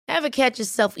Ever catch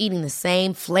yourself eating the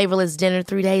same flavorless dinner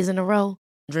 3 days in a row?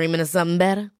 Dreaming of something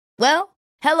better? Well,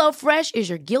 HelloFresh is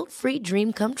your guilt-free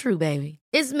dream come true, baby.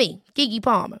 It's me, Keke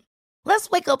Palmer. Let's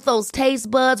wake up those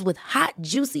taste buds with hot,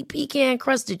 juicy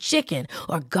pecan-crusted chicken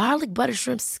or garlic butter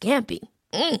shrimp scampi.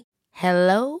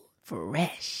 Hello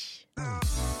Fresh.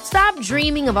 Stop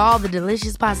dreaming of all the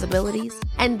delicious possibilities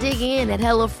and dig in at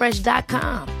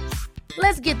HelloFresh.com.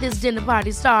 Let's get this dinner party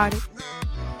started.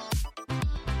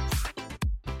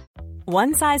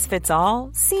 One size fits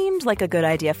all seemed like a good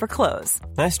idea for clothes.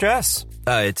 Nice dress.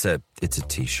 It's a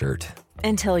t-shirt.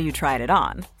 Until you tried it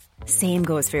on. Same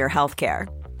goes for your healthcare.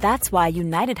 That's why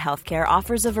United Healthcare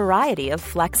offers a variety of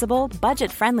flexible,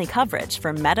 budget-friendly coverage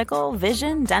for medical,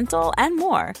 vision, dental, and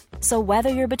more. So whether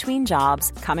you're between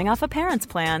jobs, coming off a parent's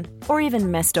plan, or even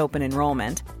missed open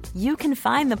enrollment, you can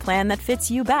find the plan that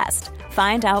fits you best.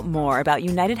 Find out more about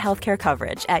United Healthcare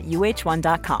coverage at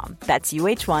uh1.com. That's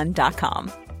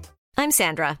uh1.com. I'm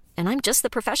Sandra, and I'm just the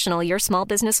professional your small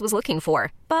business was looking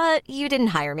for. But you didn't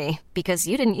hire me because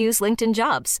you didn't use LinkedIn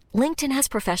Jobs. LinkedIn has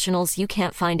professionals you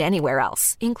can't find anywhere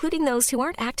else, including those who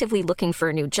aren't actively looking for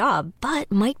a new job,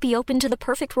 but might be open to the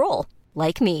perfect role,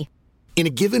 like me. In a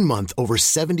given month, over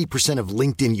 70% of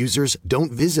LinkedIn users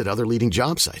don't visit other leading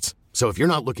job sites. So if you're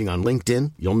not looking on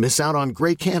LinkedIn, you'll miss out on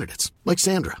great candidates like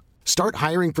Sandra. Start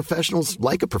hiring professionals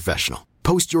like a professional.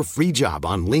 Post your free job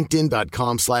on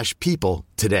linkedin.com/people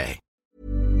today.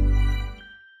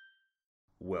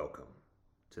 Welcome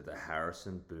to the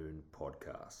Harrison Boone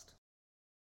podcast.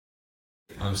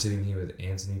 I'm sitting here with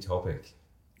Antoni Topic.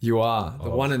 You are, the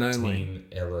one and only. Team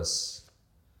Ellis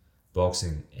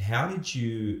Boxing. How did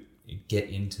you get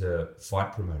into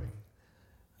fight promoting?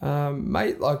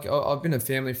 Mate, I've been a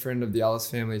family friend of the Ellis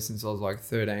family since I was like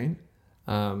 13.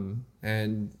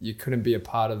 And you couldn't be a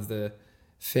part of the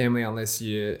family unless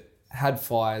you had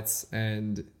fights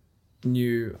and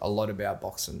knew a lot about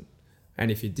boxing. And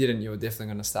if you didn't, you were definitely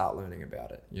going to start learning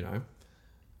about it, you know.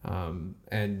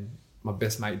 And my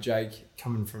best mate Jake,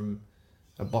 coming from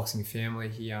a boxing family,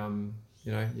 he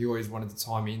always wanted to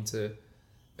tie me into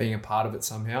being a part of it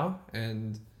somehow.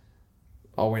 And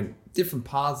I went different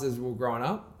paths as we were growing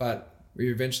up, but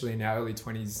we eventually in our early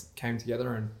 20s came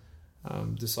together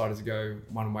and decided to go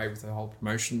one way with the whole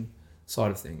promotion side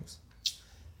of things.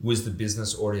 Was the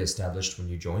business already established when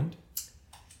you joined?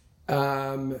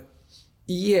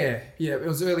 Yeah, it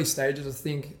was early stages. I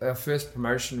think our first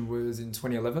promotion was in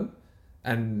 2011,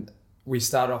 and we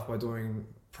started off by doing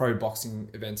pro boxing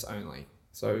events only.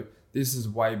 So this is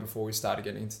way before we started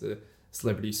getting into the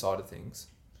celebrity side of things.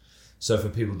 So for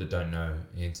people that don't know,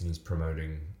 Antoni's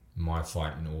promoting my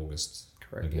fight in August.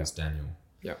 Correct, against Daniel.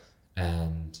 Yeah.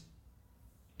 And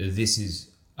this is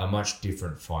a much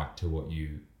different fight to what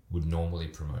you would normally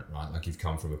promote, right? Like you've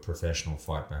come from a professional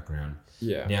fight background.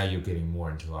 Yeah. Now you're getting more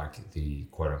into like the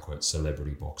quote unquote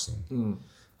celebrity boxing.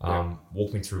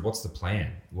 Walk me through, what's the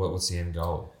plan? What's the end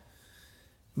goal?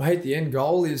 Mate, the end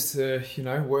goal is to,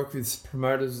 work with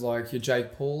promoters like your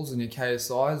Jake Pauls and your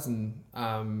KSIs.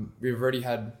 And we've already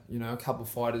had, a couple of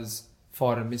fighters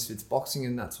fight on Misfits Boxing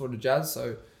and that sort of jazz.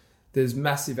 So there's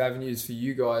massive avenues for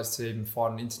you guys to even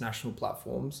fight on international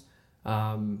platforms.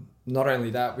 Not only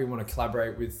that, we want to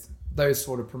collaborate with those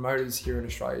sort of promoters here in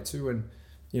Australia too. And,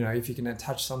 if you can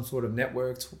attach some sort of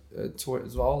network to it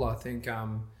as well, I think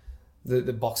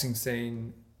the boxing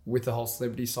scene with the whole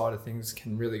celebrity side of things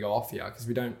can really go off here because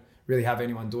we don't really have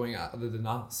anyone doing it other than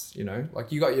us,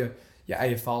 Like you got your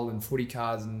AFL and footy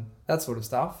cards and that sort of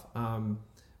stuff.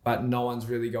 But no one's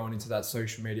really going into that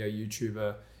social media,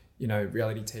 YouTuber,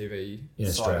 reality TV in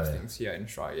side Australia. of things. Yeah, in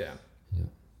Australia, Yeah.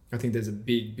 I think there's a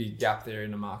big gap there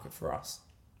in the market for us.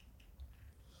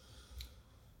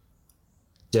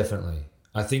 Definitely.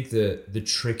 I think the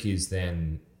trick is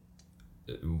then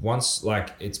once,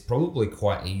 like, it's probably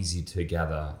quite easy to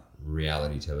gather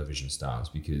reality television stars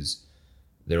because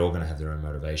they're all going to have their own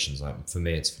motivations. Like for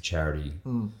me, it's for charity.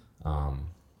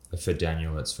 For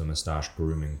Daniel, it's for moustache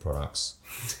grooming products.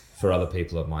 For other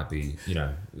people, it might be,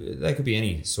 they could be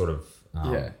any sort of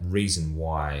reason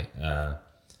why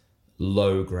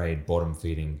low-grade,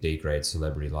 bottom-feeding, D-grade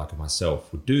celebrity like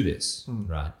myself would do this,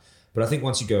 right? But I think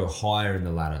once you go higher in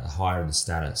the ladder, higher in the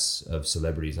status of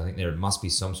celebrities, I think there must be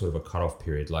some sort of a cutoff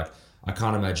period. Like, I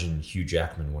can't imagine Hugh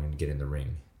Jackman wanting to get in the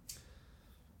ring.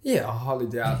 Yeah, I highly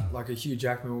doubt like a Hugh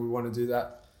Jackman would want to do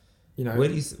that. Where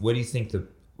do you think the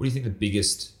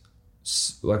biggest,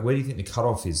 like, where do you think the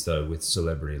cutoff is though with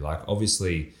celebrity? Like,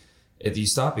 obviously, if you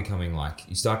start becoming like,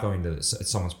 you start going to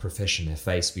someone's profession, their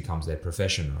face becomes their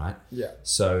profession, right? Yeah.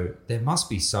 So there must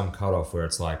be some cutoff where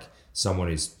it's like,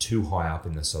 someone is too high up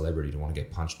in the celebrity to want to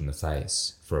get punched in the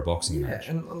face for a boxing match.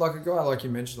 And like a guy like you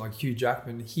mentioned, like Hugh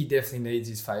Jackman, he definitely needs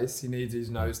his face. He needs his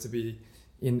nose to be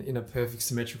in a perfect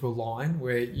symmetrical line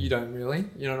where you don't really,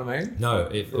 you know what I mean? No,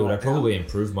 it would probably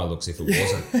improve my looks if it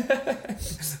wasn't.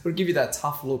 It would give you that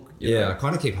tough look. Yeah, I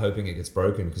kind of keep hoping it gets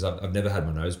broken because I've never had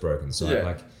my nose broken. So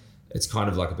Yeah. it's kind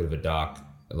of like a bit of a dark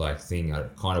thing. I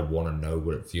kind of want to know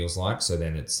what it feels like. So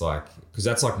then it's like, because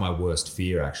that's like my worst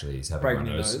fear actually, is having Breaking my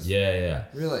your nose. nose? Yeah.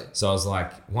 Really? So I was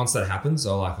like, once that happens,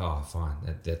 I'm like, oh, fine,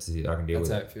 that's it. I can deal That's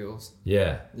with how it. it feels.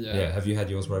 Yeah. Yeah. Have you had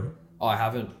yours broken? I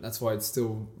haven't. That's why it's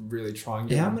still really trying.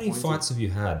 How many fights have you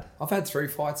had? I've had 3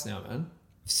 fights now, man.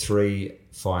 3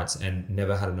 fights and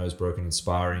never had a nose broken in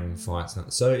sparring fights.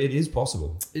 So it is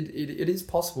possible. It is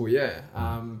possible, yeah.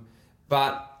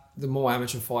 But the more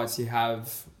amateur fights you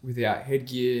have without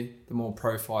headgear, the more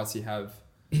pro fights you have.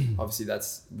 Obviously,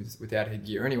 that's without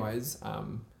headgear, anyways.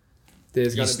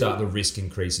 There's going to be the risk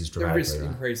increases the dramatically. risk right?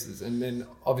 increases, and then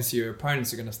obviously your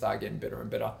opponents are going to start getting better and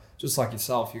better. Just like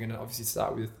yourself, you're going to obviously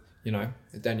start with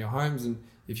Daniel Holmes, and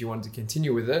if you wanted to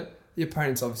continue with it, the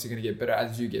opponent's obviously going to get better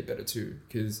as you get better too.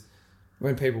 Because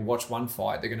when people watch one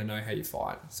fight, they're going to know how you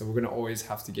fight. So we're going to always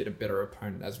have to get a better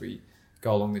opponent as we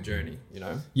go along the journey,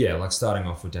 Yeah, like starting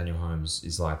off with Daniel Holmes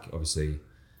is like obviously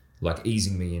like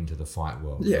easing me into the fight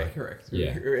world. Yeah, right? correct.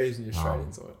 Yeah. We're easing you straight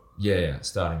into it. Yeah,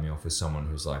 starting me off with someone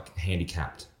who's like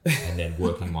handicapped and then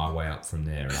working my way up from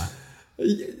there, right?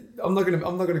 I'm not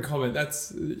gonna comment.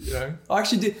 That's I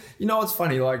actually did. You know what's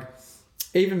funny? Like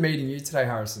even meeting you today,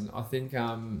 Harrison. I think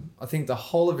the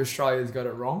whole of Australia's got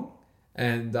it wrong,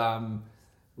 and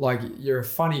like you're a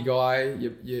funny guy.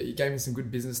 You gave me some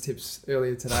good business tips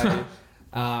earlier today,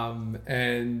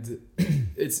 and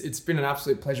it's been an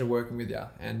absolute pleasure working with you.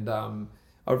 And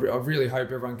I really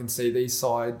hope everyone can see these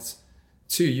sides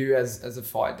to you as a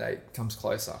fight date comes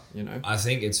closer. I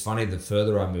think it's funny, the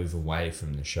further I move away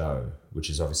from the show, which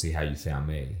is obviously how you found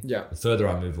me. Yeah. The further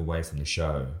I move away from the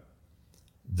show,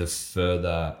 the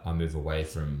further I move away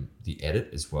from the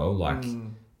edit as well. Like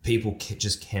people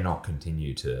just cannot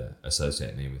continue to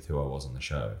associate me with who I was on the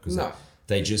show because I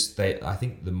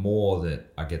think the more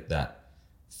that I get that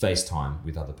FaceTime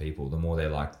with other people, the more they're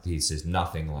like, this is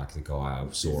nothing like the guy I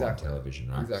saw on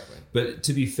television, right? Exactly. But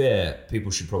to be fair,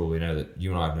 people should probably know that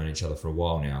you and I have known each other for a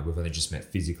while now. We've only just met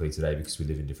physically today because we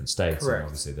live in different states. Correct. And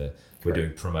obviously we're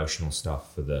doing promotional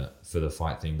stuff for the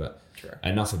fight thing. But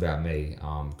enough about me.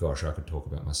 Gosh, I could talk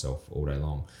about myself all day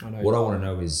long. What I want to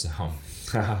know is,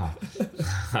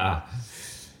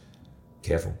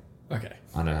 careful. Okay.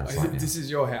 I know how to fight now. This is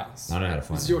your house. I know how to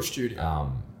fight. This is your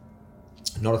studio.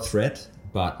 Not a threat,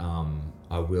 but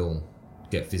I will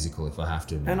get physical if I have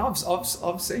to. And I've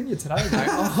seen you today, mate.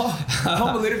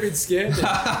 I'm a little bit scared.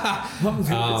 I'm a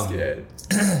little bit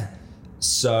scared.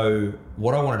 So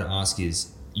what I wanted to ask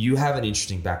is, you have an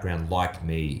interesting background like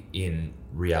me in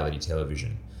reality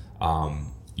television.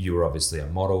 You were obviously a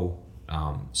model.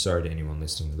 Sorry to anyone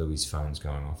listening, Louis' phone's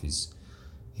going off. He's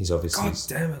obviously... God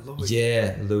damn it, Louis.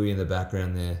 Yeah, Louis in the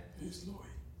background there. Who's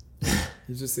Louis?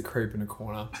 He's just a creep in a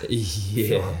corner.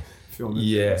 Yeah. Filming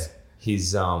Yeah.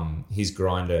 things. His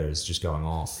grinder is just going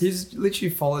off. He's literally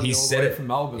followed me all the way from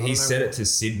Melbourne. He sent it to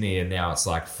Sydney, and now it's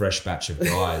like fresh batch of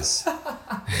guys.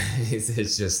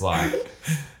 It's just like,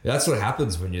 that's what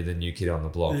happens when you're the new kid on the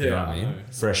block. You know what I mean?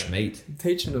 Fresh meat.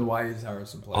 Teach him the ways,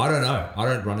 Harrison, please. I don't know. I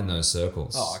don't run in those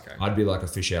circles. Oh, okay. I'd be like a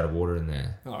fish out of water in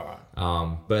there. All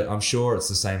right. But I'm sure it's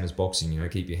the same as boxing.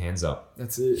 Keep your hands up.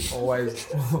 That's it.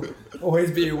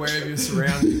 Always be aware of your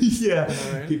surroundings. Yeah. You know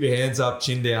what I mean? Keep your hands up,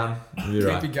 chin down. Keep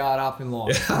your guard up in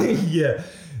line. Yeah.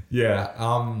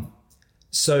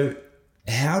 So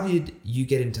how did you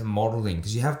get into modeling?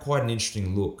 Because you have quite an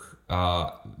interesting look.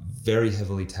 Very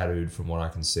heavily tattooed from what I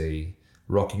can see,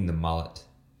 rocking the mullet.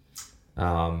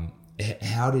 How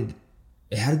did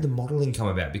the modeling come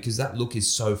about? Because that look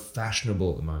is so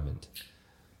fashionable at the moment.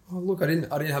 Oh, look, I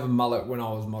didn't have a mullet when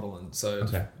I was modeling, so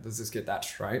let's just get that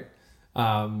straight.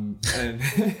 And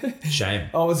Shame.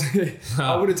 I would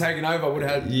have taken over. I would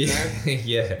have had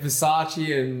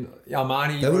Versace and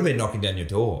Armani. They would have been knocking down your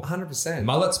door. 100%.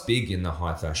 Mullet's big in the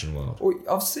high fashion world. Well,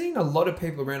 I've seen a lot of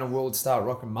people around the world start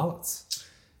rocking mullets.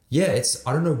 Yeah,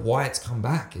 I don't know why it's come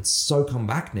back. It's so come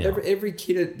back now. Every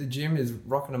kid at the gym is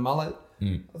rocking a mullet.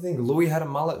 I think Louis had a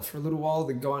mullet for a little while.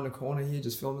 The guy in the corner here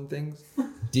just filming things.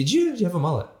 Did you? Did you have a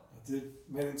mullet? I did.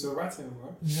 Made into a rat tail,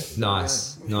 right? Yeah.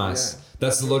 Nice. Yeah.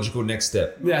 That's the logical next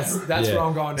step. Yes, that's where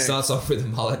I'm going next. Starts off with a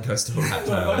mullet, goes to a rat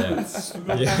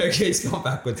tail. Yeah, okay, he's gone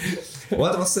backwards.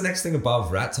 What's the next thing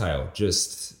above rat tail?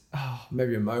 Just...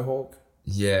 maybe a mohawk.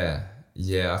 Yeah.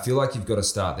 I feel like you've got to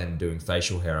start then doing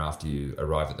facial hair after you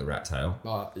arrive at the rat tail.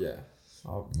 Yeah.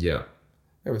 Yeah.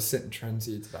 It was setting trends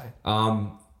here today.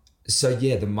 So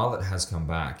yeah, the mullet has come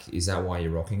back. Is that why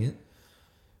you're rocking it?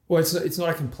 Well, it's not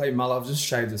a complete mullet. I've just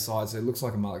shaved the sides, so it looks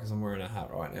like a mullet because I'm wearing a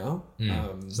hat right now.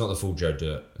 It's not the full Joe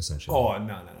Dirt, essentially. Oh,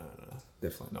 no.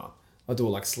 Definitely not. I do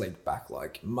it like sleek back,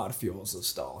 like mud fjords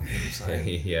style. You know what I'm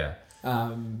saying? Yeah.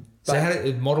 But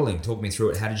So modelling, talk me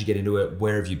through it. How did you get into it?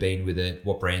 Where have you been with it?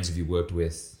 What brands have you worked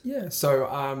with? Yeah, so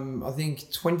I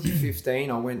think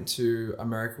 2015 I went to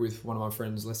America with one of my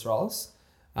friends, Les Morales.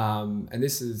 And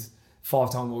this is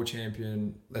 5-time world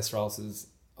champion Les Morales'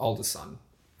 oldest son.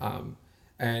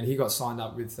 And he got signed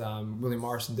up with William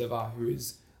Morris Endeavour, who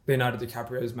is Leonardo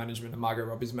DiCaprio's management and Margot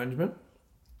Robbie's management.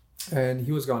 And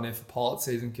he was going there for pilot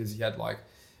season because he had like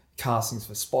castings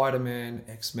for Spider-Man,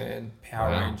 X-Men,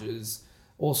 Power Rangers,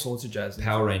 all sorts of jazz.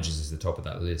 Power Rangers is the top of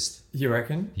that list. You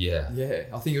reckon? Yeah. Yeah.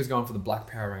 I think he was going for the Black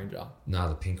Power Ranger. No,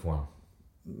 the pink one.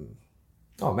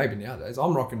 Oh, maybe nowadays.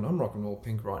 I'm rocking all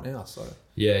pink right now. So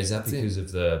yeah, is that because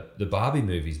of the Barbie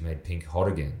movies made pink hot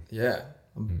again? Yeah.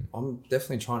 I'm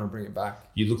definitely trying to bring it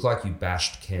back. You look like you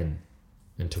bashed Ken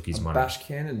and took his money. Bashed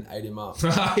Ken and ate him up.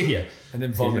 Yeah. And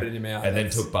then vomited him out. And then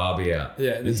took Barbie out.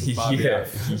 Yeah, and then took Barbie out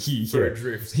for a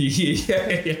drift.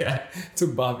 Yeah.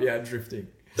 Took Barbie out drifting.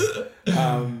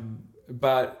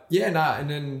 But yeah, and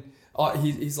then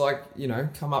he's like,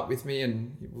 come up with me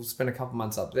and we'll spend a couple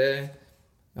months up there.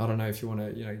 I don't know if you want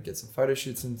to, get some photo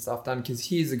shoots and stuff done, because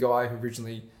he's the guy who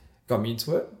originally got me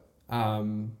into it.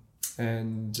 And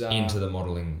into the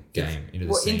modelling game, into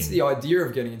the scene. Into the idea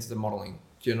of getting into the modelling.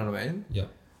 Do you know what I mean? Yeah.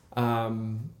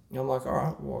 I'm like, all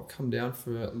right, well, I'll come down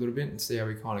for a little bit and see how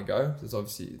we kind of go. Because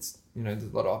obviously there's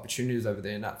a lot of opportunities over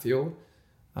there in that field.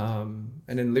 And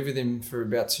then live with him for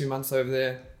about 2 months over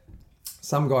there.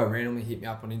 Some guy randomly hit me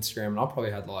up on Instagram, and I probably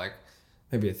had like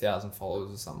maybe 1,000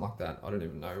 followers or something like that. I don't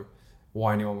even know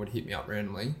why anyone would hit me up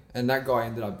randomly. And that guy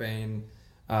ended up being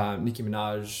Nicki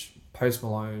Minaj, Post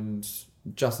Malone's,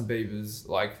 Justin Bieber's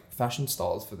like fashion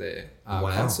styles for their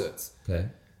concerts. Okay.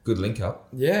 Good link up.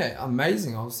 Yeah,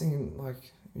 amazing. I was thinking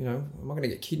like, am I going to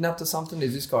get kidnapped or something?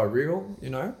 Is this guy real?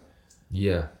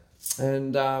 Yeah.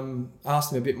 And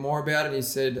asked him a bit more about it. He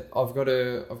said, I've got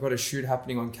a shoot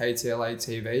happening on KTLA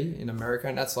TV in America,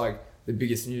 and that's like the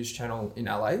biggest news channel in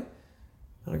LA.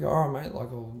 And I go, all right, mate, like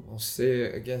I'll see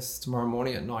you, I guess, tomorrow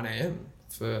morning at 9 a.m.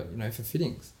 for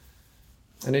fittings.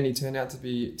 And then he turned out to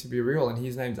be real, and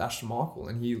his name's Ashton Michael,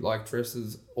 and he like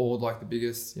dresses all like the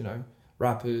biggest,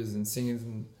 rappers and singers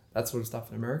and that sort of stuff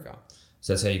in America.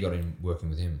 So that's how you got in working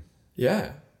with him?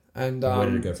 Yeah. And where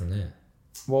did it go from there?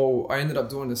 Well, I ended up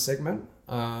doing the segment.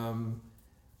 And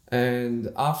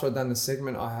after I'd done the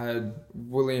segment, I had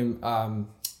Williamina.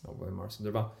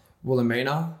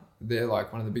 They're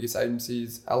like one of the biggest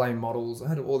agencies, LA Models. I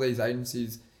had all these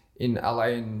agencies in LA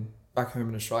and back home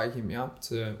in Australia hit me up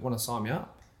to want to sign me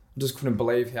up. I just couldn't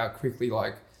believe how quickly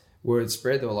like word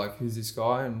spread. They were like, who's this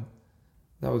guy? And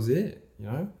that was it,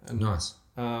 And nice.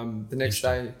 The next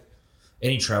day.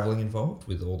 Any traveling involved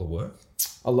with all the work?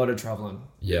 A lot of traveling.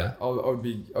 Yeah. I would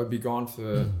be gone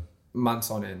for months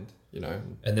on end,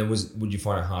 And then would you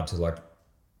find it hard to like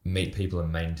meet people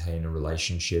and maintain a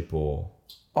relationship or?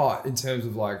 Oh, in terms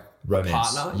of like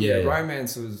romance. Partner? Yeah.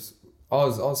 Romance was, I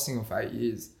was single for 8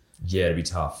 years. Yeah, it'd be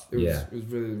tough. It was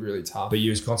really, really tough. But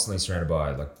you was constantly surrounded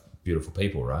by like beautiful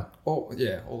people, right? Oh,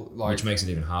 yeah. Like, which makes it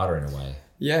even harder in a way.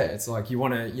 Yeah, it's like you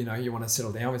want to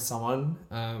settle down with someone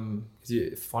because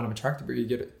you find them attractive, but you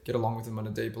get along with them on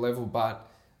a deeper level. But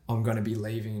I'm going to be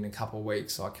leaving in a couple of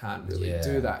weeks, so I can't really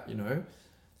do that,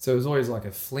 So it was always like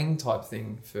a fling type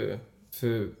thing for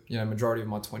majority of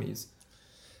my 20s.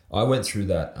 I went through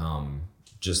that,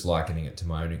 just likening it to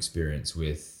my own experience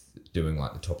with doing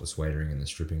like the topless waitering and the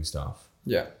stripping stuff.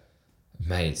 Yeah.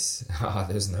 Mate,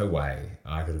 there's no way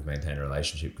I could have maintained a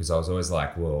relationship because I was always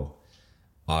like, well,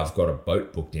 I've got a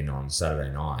boat booked in on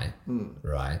Saturday night,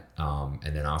 right?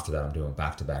 And then after that, I'm doing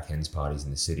back-to-back hens parties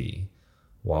in the city.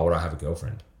 Why would I have a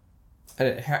girlfriend?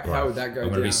 And how would that go down? I'm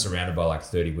going to be surrounded by like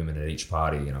 30 women at each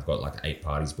party, and I've got like 8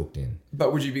 parties booked in.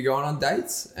 But would you be going on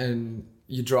dates and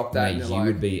you drop that? Mate, you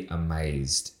would be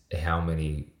amazed how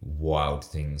many wild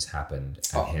things happened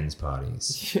at hens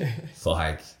parties. Yeah.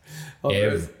 Like,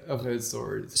 I've heard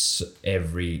stories.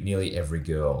 Nearly every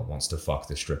girl wants to fuck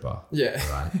the stripper. Yeah.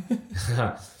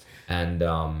 Right? And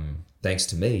thanks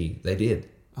to me, they did.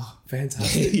 Oh,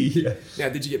 fantastic. Yeah. Now,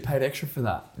 did you get paid extra for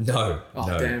that? No.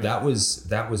 Damn. That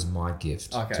was my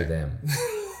gift to them.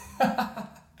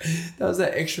 That was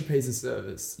that extra piece of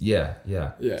service. Yeah.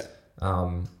 Yeah.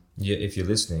 If you're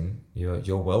listening,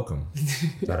 you're welcome.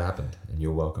 That happened, and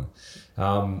you're welcome.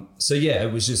 So yeah,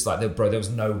 it was just like, bro, there was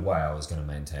no way I was going to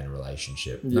maintain a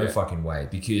relationship. No fucking way,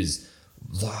 because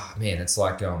man, it's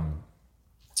like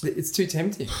it's too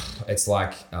tempting. it's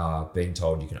like being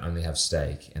told you can only have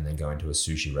steak and then go into a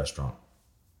sushi restaurant.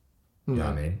 You know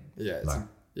what I mean? Yeah. Like,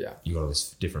 you got all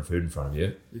this different food in front of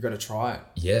you. You got to try it.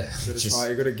 Yeah. You got to try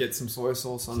it. You got to get some soy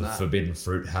sauce on that. Forbidden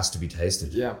fruit has to be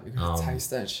tasted. Yeah, you got to taste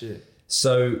that shit.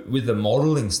 So with the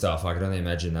modeling stuff, I can only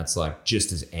imagine that's like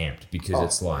just as amped because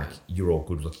it's like you're all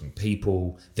good looking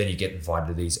people. Then you get invited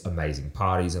to these amazing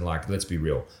parties and like, let's be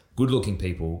real, good looking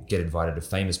people get invited to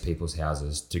famous people's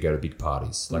houses to go to big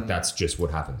parties. Like that's just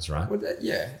what happens, right? Well,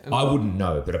 yeah. And I wouldn't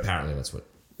know, but apparently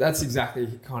that's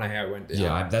exactly kind of how it went down.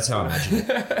 Yeah, that's how I imagine it.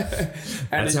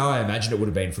 That's how I imagine it would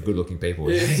have been for good looking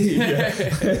people. Yeah.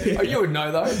 Oh, you would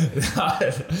know though.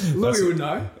 Louis would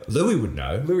know. Louis would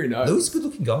know. Louis knows. Louis is a good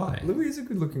looking guy. Louis is a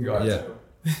good looking guy. Yeah.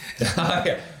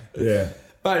 Yeah.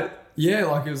 But yeah,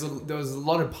 like there was a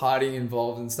lot of partying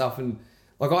involved and stuff, and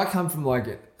like I come from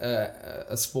like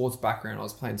a sports background. I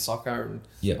was playing soccer and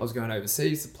I was going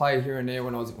overseas to play here and there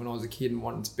when I was a kid and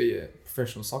wanted to be a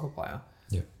professional soccer player.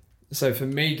 Yeah. So for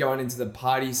me, going into the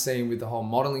party scene with the whole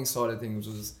modeling side of things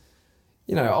was,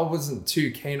 I wasn't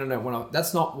too keen on it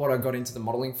that's not what I got into the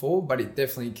modeling for, but it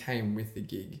definitely came with the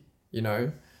gig,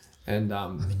 and I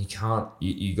mean,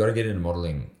 you got to get into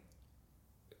modeling.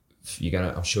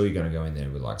 I'm sure you're going to go in there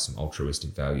with like some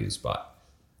altruistic values, but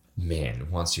man,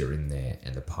 once you're in there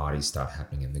and the parties start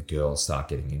happening and the girls start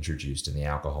getting introduced and the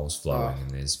alcohol's flowing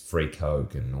and there's free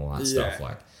Coke and all that stuff,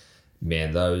 like,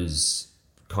 man, those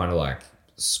kind of like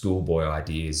schoolboy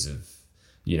ideas of,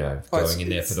 going in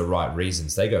there for the right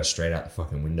reasons, they go straight out the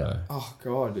fucking window. Oh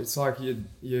God, it's like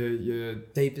your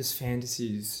deepest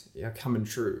fantasies are coming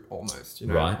true almost,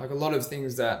 Right. Like a lot of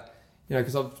things that,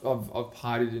 because I've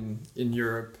partied in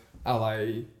Europe,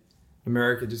 LA,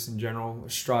 America, just in general,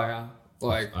 Australia.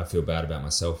 Like I feel bad about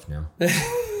myself now.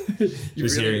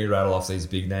 Just hearing you rattle off these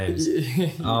big names.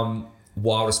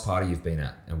 Wildest party you've been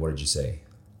at, and what did you see?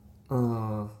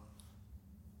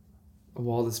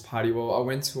 Wildest party. Well, I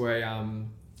went to it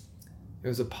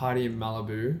was a party in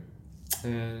Malibu,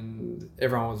 and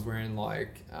everyone was wearing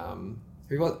like, have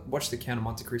you watched The Count of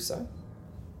Monte Cristo?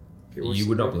 You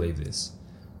would not believe this.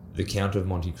 The Count of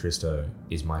Monte Cristo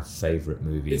is my favorite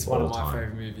movie of all time. It's one of my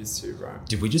favorite movies too, bro.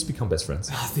 Did we just become best friends?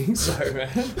 I think so, man.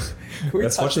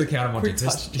 Let's watch The Count of Monte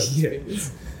Cristo.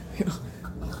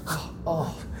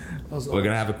 We're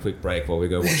going to have a quick break while we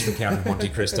go watch The Count of Monte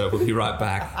Cristo. We'll be right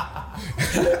back.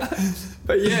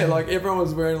 But yeah, like everyone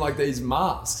was wearing like these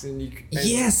masks.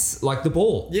 Yes, like the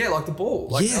ball. Yeah, like the ball.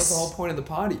 Like that was the whole point of the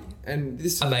party. And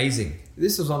amazing.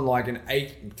 This was on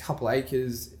like couple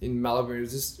acres in Malibu. It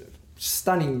was just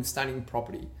stunning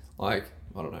property. Like,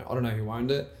 I don't know who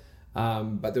owned it.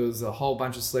 But there was a whole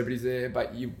bunch of celebrities there,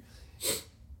 but you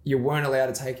weren't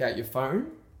allowed to take out your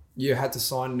phone. You had to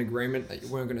sign an agreement that you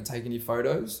weren't going to take any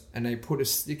photos, and they put a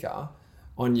sticker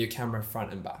on your camera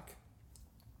front and back.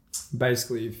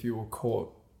 Basically, if you were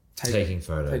caught taking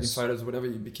photos or whatever,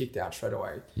 you'd be kicked out straight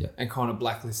away and kind of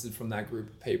blacklisted from that group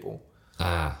of people.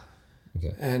 Ah,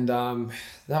 okay. And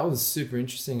that was super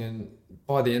interesting. And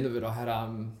by the end of it, I had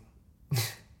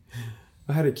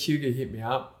a cougar hit me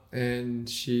up, and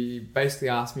she basically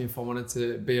asked me if I wanted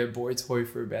to be a boy toy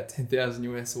for about $10,000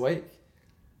 US a week.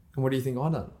 And what do you think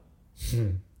I done?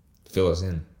 Fill us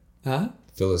in. Huh?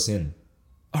 Fill us in.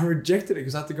 I rejected it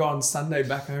because I had to go on Sunday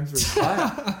back home for a play.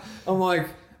 I'm like,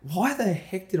 why the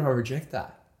heck did I reject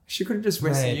that? She could have just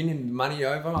Western Union money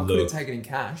over. I could have taken in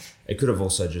cash. It could have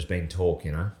also just been talk,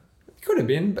 It could have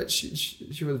been, but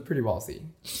she was pretty wealthy,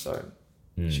 so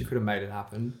she could have made it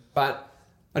happen. But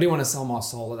I didn't want to sell my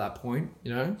soul at that point,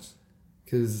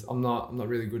 because I'm not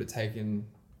really good at taking,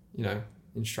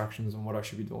 instructions on what I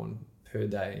should be doing per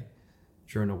day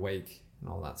during a week and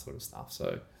all that sort of stuff.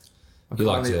 So I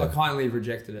kindly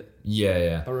rejected it.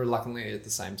 Yeah. But reluctantly at the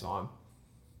same time.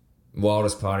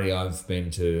 Wildest party I've been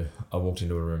to, I walked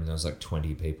into a room and there was like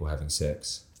 20 people having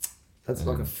sex. That's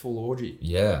like a full orgy.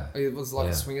 Yeah. It was like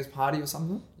a swingers party or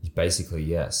something? Basically,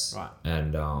 yes. Right.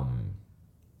 And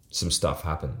some stuff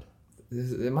happened.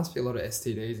 There must be a lot of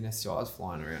STDs and STIs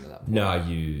flying around at that point. No,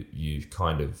 you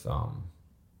kind of...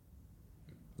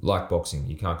 like boxing,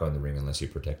 you can't go in the ring unless you're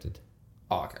protected.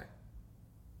 Oh, okay.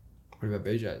 What about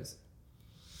BJs?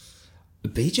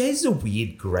 BJs is a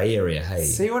weird grey area, hey?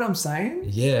 See what I'm saying?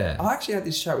 Yeah. I actually had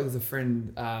this chat with a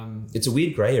friend. It's a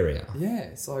weird grey area. Yeah,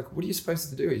 it's like, what are you supposed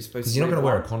to do? Are you supposed to... Because you're not going to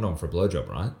wear a condom for a blowjob,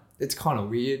 right? It's kind of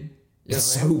weird. It's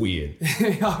so weird.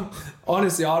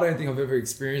 Honestly, I don't think I've ever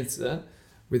experienced it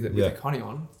with a connie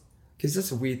on, because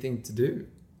that's a weird thing to do.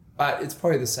 But it's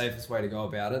probably the safest way to go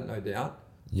about it, no doubt.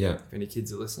 Yeah. If any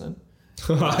kids are listening.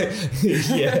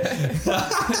 Yeah.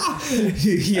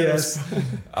 Yes.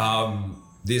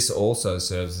 This also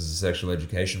serves as a sexual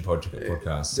education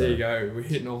podcast. There you go. We're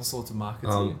hitting all sorts of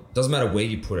markets here. Doesn't matter where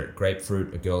you put it.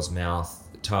 Grapefruit, a girl's mouth,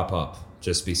 tarp up.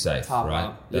 Just be safe, Tarp right?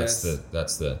 up, That's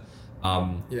yes. the.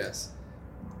 Yes.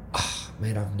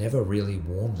 Man, I've never really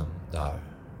worn them though.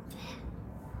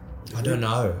 I don't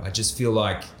know. I just feel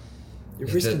like You're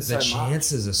risking the so much.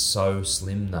 chances are so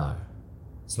slim though.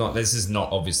 It's not. This is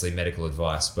not obviously medical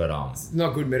advice, but It's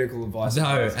not good medical advice.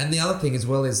 no. And the other thing as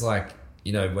well is like,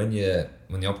 you know, when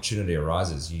the opportunity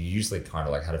arises, you usually kind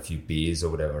of like had a few beers or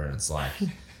whatever, and it's like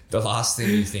the last thing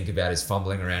you think about is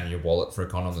fumbling around in your wallet for a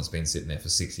condom that's been sitting there for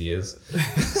 6 years.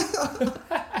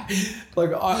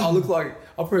 Like I'll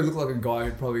probably look like a guy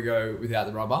who'd probably go without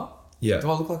the rubber. Yeah. Do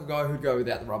I look like a guy who'd go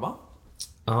without the rubber?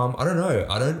 I don't know.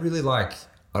 I don't really like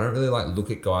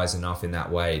look at guys enough in that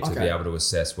way to be Okay. able to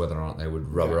assess whether or not they would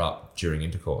rubber up during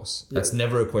intercourse. Yeah. That's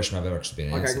never a question I've ever actually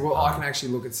been answered. Okay, well I can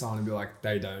actually look at someone and be like,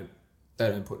 they don't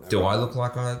put no Do I rubber. look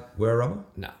like I wear a rubber?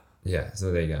 No. Yeah,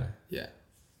 so there you go. Yeah.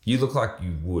 You look like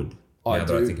you would. Now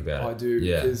that I think about it. I do.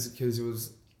 Yeah. Because it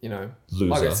was, you know, Loser.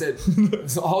 like I said,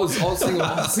 so I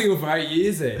was single for 8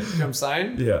 years there. You know what I'm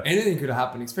saying? Yeah. Anything could have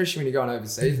happened, especially when you're going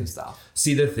overseas and stuff.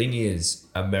 See, the thing is,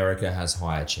 America has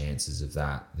higher chances of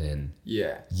that than...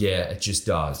 Yeah. Yeah, it just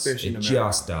does. Especially in it America.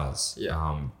 just does.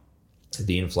 Yeah.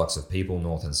 The influx of people,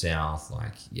 north and south,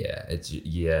 like,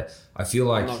 I feel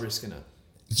like... I'm not risking it.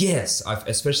 Yes,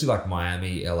 especially like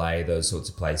Miami, LA, those sorts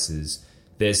of places.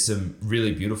 There's some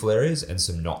really beautiful areas and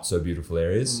some not so beautiful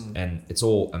areas, and it's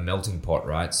all a melting pot,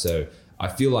 right? So I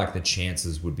feel like the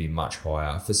chances would be much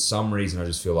higher. For some reason, I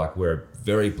just feel like we're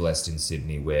very blessed in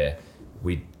Sydney where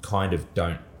we kind of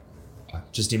don't,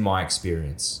 just in my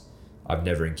experience, I've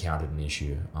never encountered an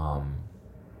issue.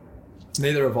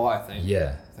 Neither have I think.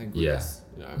 Yeah. Thank Yeah. goodness.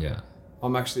 You know? Yeah.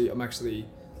 I'm actually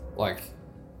like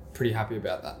pretty happy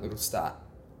about that little stat.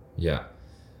 Yeah.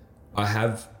 I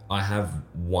have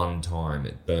one time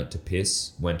it burnt to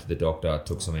piss, went to the doctor,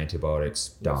 took some antibiotics,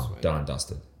 done and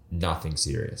dusted. Nothing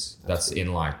serious. That's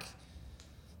in like,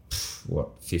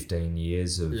 15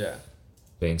 years of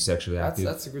being sexually active?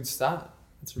 That's a good start.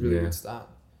 That's a really good start.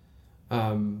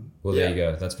 Well, there you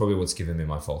go. That's probably what's given me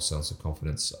my false sense of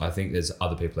confidence. I think there's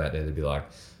other people out there that'd be like,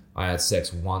 I had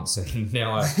sex once and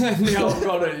now I... Now I've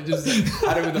got it. You just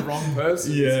had it with the wrong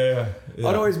person. Yeah.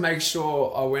 I'd always make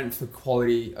sure I went for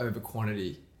quality over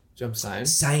quantity. Do you know what I'm saying?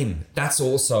 Same. That's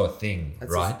also a thing,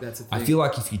 right? That's a I thing. feel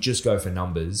like if you just go for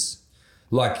numbers,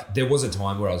 like there was a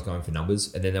time where I was going for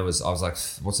numbers and then I was like,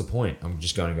 what's the point? I'm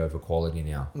just going to go for quality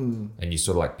now. And you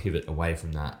sort of like pivot away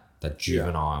from that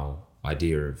juvenile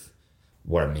idea of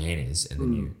what a man is. And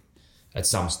then you, at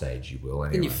some stage you will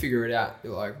anyway. Then you figure it out.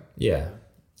 You're like... Yeah.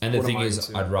 And the What thing am I is,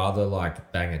 into? I'd rather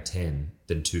like bang a 10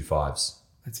 than 2 5s.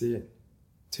 That's it.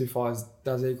 2 5s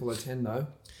does equal a 10 though.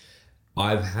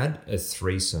 I've had a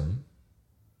threesome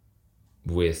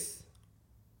with,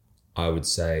 I would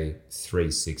say, 3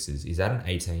 6s. Is that an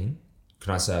 18?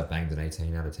 Can I say I've banged an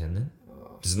 18 out of 10 then?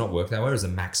 Does it not work that way or is it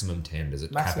maximum 10? Does it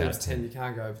cap Maximum out is at 10. You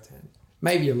can't go over 10.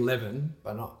 Maybe 11,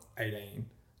 but not 18.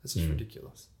 That's just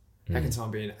ridiculous. How can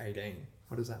someone be an 18?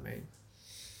 What does that mean?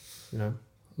 You know?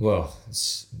 Well,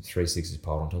 it's 3 6s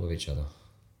piled on top of each other.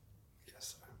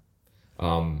 Yes.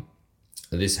 So.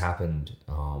 This happened,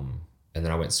 and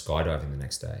then I went skydiving the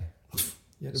next day.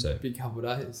 You had a So, big couple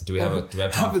of days. Do we have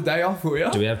have time? a day off for you?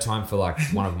 Do we have time for like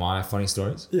one of my funny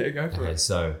stories? Yeah, go for Okay, it.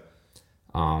 so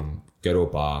go to a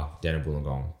bar down in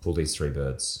Wollongong, pull these 3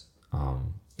 birds,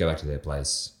 go back to their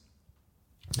place,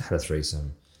 had a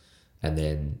threesome, and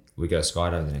then we go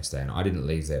skydiving the next day. And I didn't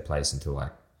leave their place until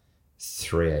like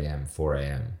 3 a.m., 4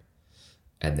 a.m.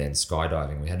 And then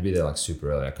skydiving, we had to be there like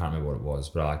super early. I can't remember what it was,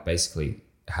 but I like basically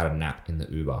had a nap in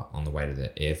the Uber on the way to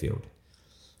the airfield.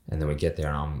 And then we get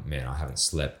there and I haven't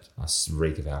slept. I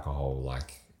reek of alcohol.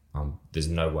 Like, there's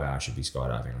no way I should be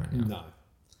skydiving right now.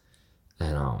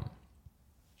 No.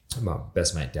 And my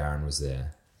best mate Darren was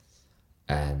there,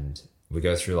 and we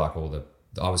go through like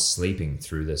I was sleeping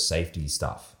through the safety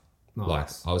stuff. Nice. Like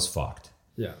I was fucked.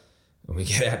 Yeah. And we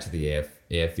get out to the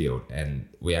airfield, and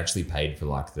we actually paid for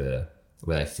like where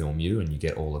they film you and you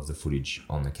get all of the footage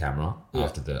on the camera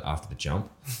after the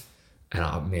jump. And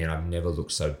I've never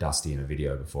looked so dusty in a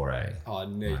video before. I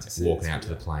need to see walking this out to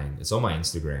the video. plane. It's on my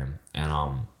Instagram,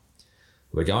 and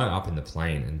we're going up in the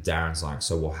plane, and Darren's like,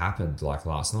 "So what happened like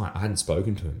last night?" I hadn't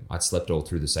spoken to him. I'd slept all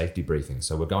through the safety briefing,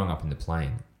 so we're going up in the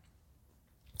plane,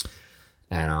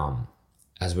 and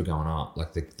as we're going up,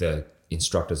 like the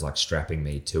instructor's like strapping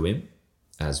me to him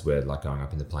as we're like going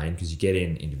up in the plane, because you get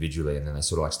in individually, and then they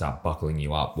sort of like start buckling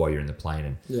you up while you're in the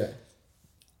plane.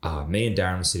 And me and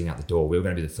Darren were sitting out the door. We were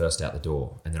going to be the first out the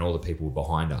door, and then all the people were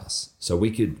behind us. So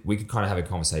we could kind of have a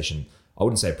conversation I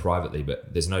wouldn't say privately,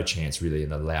 but there's no chance really in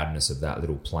the loudness of that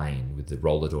little plane with the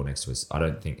roller door next to us. I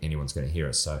don't think anyone's going to hear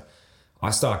us. So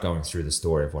I start going through the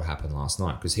story of what happened last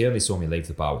night because he only saw me leave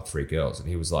the bar with 3 girls and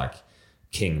he was like,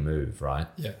 king move, right?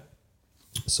 Yeah.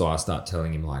 So I start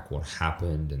telling him like what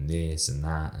happened and this and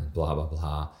that and blah, blah,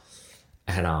 blah.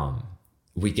 And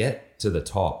we get to the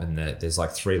top and there's like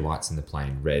 3 lights in the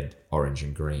plane, red, orange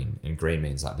and green. And green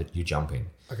means like that you're jumping.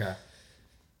 Okay.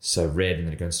 So red and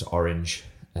then it goes to orange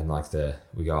and like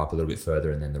we go up a little bit further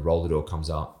and then the roller door comes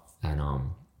up and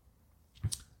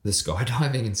the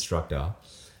skydiving instructor,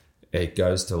 it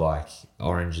goes to like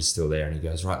orange is still there and he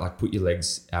goes, right, like put your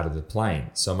legs out of the plane.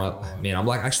 So I'm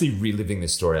like actually reliving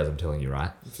this story as I'm telling you,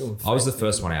 right? I was the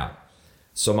first one out.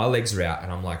 So my legs are out and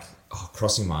I'm like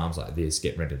crossing my arms like this,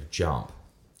 getting ready to jump.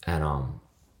 And I'm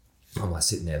like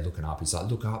sitting there looking up. He's like,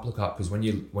 look up. Because when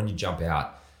you jump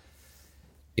out,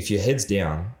 if your head's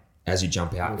down, as you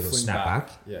jump out, it'll snap back.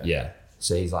 Yeah.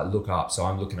 So he's like, look up. So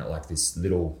I'm looking at like this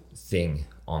little thing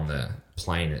on the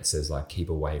plane. It says like, keep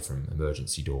away from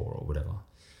emergency door or whatever.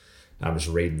 And I'm just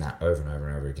reading that over and over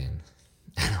and over again.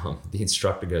 And the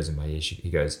instructor goes in my ear. He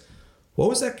goes, what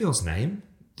was that girl's name?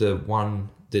 The one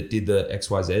that did the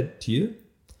XYZ to you? And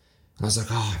I was like,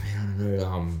 oh man, I don't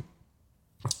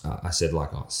know. I said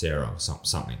like, Sarah or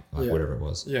something, like whatever it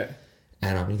was. Yeah.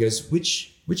 And he goes,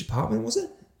 which apartment was it?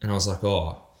 And I was like,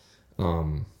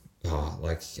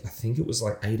 like I think it was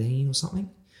like 18 or something.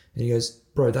 And he goes,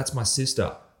 bro, that's my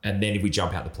sister. And then we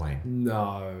jump out the plane.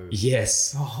 No.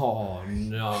 Yes. Oh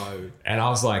no. And I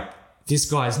was like, this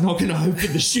guy's not going to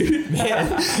open the chute, man.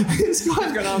 This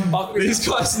guy's going to unbuckle. This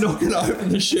guy's not going to open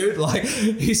the chute. Like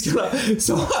he's going to.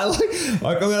 So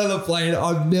I come out of the plane.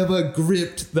 I've never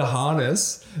gripped the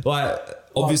harness. Like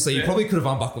obviously, you probably could have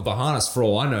unbuckled the harness for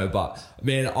all I know. But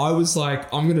man, I was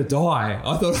like, I'm going to die.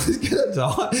 I thought I was going to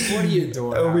die. What are you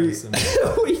doing, Harrison?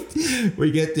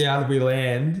 We get down and we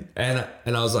land, and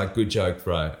I was like, good joke,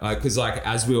 bro. Because like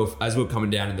as we were coming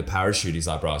down in the parachute, he's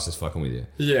like, bro, I was just fucking with you.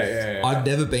 Yeah. I've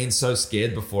never been so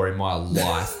scared before in my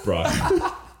life, bro.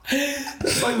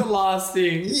 It's like the last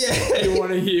thing you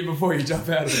want to hear before you jump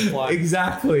out of the plane.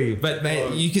 Exactly. But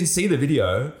man, you can see the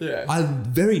video. Yeah. I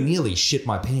very nearly shit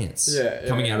my pants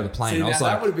coming out of the plane. See, I was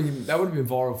that would have been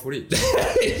viral footage.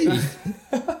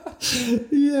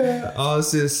 Yeah. I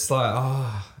was just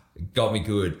like, it got me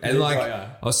good. And like,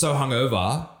 I was so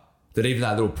hungover that even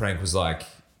that little prank was like,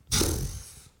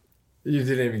 you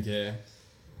didn't even care.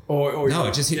 No,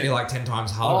 it just hit me like 10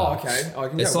 times harder. Oh,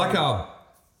 okay. It's like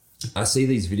I see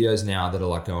these videos now that are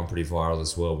like going pretty viral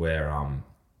as well, where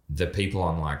the people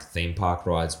on like theme park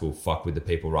rides will fuck with the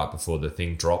people right before the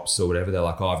thing drops or whatever. They're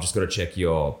like, I've just got to check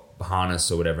your harness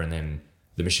or whatever, and then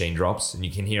the machine drops, and you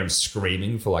can hear them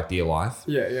screaming for like dear life.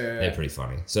 Yeah. They're pretty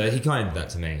funny. So he kind of did that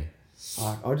to me.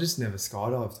 I just never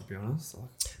skydive, to be honest.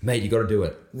 Mate, you got to do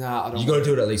it. Nah, I don't. You got to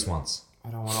do it at least once. I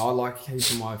don't want to. I like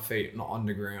keeping my feet not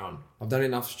underground. I've done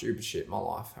enough stupid shit in my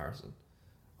life, Harrison.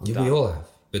 We all have.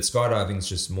 But skydiving's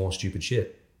just more stupid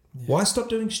shit. Yeah. Why stop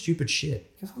doing stupid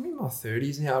shit? Because I'm in my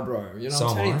 30s now, bro. You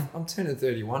know, I'm turning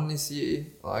 31 this year.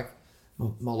 Like,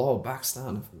 my lower back's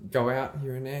starting to go out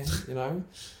here and there, you know.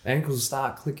 Ankles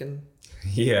start clicking.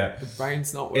 Yeah. The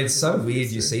brain's not working. It's so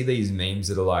weird. You see these memes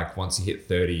that are like, once you hit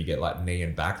 30, you get like knee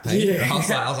and back pain. Yeah. I was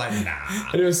like,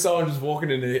 nah. And it was someone just walking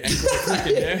in the ankle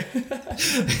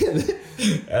clicking,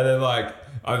 And then like,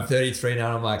 I'm 33 now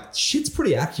and I'm like, shit's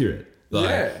pretty accurate.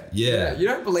 Like, yeah. You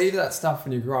don't believe that stuff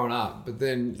when you're growing up, but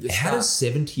then how does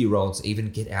 70-year-olds even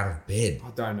get out of bed?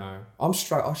 I don't know. I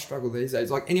struggle these days.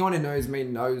 Like anyone who knows me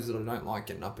knows that I don't like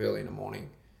getting up early in the morning.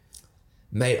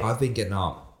 Mate, I've been getting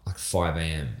up like 5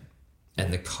 a.m.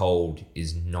 and the cold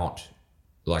is not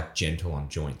like gentle on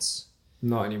joints.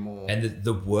 Not anymore. And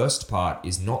the worst part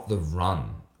is not the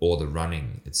run or the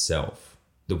running itself.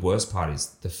 The worst part is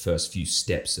the first few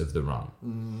steps of the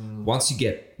run. Once you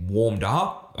get warmed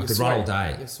up, I could run all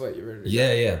day. You're sweat, you're ready to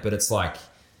go. Yeah. But it's like,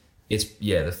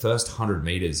 the first 100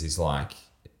 meters is like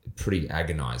pretty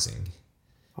agonizing.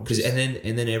 And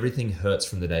then everything hurts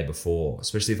from the day before,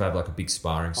 especially if I have like a big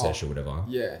sparring session or whatever.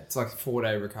 Yeah, it's like a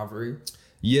 4-day recovery.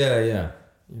 Yeah.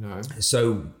 You know.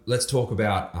 So let's talk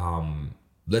about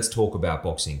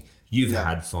boxing. You've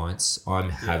had fights. I'm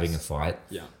having a fight.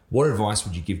 Yeah. What advice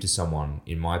would you give to someone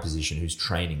in my position who's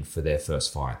training for their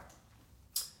first fight?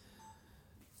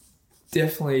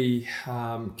 Definitely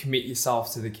commit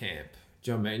yourself to the camp.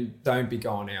 Do you know what I mean? Don't be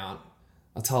going out.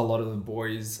 I tell a lot of the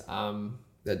boys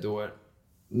that do it,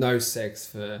 no sex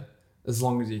for as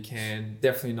long as you can.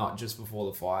 Definitely not just before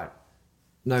the fight.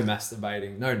 No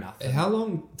masturbating, no nothing. How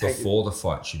long before the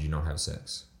fight should you not have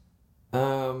sex?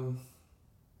 Do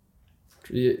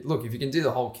Look, if you can do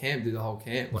the whole camp, do the whole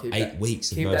camp. What, Keep 8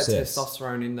 weeks of keep no that sex?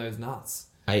 testosterone in those nuts.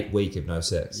 8 weeks of no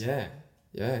sex. Yeah,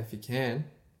 if you can,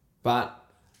 but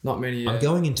not many. I'm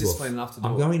going into disciplined enough to do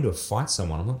I'm it. going to fight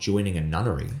someone. I'm not joining a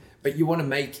nunnery. But you want to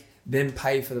make them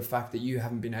pay for the fact that you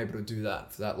haven't been able to do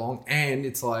that for that long, and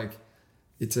it's like,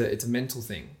 it's a mental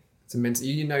thing. It's a mental.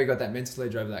 You know, you got that mental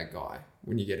edge over that guy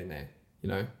when you get in there. You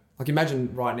know, like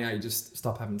imagine right now you just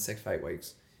stop having sex for 8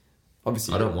 weeks.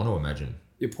 Obviously, I don't want to imagine.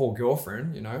 Your poor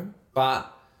girlfriend, you know,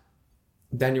 but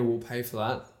Daniel will pay for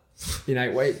that in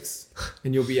 8 weeks,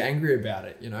 and you'll be angry about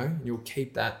it, you know, and you'll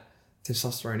keep that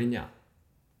testosterone in you,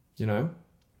 you know.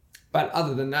 But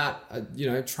other than that, you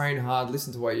know, train hard,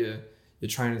 listen to what your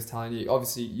trainer's telling you.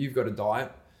 Obviously, you've got a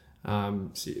diet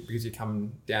because you're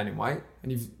coming down in weight,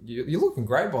 and you're looking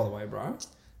great, by the way, bro.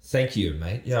 Thank you,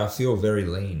 mate. Yeah, I feel very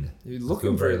lean. You're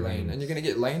looking very lean, and you're going to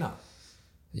get leaner.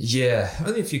 Yeah,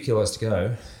 only a few kilos to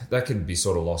go. That can be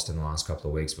sort of lost in the last couple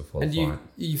of weeks before the fight. And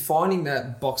you finding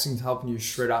that boxing's helping you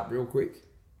shred up real quick?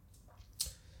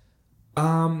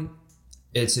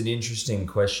 It's an interesting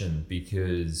question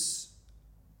because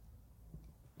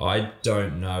I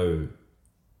don't know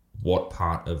what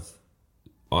part of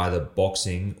either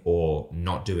boxing or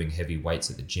not doing heavy weights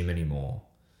at the gym anymore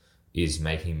is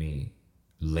making me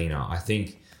leaner. I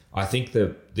think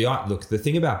the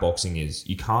thing about boxing is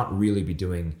you can't really be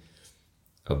doing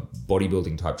a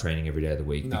bodybuilding type training every day of the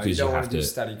week because you have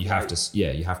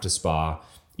to spar,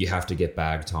 you have to get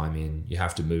bag time in, you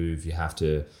have to move, you have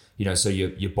to, you know, so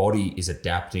your body is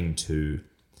adapting to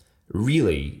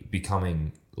really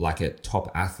becoming like a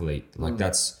top athlete. Like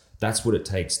that's what it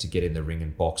takes to get in the ring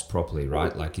and box properly,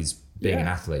 right? Like is being an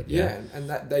athlete. Yeah, and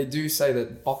that they do say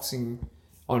that boxing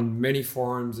on many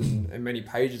forums and many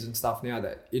pages and stuff now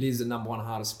that it is the number one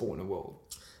hardest sport in the world.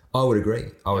 I would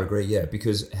agree. Yeah,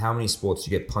 because how many sports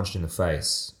you get punched in the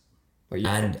face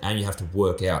and you have to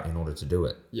work out in order to do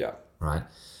it. Yeah. Right?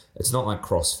 It's not like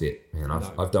CrossFit, man.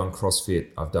 I've done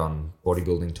CrossFit, I've done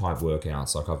bodybuilding type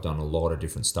workouts, like I've done a lot of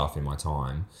different stuff in my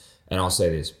time. And I'll say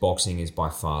this, boxing is by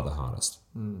far the hardest.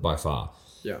 By far.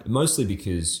 Yeah. Mostly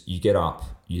because you get up,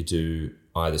 you do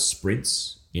either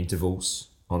sprints, intervals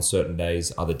on certain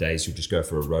days, other days you'll just go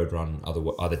for a road run,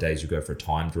 other days you go for a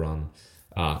timed run.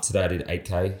 Today I did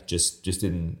 8K, just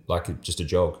didn't like just a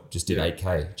jog, just did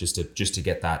 8K, just to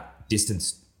get that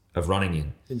distance of running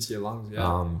in. Into your lungs,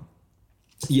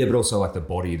 yeah, but also like the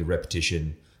body, the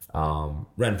repetition,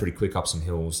 ran pretty quick up some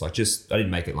hills. Like I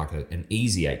didn't make it like an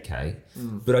easy 8K,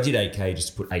 but I did 8K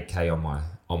just to put 8K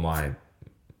on my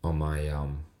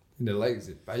in the legs,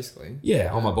 basically.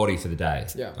 Yeah, on my body for the day.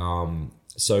 Yeah.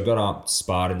 So I got up,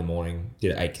 sparred in the morning,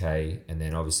 did 8K, and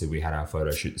then obviously we had our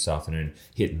photo shoot this afternoon,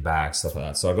 hitting bags, stuff like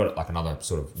that. So I got like another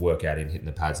sort of workout in, hitting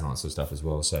the pads and all that sort of stuff as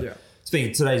well. So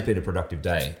today's been a productive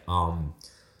day.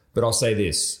 But I'll say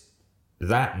this,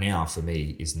 that now for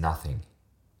me is nothing.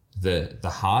 The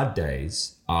hard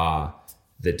days are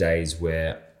the days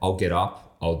where I'll get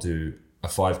up, I'll do a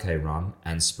 5K run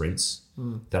and sprints.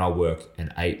 Then I'll work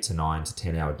an 8 to 9 to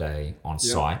 10 hour day on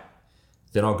site.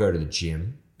 Then I'll go to the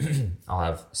gym. I'll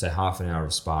have, say, half an hour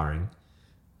of sparring,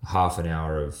 half an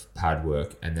hour of pad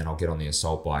work, and then I'll get on the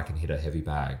assault bike and hit a heavy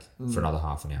bag for another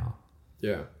half an hour.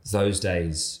 Yeah. Those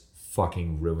days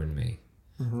fucking ruin me.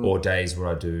 Or days where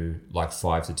I do like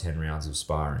 5 to 10 rounds of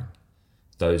sparring.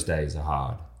 Those days are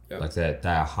hard. Yeah. Like they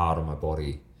are hard on my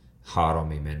body, hard on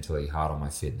me mentally, hard on my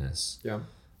fitness. Yeah.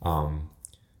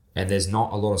 And there's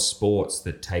not a lot of sports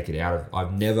that take it out of.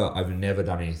 I've never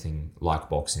done anything like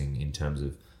boxing in terms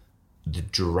of the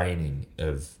draining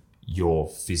of your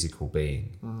physical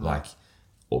being. Like,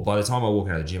 by the time I walk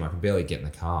out of the gym, I can barely get in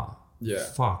the car. Yeah.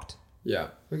 Fucked. Yeah.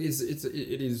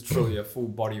 It is truly a full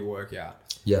body workout.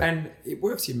 Yeah. And it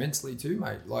works you mentally too,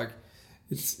 mate. Like,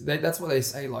 that's what they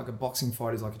say. Like a boxing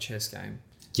fight is like a chess game.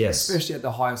 Yes. Especially at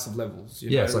the highest of levels.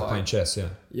 You know, It's like playing chess. Yeah.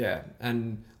 Yeah,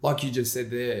 and like you just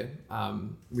said there,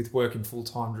 with working full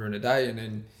time during the day, and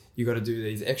then you got to do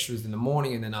these extras in the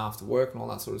morning, and then after work and all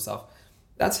that sort of stuff.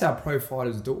 That's how pro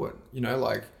fighters do it. You know,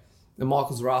 like the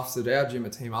Michaels Rafts at our gym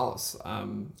at Team Alice.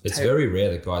 It's very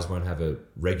rare that guys won't have a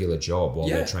regular job while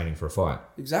they're training for a fight.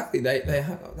 Exactly. They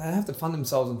have to fund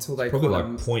themselves until they probably like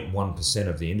 0.1%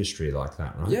 of the industry like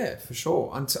that, right? Yeah, for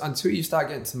sure. Until you start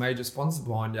getting some major sponsors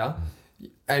behind you,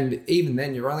 and even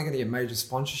then, you're only going to get major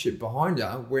sponsorship behind you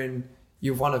when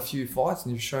you've won a few fights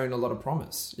and you've shown a lot of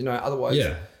promise. You know, otherwise,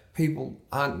 people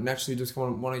aren't naturally just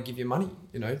going to want to give you money.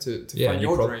 You know, to fund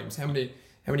your dreams. How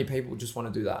many people just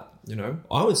want to do that, you know?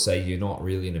 I would say you're not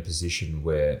really in a position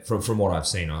where, from what I've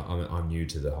seen, I'm new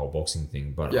to the whole boxing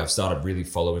thing, but I've started really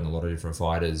following a lot of different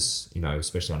fighters, you know,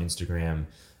 especially on Instagram.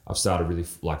 I've started really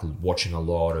like watching a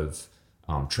lot of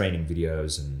training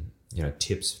videos and,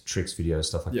 tips, tricks videos,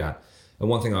 stuff like Yeah. that. And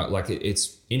one thing I like,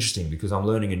 it's interesting because I'm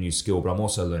learning a new skill, but I'm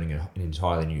also learning an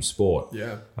entirely new sport.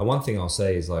 Yeah. And one thing I'll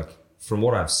say is like, from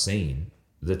what I've seen,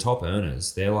 the top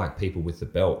earners, they're like people with the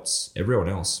belts. Everyone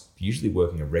else usually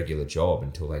working a regular job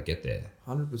until they get there.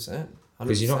 100%.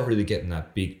 Because you're not really getting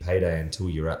that big payday until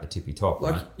you're at the tippy top,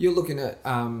 Like right? you're looking at,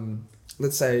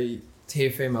 let's say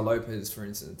Teofimo Lopez, for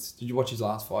instance. Did you watch his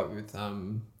last fight with,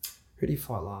 who did he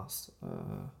fight last?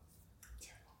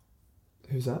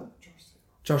 Who's that?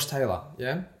 Josh Taylor,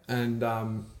 yeah? And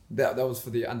that was for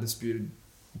the undisputed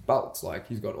belts. Like,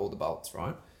 he's got all the belts,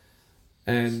 right?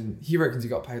 And he reckons he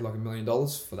got paid like $1 million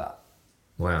for that.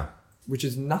 Wow. Which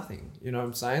is nothing, you know what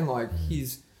I'm saying? Like,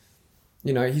 he's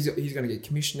going to get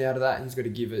commission out of that. He's got to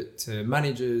give it to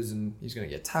managers and he's going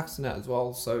to get taxed on that as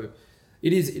well. So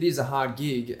it is a hard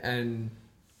gig, and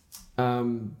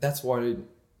that's why, I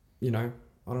don't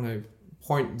know,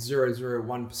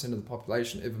 0.001% of the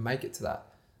population ever make it to that.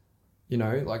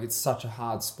 Like, it's such a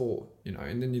hard sport,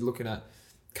 and then you're looking at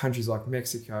countries like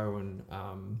Mexico and,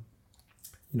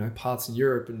 parts of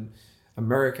Europe and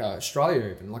America,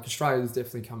 Australia even. Like, Australia is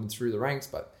definitely coming through the ranks,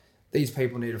 but these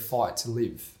people need a fight to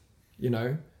live,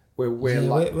 where we've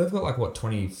got like, what,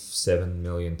 27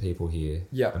 million people here.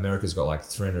 Yeah. America's got like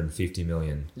 350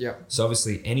 million. Yeah. So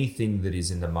obviously anything that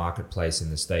is in the marketplace in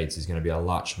the States is going to be a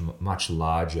much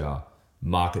larger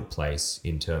marketplace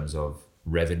in terms of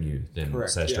revenue than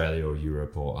Correct, say Australia or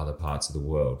Europe or other parts of the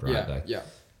world, right? Yeah,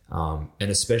 And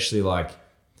especially like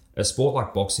a sport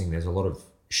like boxing, there's a lot of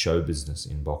show business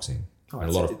in boxing. And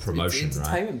a lot of promotion, it's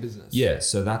entertainment business. Yeah,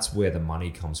 so that's where the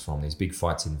money comes from. These big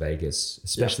fights in Vegas,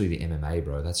 especially the MMA,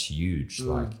 bro. That's huge.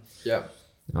 Yeah.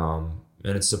 And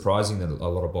it's surprising that a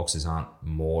lot of boxers aren't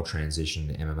more transitioned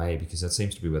to MMA because that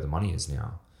seems to be where the money is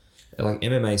now. Like,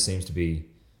 MMA seems to be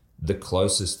the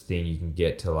closest thing you can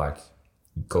get to like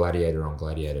gladiator on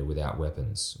gladiator without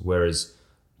weapons. Whereas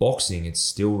boxing, it's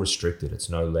still restricted. It's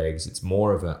no legs. It's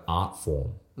more of an art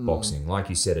form, boxing. Like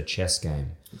you said, a chess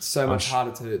game. It's so much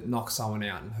harder to knock someone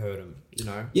out and hurt them,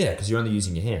 Yeah, because you're only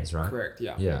using your hands, right? Correct,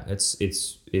 yeah. Yeah, it's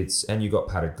and you got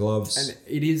padded gloves. And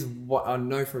it is what I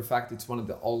know for a fact. It's one of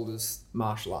the oldest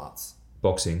martial arts.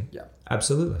 Boxing. Yeah,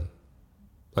 absolutely.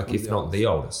 Like, if not the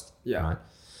oldest. Yeah.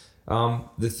 Right.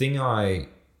 The thing I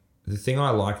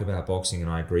like about boxing, and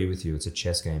I agree with you, it's a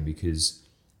chess game because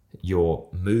you're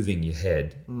moving your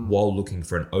head while looking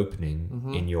for an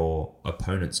opening in your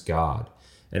opponent's guard.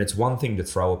 And it's one thing to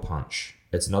throw a punch.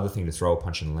 It's another thing to throw a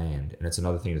punch and land. And it's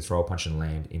another thing to throw a punch and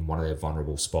land in one of their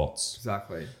vulnerable spots.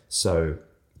 Exactly. So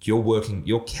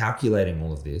you're calculating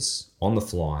all of this on the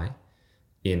fly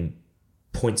in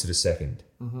points of a second.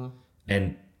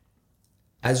 And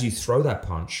as you throw that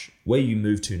punch, where you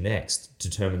move to next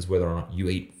determines whether or not you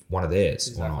eat one of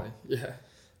theirs or not. Yeah.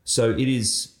 So it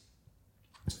is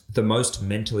the most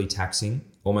mentally taxing,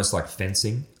 almost like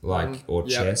fencing, or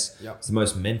chess. Yep. It's the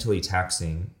most mentally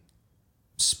taxing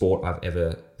sport I've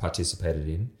ever participated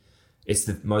in. It's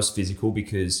the most physical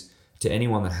because to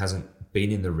anyone that hasn't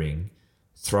been in the ring,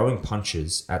 throwing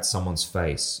punches at someone's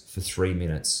face for 3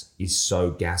 minutes is so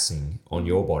gassing on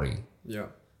your body. Yeah.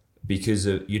 Because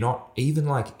you're not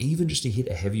even just to hit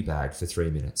a heavy bag for 3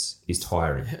 minutes is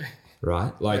tiring,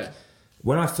 right?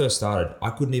 When I first started,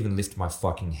 I couldn't even lift my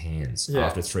fucking hands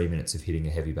after 3 minutes of hitting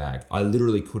a heavy bag. I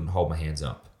literally couldn't hold my hands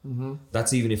up.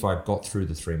 That's even if I got through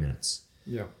the 3 minutes.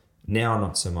 Yeah. Now,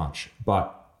 not so much.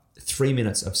 But 3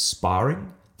 minutes of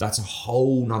sparring, that's a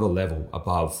whole nother level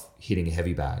above hitting a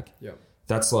heavy bag. Yeah.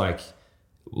 That's like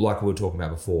we were talking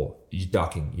about before. You're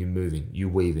ducking, you're moving, you're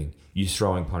weaving, you're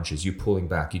throwing punches, you're pulling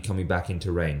back, you're coming back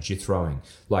into range, you're throwing.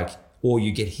 Or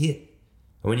you get hit.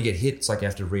 And when you get hit, it's like you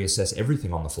have to reassess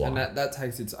everything on the fly. And that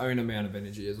takes its own amount of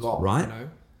energy as well. Right.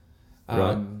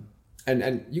 Right.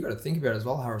 And you got to think about it as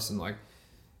well, Harrison. Like,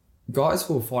 guys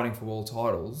who are fighting for world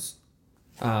titles,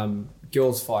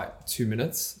 girls fight 2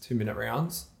 minute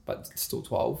rounds, but still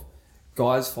 12.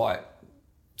 Guys fight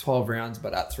 12 rounds,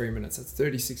 but at 3 minutes. That's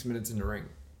 36 minutes in the ring.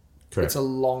 Correct. It's a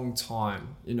long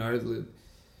time,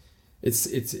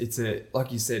 It's a,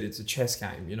 like you said, it's a chess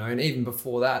game, and even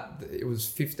before that, it was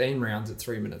 15 rounds at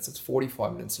 3 minutes. It's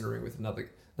 45 minutes in a ring with another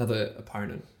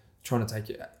opponent trying to take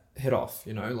your head off,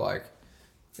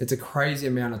 it's a crazy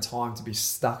amount of time to be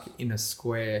stuck in a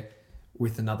square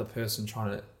with another person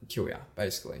trying to kill you,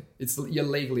 basically. You're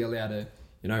legally allowed to,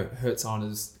 hurt someone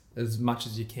as much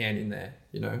as you can in there,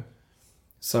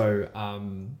 So,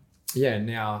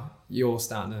 now you're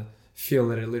starting to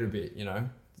feel it a little bit,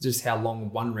 just how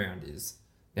long one round is.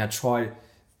 Now try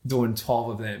doing 12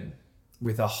 of them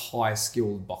with a high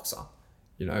skilled boxer,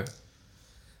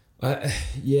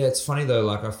 Yeah, it's funny though.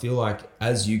 Like, I feel like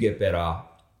as you get better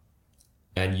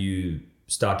and you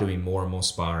start doing more and more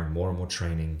sparring, more and more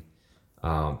training,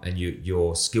 and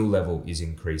your skill level is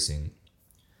increasing,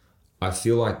 I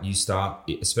feel like you start,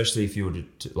 especially if you were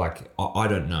to like, I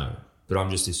don't know, but I'm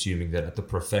just assuming that at the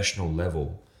professional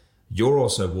level, you're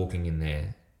also walking in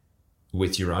there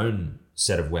with your own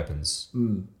set of weapons. Do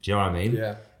you know what I mean?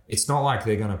 Yeah. It's not like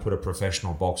they're going to put a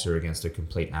professional boxer against a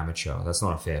complete amateur. That's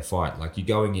not a fair fight. Like, you're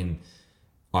going in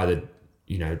either,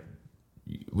 you know,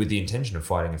 with the intention of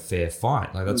fighting a fair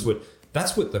fight. Like,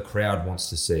 that's what the crowd wants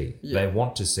to see. Yeah. They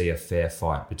want to see a fair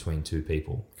fight between two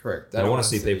people. Correct. They want to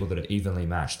see people that are evenly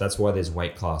matched. That's why there's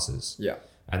weight classes. Yeah.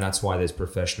 And that's why there's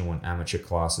professional and amateur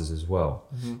classes as well,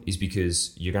 is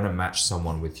because you're going to match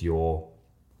someone with your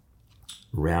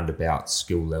roundabout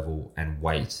skill level and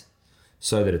weight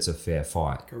so that it's a fair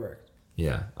fight. Correct.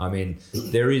 Yeah. I mean,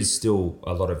 there is still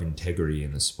a lot of integrity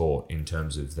in the sport in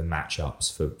terms of the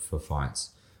matchups for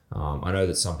fights. I know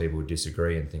that some people would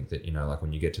disagree and think that, you know, like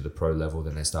when you get to the pro level,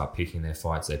 then they start picking their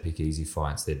fights. They pick easy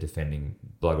fights. They're defending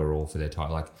bugger all for their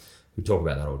title. Like, we talk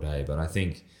about that all day, but I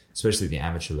think, especially the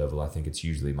amateur level, I think it's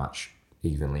usually much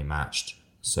evenly matched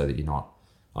so that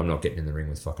I'm not getting in the ring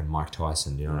with fucking Mike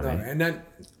Tyson. Do you know what I mean? And then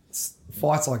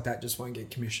fights like that just won't get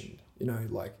commissioned. You know,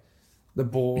 like the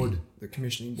board, the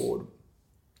commissioning board,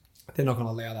 they're not going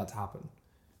to allow that to happen.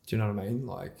 Do you know what I mean?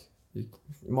 Like,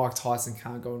 Mike Tyson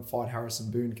can't go and fight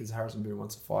Harrison Boone because Harrison Boone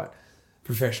wants to fight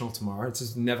professional tomorrow. It's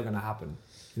just never going to happen,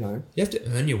 you know? You have to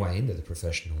earn your way into the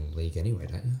professional league anyway,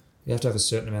 don't you? You have to have a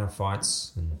certain amount of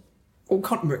fights. Well,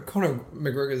 Conor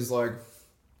McGregor is like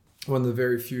one of the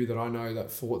very few that I know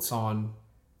that fought someone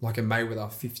like a Mayweather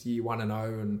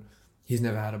 51-0, and he's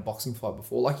never had a boxing fight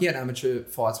before. Like, he had amateur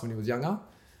fights when he was younger.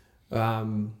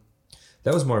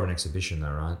 That was more of an exhibition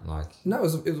though, right? Like, no, it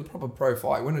was a proper pro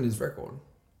fight. It went on his record.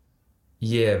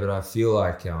 Yeah, but I feel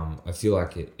like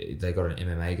they got an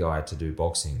MMA guy to do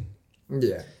boxing.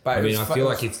 Yeah, but I mean, I feel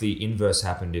like if the inverse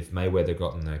happened, if Mayweather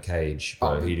got in the cage,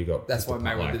 he'd have got. That's why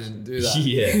Mayweather didn't do that.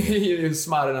 Yeah, he was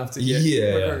smart enough to get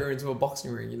McGregor into a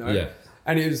boxing ring, you know. Yeah,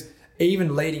 and it was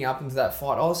even leading up into that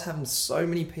fight. I was having so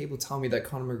many people tell me that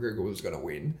Conor McGregor was going to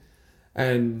win,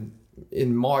 and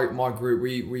in my group,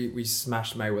 we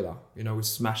smashed Mayweather. You know, we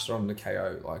smashed it on the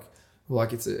KO.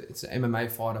 Like it's an MMA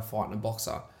fighter fighting a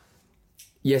boxer.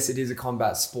 Yes, it is a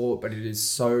combat sport, but it is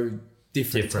so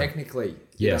different. Technically.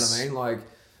 You know what I mean? Like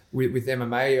with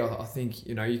MMA, I think,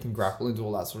 you know, you can grapple and do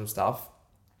all that sort of stuff.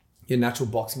 Your natural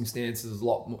boxing stance is a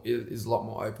lot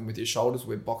more open with your shoulders.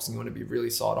 Where boxing, you want to be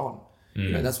really side on. You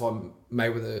know, that's why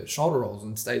Mayweather shoulder rolls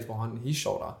and stays behind his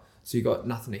shoulder, so you got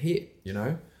nothing to hit. You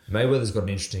know, Mayweather's got an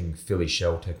interesting Philly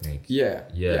shell technique.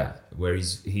 Yeah. Where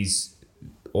he's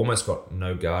almost got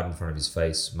no guard in front of his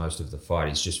face most of the fight.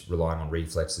 He's just relying on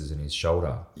reflexes in his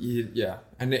shoulder. Yeah.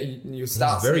 And you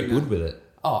start. He's very good with it.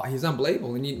 Oh, he's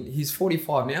unbelievable. And he's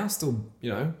 45 now, still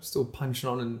punching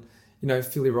on and, you know,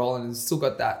 Philly rolling, and still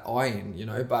got that iron, you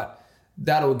know, but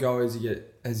that'll go as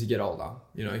you get older.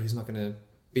 You know, he's not going to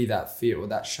be that fit or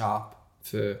that sharp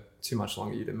for too much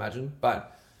longer, you'd imagine.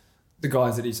 But the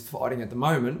guys that he's fighting at the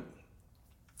moment,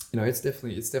 you know, it's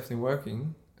definitely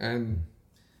working. And,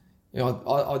 you know,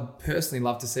 I'd personally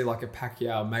love to see like a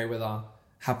Pacquiao Mayweather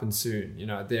happen soon, you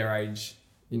know, at their age,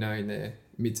 you know, in their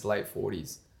mid to late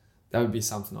 40s. That would be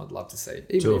something I'd love to see.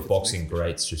 Two of boxing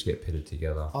greats just get pitted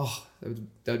together. Oh,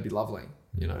 that would be lovely,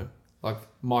 you know. Like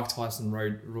Mike Tyson,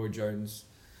 Roy Jones.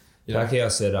 You know. Pacquiao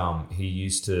said he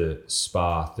used to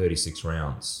spar 36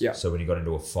 rounds. Yeah. So when he got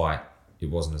into a fight, it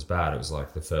wasn't as bad. It was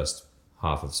like the first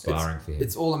half of sparring for him.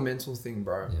 It's all a mental thing,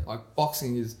 bro. Yeah. Like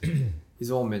boxing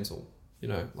is all mental. You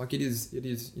know, like it is,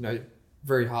 you know,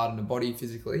 very hard on the body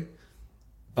physically.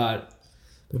 But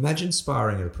imagine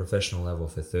sparring at a professional level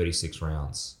for 36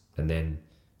 rounds and then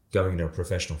going into a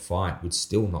professional fight would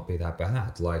still not be that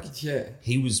bad. Like, yeah,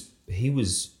 he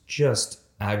was just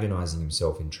agonizing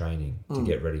himself in training to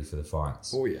get ready for the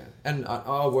fights. Oh yeah. And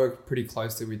I work pretty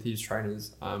closely with his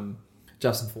trainers,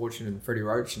 Justin Fortune and Freddie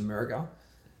Roach in America.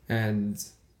 And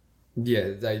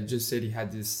yeah, they just said he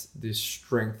had this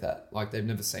strength that like they've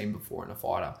never seen before in a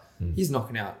fighter. He's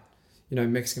knocking out, you know,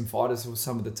 Mexican fighters who were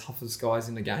some of the toughest guys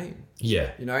in the game.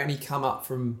 Yeah. You know, and he come up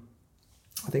from,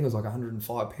 I think it was like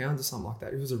 105 pounds or something like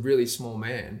that. He was a really small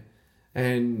man,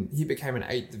 and he became an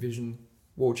 8th division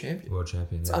world champion.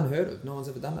 It's unheard of. No one's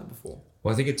ever done that before.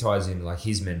 Well, I think it ties in, like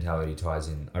his mentality ties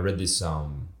in. I read this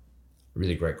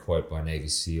really great quote by Navy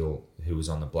SEAL who was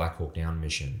on the Black Hawk Down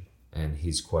mission, and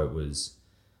his quote was,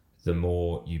 "The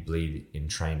more you bleed in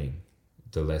training,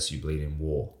 the less you bleed in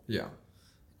war." Yeah.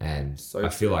 And So I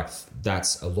feel like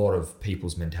that's a lot of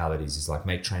people's mentalities is like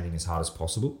make training as hard as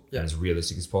possible and as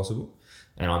realistic as possible.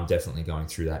 And I'm definitely going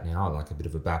through that now, like a bit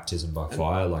of a baptism by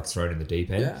fire, like thrown in the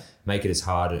deep end. Make it as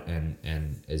hard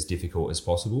and as difficult as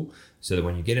possible so that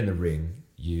when you get in the ring,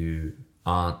 you're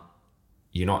not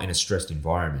in a stressed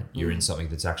environment. You're in something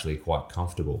that's actually quite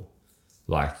comfortable.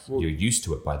 Like you're used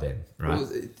to it by then, right?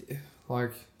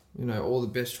 Well, all the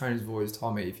best trainers have always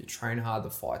told me if you train hard, the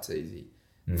fight's easy.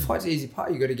 The fight's the easy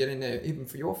part. You got to get in there, even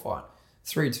for your fight.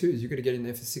 3-2s, you got to get in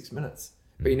there for 6 minutes.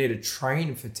 But you need to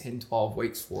train for 10, 12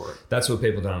 weeks for it. That's what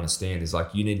people don't understand is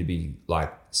like you need to be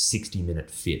like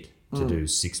 60-minute fit to do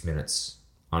 6 minutes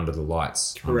under the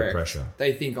lights, under pressure.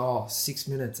 They think, 6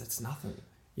 minutes, that's nothing.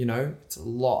 It's a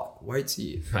lot. Wait till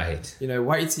you, right.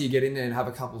 Wait till you get in there and have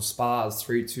a couple of spars,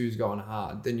 3-2s going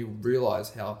hard. Then you'll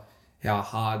realize how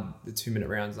hard the 2-minute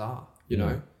rounds are, you know?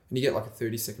 And you get like a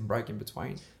 30-second break in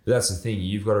between. But that's the thing.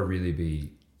 You've got to really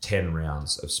be 10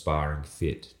 rounds of sparring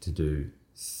fit to do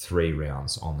 3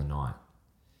 rounds on the night.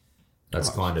 That's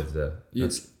kind of you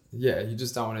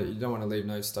just don't want to leave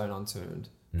no stone unturned.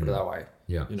 Put it that way.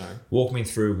 Yeah. Walk me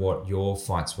through what your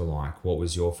fights were like. What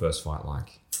was your first fight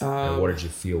like? And what did you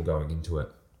feel going into it?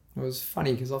 It was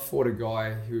funny because I fought a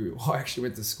guy who I actually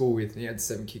went to school with, and he had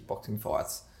 7 kickboxing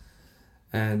fights.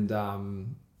 And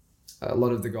a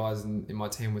lot of the guys in my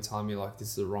team were telling me like, this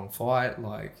is the wrong fight.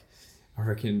 Like, I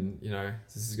reckon,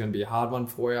 this is going to be a hard one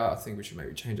for you. I think we should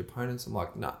maybe change opponents. I'm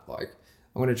like, nah, like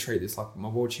I'm going to treat this like my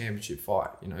world championship fight,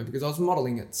 because I was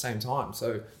modeling at the same time.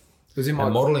 So it was in my...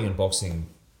 And modeling and boxing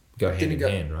go hand in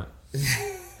hand,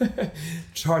 right?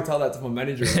 Try to tell that to my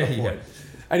manager at that point.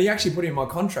 And he actually put it in my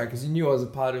contract because he knew I was a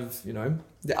part of,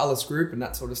 the Alice group and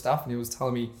that sort of stuff. And he was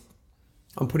telling me,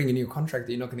 I'm putting in your contract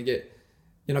that you're not going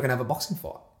to have a boxing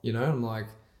fight, And I'm like,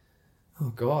 oh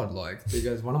God, like there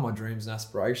goes one of my dreams and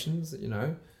aspirations,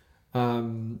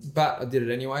 but I did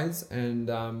it anyways. And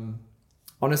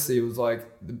honestly, it was like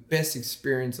the best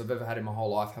experience I've ever had in my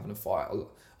whole life having a fight.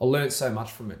 I learned so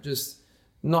much from it, just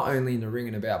not only in the ring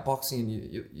and about boxing,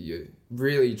 and you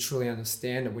really truly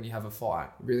understand it when you have a fight,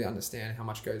 really understand how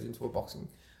much goes into a boxing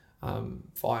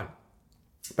fight.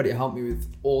 But it helped me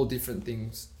with all different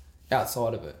things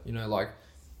outside of it, like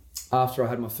after I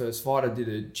had my first fight, I did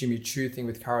a Jimmy Choo thing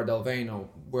with Cara Delevingne. I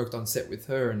worked on set with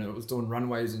her, and I was doing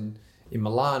runways in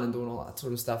Milan and doing all that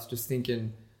sort of stuff, just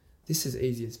thinking, this is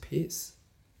easy as piss.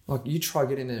 Like, you try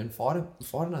get in there and fight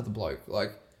another bloke.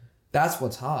 Like, that's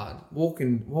what's hard.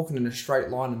 Walking in a straight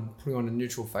line and putting on a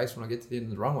neutral face when I get to the end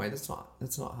of the runway, that's not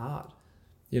hard,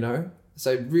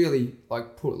 So it really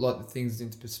like put like the things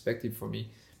into perspective for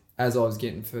me as I was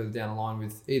getting further down the line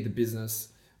with either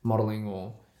business, modeling,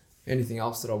 or anything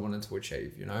else that I wanted to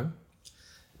achieve,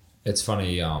 It's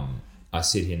funny, I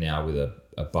sit here now with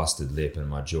a busted lip and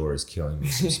my jaw is killing me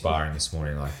from sparring this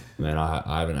morning. Like, man,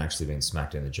 I haven't actually been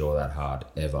smacked in the jaw that hard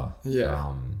ever.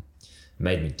 Yeah.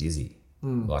 Made me dizzy.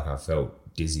 Like I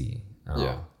felt dizzy.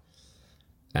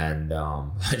 And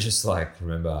I just like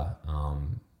remember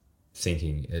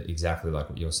thinking exactly like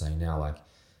what you're saying now. Like,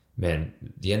 man,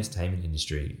 the entertainment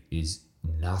industry is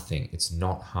nothing. It's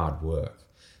not hard work.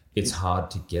 It's hard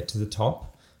to get to the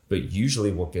top, but usually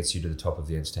what gets you to the top of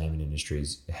the entertainment industry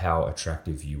is how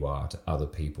attractive you are to other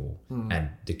people and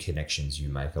the connections you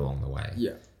make along the way.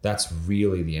 Yeah. That's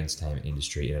really the entertainment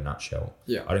industry in a nutshell.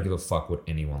 Yeah. I don't give a fuck what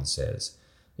anyone says.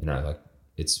 Like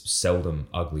it's seldom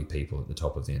ugly people at the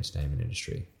top of the entertainment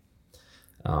industry.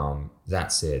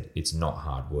 That said, it's not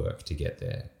hard work to get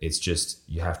there. It's just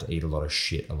you have to eat a lot of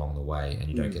shit along the way, and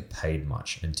you don't get paid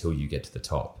much until you get to the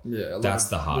top. Yeah, that's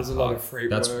the hard part. There's a lot of free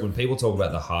That's work. when people talk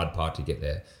about the hard part to get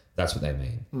there. That's what they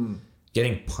mean.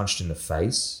 Getting punched in the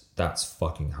face, that's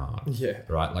fucking hard. Yeah.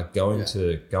 Right? Like going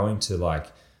to like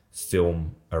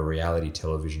film a reality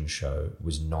television show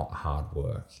was not hard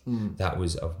work. That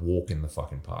was a walk in the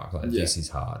fucking park. Like this is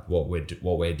hard. What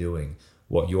we're doing,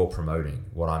 what you're promoting,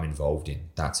 what I'm involved in,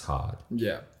 that's hard.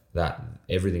 Yeah. That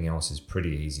everything else is pretty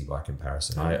easy by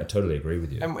comparison. I totally agree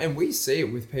with you. And we see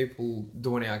it with people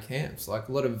doing our camps. Like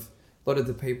a lot of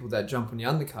the people that jump on the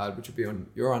undercard, which would be on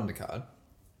your undercard,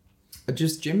 are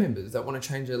just gym members that want to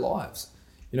change their lives.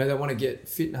 They want to get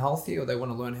fit and healthy, or they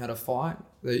want to learn how to fight.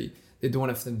 They're doing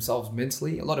it for themselves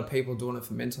mentally. A lot of people are doing it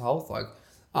for mental health. Like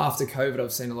after COVID,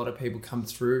 I've seen a lot of people come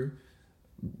through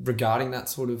regarding that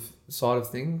sort of side of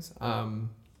things. And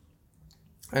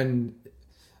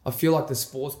I feel like the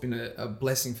sport's been a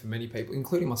blessing for many people,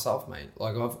 including myself, mate.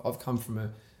 Like I've come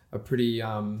from a pretty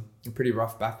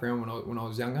rough background when I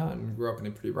was younger, and grew up in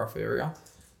a pretty rough area,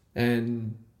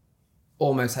 and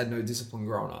almost had no discipline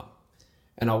growing up.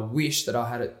 And I wish that I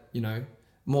had it,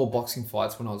 more boxing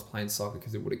fights when I was playing soccer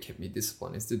because it would have kept me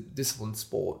disciplined. It's a disciplined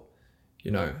sport,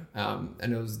 you know,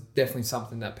 and it was definitely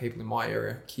something that people in my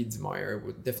area, kids in my area,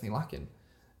 were definitely lacking.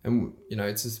 And, you know,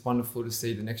 it's just wonderful to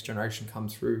see the next generation come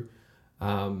through.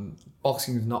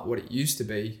 Boxing is not what it used to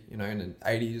be, you know, in the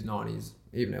 80s, 90s,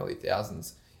 even early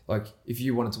 2000s. Like, if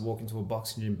you wanted to walk into a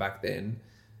boxing gym back then,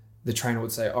 the trainer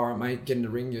would say, all right, mate, get in the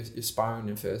ring, you're sparring on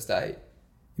your first day.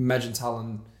 Imagine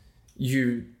telling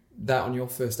you that on your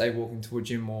first day walking to a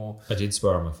gym or... I did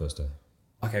spar on my first day.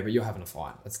 Okay, but you're having a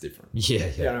fight. That's different. Yeah.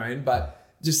 You know what I mean? But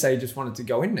just say you just wanted to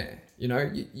go in there. You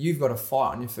know, you've got a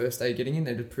fight on your first day getting in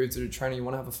there to prove to the trainer you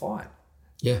want to have a fight.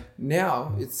 Yeah.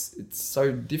 Now it's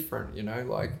so different, you know,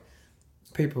 like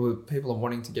people are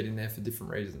wanting to get in there for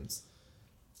different reasons.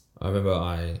 I remember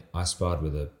I sparred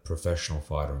with a professional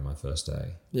fighter on my first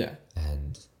day. Yeah.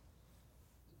 And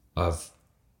I've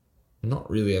not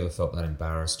really ever felt that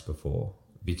embarrassed before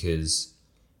because,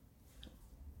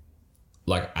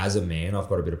 like, as a man, I've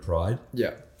got a bit of pride.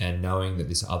 Yeah. And knowing that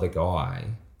this other guy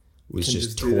was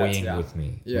just toying with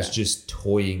me. Yeah. Was just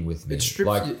toying with me. It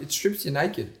strips you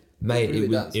naked. Mate,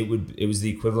 it was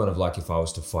the equivalent of like if I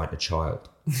was to fight a child.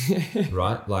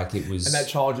 Right? Like it was... And that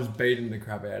child just beating the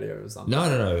crap out of you or something.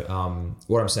 No.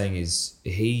 What I'm saying is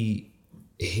he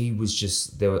was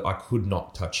just there. I could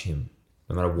not touch him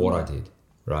no matter what I did.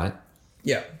 Right?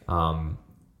 Yeah.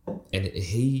 And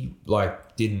he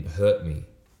like didn't hurt me,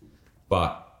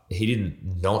 but he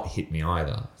didn't not hit me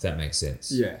either, if that makes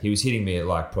sense. Yeah. He was hitting me at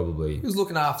like probably... He was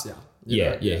looking after you.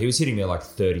 Yeah. He was hitting me at like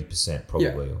 30%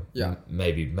 probably. Yeah.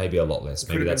 Maybe a lot less. It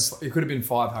could have been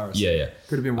 5, Harris. Yeah.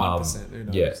 Could have been 1%. Who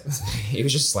knows? Yeah. He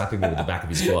was just slapping me with the back of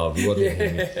his glove. He wasn't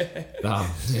hitting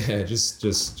me.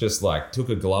 Just like took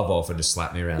a glove off and just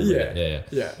slapped me around. Yeah.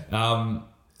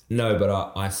 No,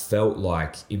 but I felt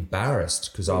like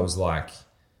embarrassed because I was like,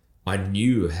 I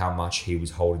knew how much he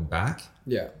was holding back.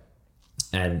 Yeah.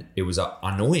 And it was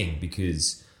annoying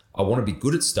because I want to be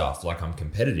good at stuff, like I'm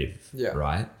competitive,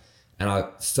 right? And I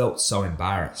felt so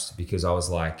embarrassed because I was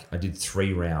like, I did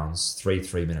 3 rounds,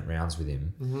 3-minute rounds with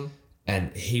him.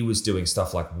 And he was doing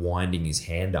stuff like winding his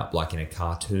hand up like in a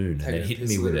cartoon and then hitting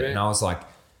me with it. And I was like,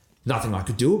 nothing I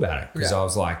could do about it because I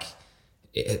was like,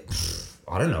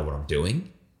 I don't know what I'm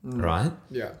doing, right?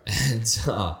 Yeah.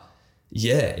 And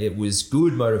it was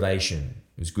good motivation.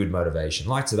 It was good motivation.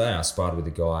 Like today, I sparred with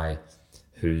a guy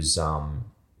who's,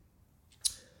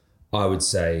 I would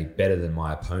say, better than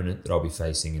my opponent that I'll be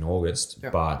facing in August,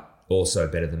 but also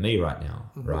better than me right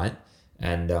now, right?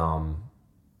 And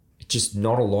just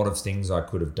not a lot of things I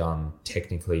could have done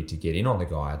technically to get in on the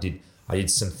guy. I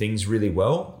did some things really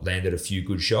well, landed a few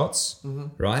good shots,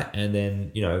 right? And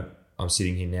then, you know, I'm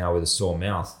sitting here now with a sore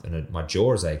mouth and my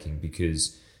jaw is aching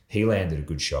because he landed a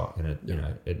good shot and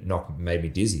it made me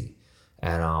dizzy.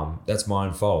 And that's my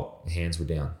own fault. Hands were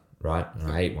down, right? And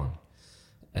I ate one.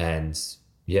 And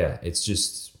it's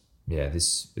just,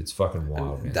 it's fucking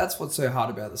wild, man. That's what's so hard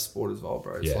about the sport as well,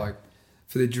 bro. It's like,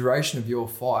 for the duration of your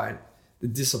fight, the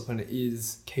discipline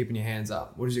is keeping your hands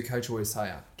up. What does your coach always tell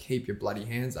you? Keep your bloody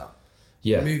hands up.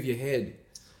 Yeah. Move your head.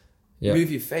 Yeah.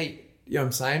 Move your feet. You know what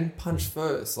I'm saying? Punch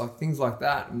first, like things like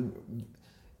that. And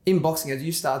in boxing, as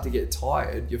you start to get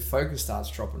tired, your focus starts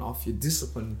dropping off. Your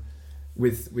discipline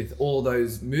with all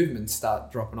those movements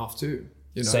start dropping off too.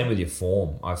 You know? Same with your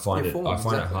form. I find it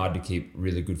hard to keep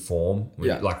really good form.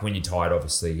 Like when you're tired,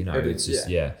 obviously, you know, it's just,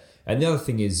 And the other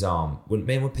thing is,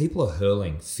 when people are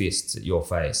hurling fists at your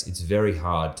face, it's very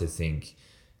hard to think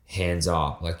hands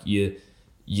up. Like you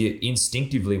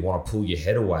instinctively want to pull your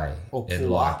head away. Or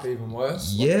pull up, even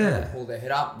worse. Yeah. Like pull their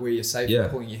head up where you're safe from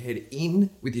pulling your head in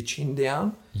with your chin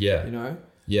down. Yeah. You know?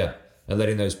 Yeah. And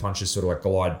letting those punches sort of like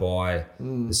glide by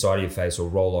the side of your face or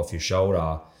roll off your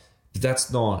shoulder. But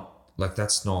that's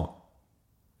not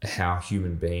how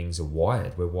human beings are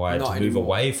wired. We're wired to move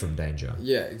away from danger.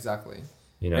 Yeah, exactly.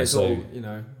 You know, it's all, you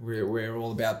know, we're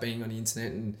all about being on the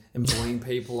internet and bullying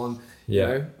people on, you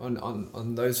know,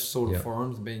 on those sort of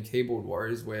forums and being keyboard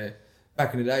warriors where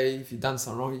back in the day, if you've done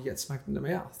something wrong, you get smacked in the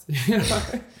mouth. You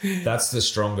know? That's the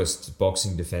strongest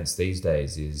boxing defense these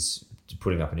days is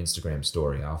putting up an Instagram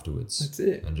story afterwards. That's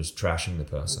it. And just trashing the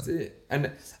person. That's it.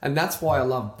 And that's why I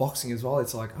love boxing as well.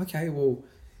 It's like, okay, well,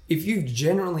 if you've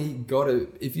genuinely got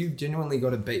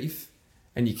a beef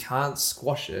and you can't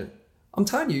squash it, I'm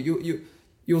telling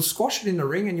you'll squash it in the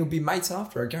ring and you'll be mates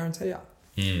after, I guarantee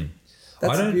you.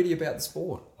 That's the beauty about the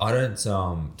sport. I don't,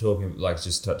 talking, like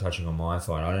just touching on my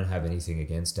fight, I don't have anything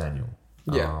against Daniel.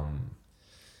 Yeah.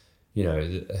 You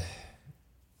know,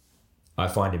 I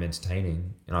find him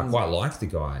entertaining and I quite like the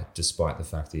guy despite the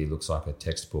fact that he looks like a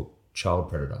textbook child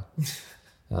predator.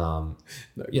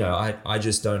 You know, I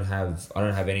just don't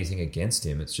have anything against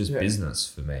him. It's just business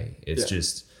for me. It's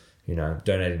just, you know,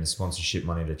 donating the sponsorship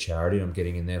money to charity. I'm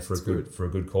getting in there for a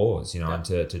good cause, you know, and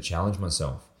to challenge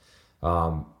myself.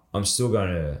 I'm still going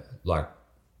to, like,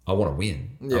 I want to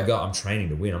win. I'm training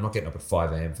to win. I'm not getting up at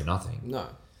 5 a.m. for nothing. No.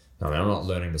 I mean, I'm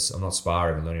not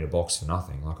sparring and learning to box for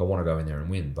nothing. Like, I want to go in there and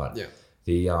win. But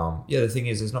the thing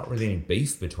is, there's not really any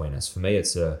beef between us. For me,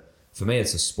 it's a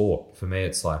sport. For me,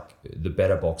 it's like the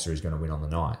better boxer is going to win on the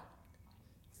night.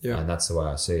 Yeah. And that's the way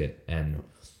I see it. And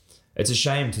it's a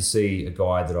shame to see a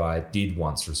guy that I did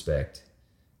once respect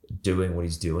doing what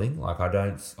he's doing. Like, I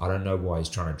don't know why he's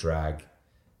trying to drag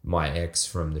my ex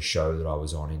from the show that I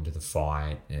was on into the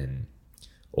fight and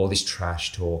all this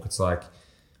trash talk. It's like,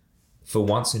 for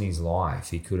once in his life,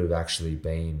 he could have actually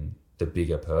been the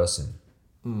bigger person.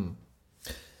 Well,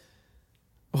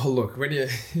 look, when you're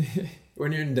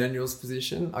in Daniel's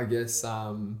position, I guess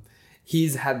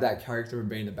he's had that character of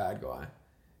being a bad guy,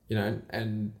 you know,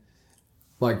 and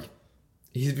like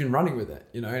he's been running with it,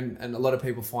 you know, and a lot of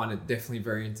people find it definitely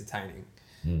very entertaining.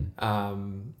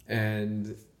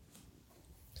 And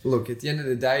look, at the end of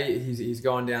the day, he's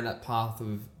going down that path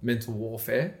of mental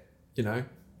warfare, you know.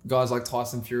 Guys like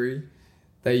Tyson Fury,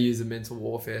 they use the mental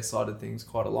warfare side of things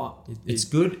quite a lot. It's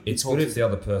good if the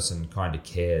other person kind of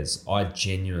cares. I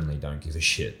genuinely don't give a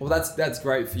shit. Well, that's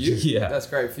great for you. Yeah. That's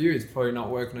great for you. It's probably not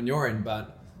working on your end,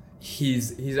 but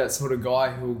he's that sort of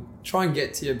guy who'll try and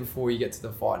get to you before you get to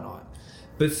the fight night.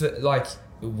 But for, like,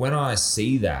 when I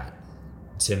see that,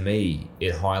 to me,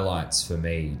 it highlights for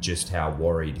me just how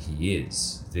worried he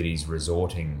is that he's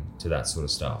resorting to that sort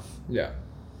of stuff. Yeah.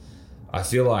 I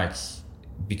feel like,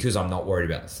 because I'm not worried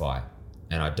about the fight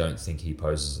and I don't think he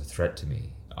poses a threat to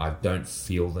me, I don't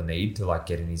feel the need to, like,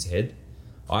 get in his head.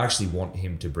 I actually want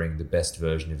him to bring the best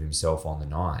version of himself on the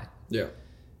night. Yeah.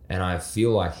 And I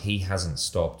feel like he hasn't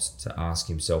stopped to ask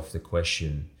himself the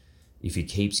question, if he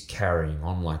keeps carrying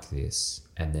on like this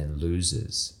and then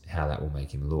loses, how that will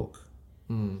make him look.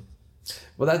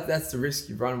 Well, that's the risk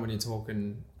you run when you're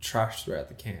talking trash throughout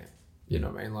the camp. You know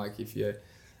what I mean? Like, if you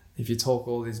talk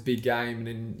all this big game and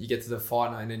then you get to the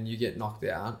fight night and then you get knocked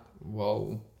out,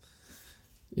 well,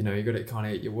 you know, you got to kind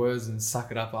of eat your words and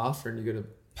suck it up after, and you got to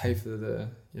pay for the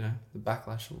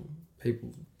backlash of people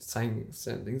saying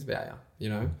certain things about you, you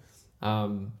know.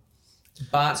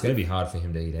 But it's going to be hard for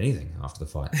him to eat anything after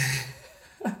the fight.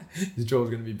 His jaw's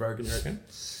going to be broken, you reckon?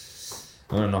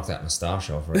 I'm going to knock that moustache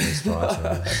off, or at least try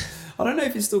to. I don't know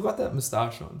if he's still got that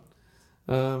moustache on.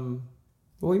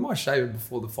 Well, he might shave it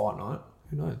before the fight night.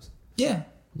 Who knows? Yeah,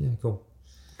 cool.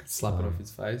 Slap it off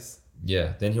his face.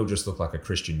 Yeah, then he'll just look like a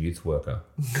Christian youth worker.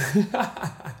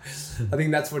 I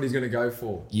think that's what he's going to go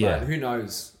for. Yeah. But who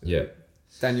knows? Yeah.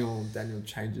 Daniel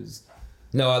changes.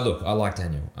 No, I like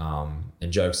Daniel.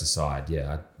 And jokes aside,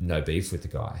 no beef with the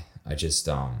guy. I just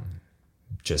for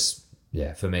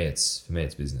me it's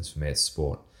business. For me it's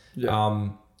sport. Yeah.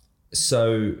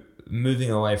 So moving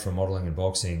away from modeling and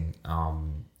boxing,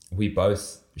 we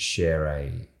both share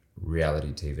a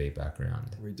reality TV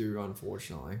background. We do,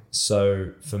 unfortunately.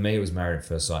 So for me, it was Married at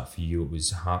First Sight. For you, it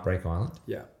was Heartbreak Island.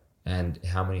 Yeah. And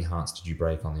how many hearts did you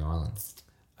break on the island?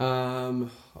 One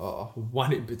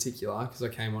in particular, because I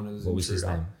came on as what was his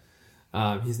name?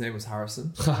 His name was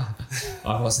Harrison.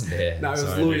 I wasn't there. No, it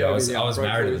was Louis. I was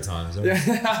married at the time. So.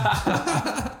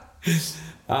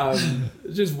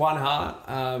 Just one heart,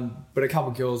 but a couple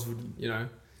of girls would, they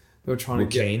were trying to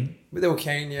get keen. But they were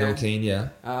keen, yeah. They were keen, yeah.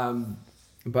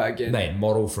 But again, mate,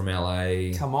 model from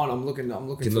LA. Come on, I'm looking.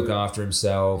 Can look after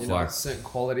himself, like certain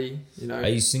quality. Are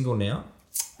you single now?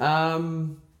 Yeah.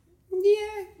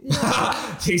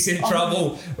 He's in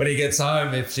trouble when he gets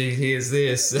home if she hears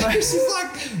this. She's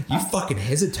like, you fucking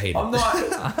hesitated. I'm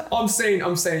not. I'm seeing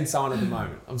someone at the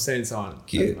moment. I'm seeing someone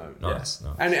Cute. at the moment. Nice.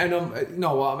 Yeah. And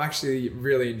I'm actually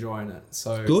really enjoying it.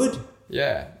 So good.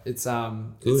 Yeah, it's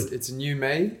good. It's a new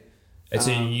me. It's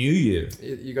a new you.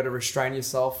 You got to restrain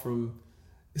yourself from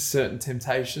certain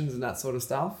temptations and that sort of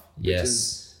stuff.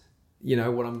 Yes. Which is,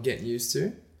 what I'm getting used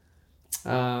to.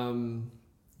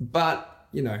 But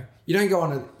you don't go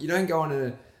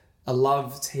on a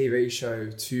love TV show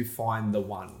to find the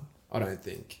one. I don't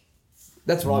think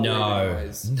that's what I believe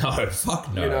anyways. No,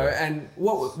 fuck no. And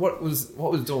what was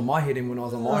doing my head in when I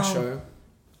was on my show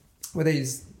were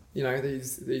these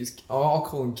I'll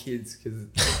call them kids because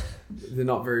they're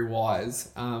not very wise.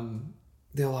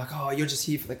 They're like, oh, you're just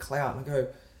here for the clout. And I go,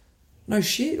 no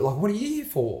shit. Like, what are you here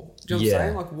for? Do you know what I'm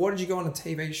saying? Like, what did you go on a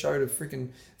TV show to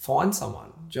freaking find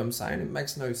someone? Do you know what I'm saying? It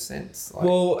makes no sense. Like,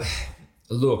 well,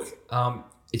 look,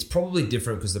 it's probably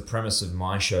different because the premise of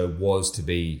my show was to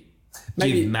be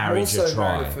Maybe give marriage more a so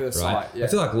try, Married at First right? Sight, yeah. I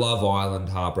feel like Love Island,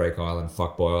 Heartbreak Island,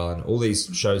 Fuckboy Island, all these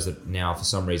shows that now for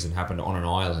some reason happen on an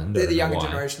island. They're the I don't know younger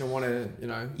why. generation who want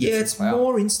to, Yeah, it's clout.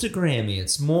 more Instagrammy.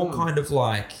 It's more kind of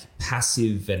like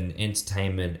passive and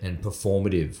entertainment and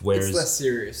performative. Whereas It's less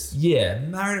serious. yeah,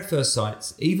 Married at First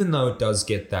Sight, even though it does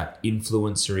get that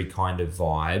influencery kind of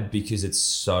vibe because it's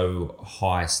so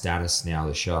high status now,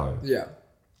 the show. Yeah.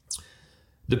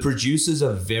 The producers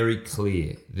are very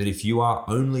clear that if you are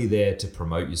only there to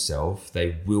promote yourself,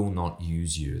 they will not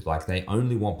use you. Like, they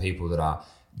only want people that are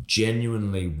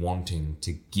genuinely wanting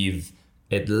to give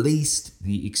at least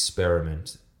the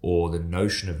experiment or the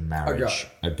notion of marriage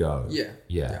a go.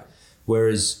 Yeah.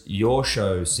 Whereas your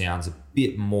show sounds a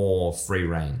bit more free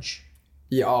range.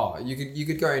 Yeah, you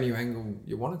could go any angle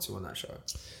you wanted to on that show.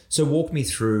 So walk me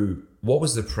through, what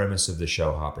was the premise of the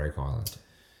show Heartbreak Island?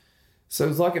 So it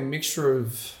was like a mixture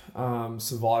of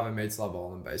Survivor meets Love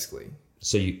Island, basically.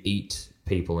 So you eat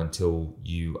people until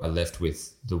you are left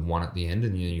with the one at the end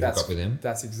and you hook up with them?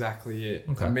 That's exactly it.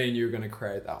 Okay. Me and you are going to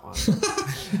create that one.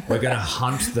 We're going to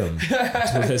hunt them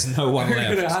until there's no one We're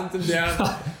going to left. hunt them down,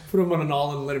 put them on an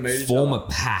island and let them eat each Form other. a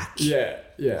pack.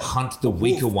 Yeah. Hunt the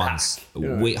weaker wolf ones. pack, you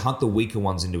know. Hunt the weaker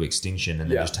ones into extinction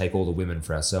and then just take all the women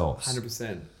for ourselves.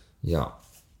 100%. Yeah.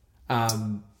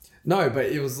 No, but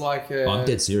it was like... I'm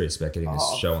dead serious about getting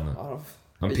this show on the...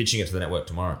 I'm pitching it to the network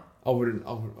tomorrow. I wouldn't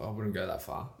go that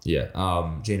far. Yeah.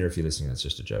 Gina, if you're listening, that's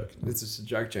just a joke. It's just a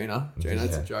joke, Gina. Gina,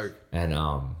 it's a joke. And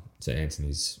to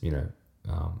Anthony's,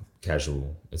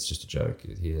 casual, it's just a joke.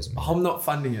 He hasn't. I'm not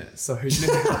funding it, so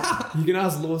you can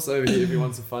ask Lewis over here if he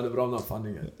wants to fund it, but I'm not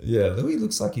funding it. Yeah, though he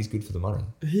looks like he's good for the money.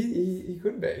 He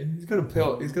could be. He's got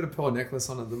a pearl necklace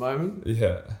on at the moment.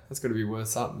 Yeah. That's got to be worth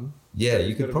something. Yeah, He's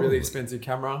you could got a probably. really expensive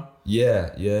camera.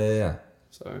 Yeah.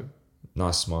 So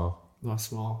Nice smile. nice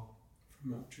smile.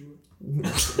 From Mount Druitt.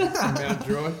 Mount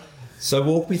Druitt. So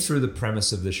walk me through the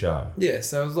premise of the show. Yeah,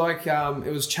 so it was like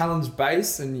it was challenge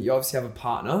based, and you obviously have a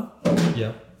partner.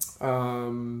 Yeah.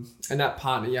 And that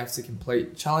partner you have to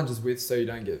complete challenges with, so you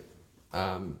don't get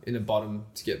in the bottom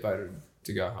to get voted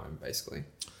to go home, basically.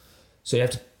 So you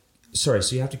have to. Sorry.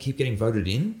 So you have to keep getting voted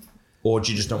in, or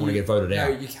do you just don't want to get voted out?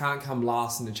 No, you can't come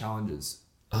last in the challenges.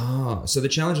 Ah, so the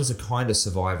challenges are kind of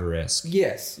Survivor-esque.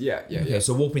 Yes, yeah. Okay,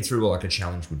 so walk me through what like a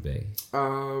challenge would be.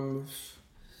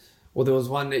 Well, there was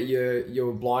one that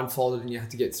you're blindfolded and you had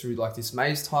to get through like this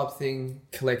maze type thing,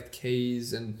 collect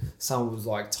keys, and someone was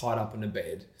like tied up in a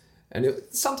bed. And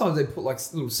sometimes they put like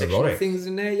little sexual things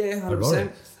in there,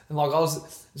 100%. And like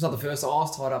it's not the first time I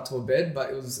was tied up to a bed, but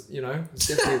it was, it's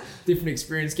definitely a different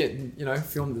experience getting,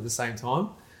 filmed at the same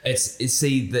time.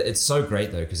 It's so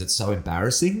great though because it's so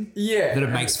embarrassing. Yeah, that it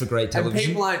makes for great television. And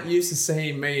people aren't used to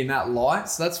seeing me in that light,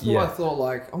 so that's why I thought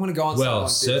like I want to go on. Well,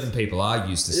 something like certain people are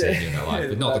used to seeing you in that light,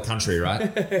 but not the country,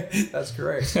 right? That's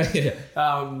correct. Yeah.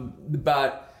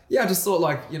 But yeah, I just thought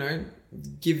like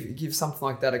give something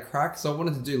like that a crack. So I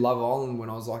wanted to do Love Island when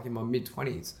I was like in my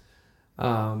mid-20s.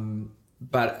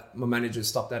 But my manager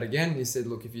stopped that again. He said,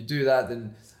 look, if you do that,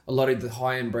 then a lot of the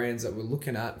high-end brands that we're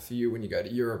looking at for you when you go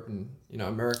to Europe and,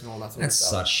 America and all that sort of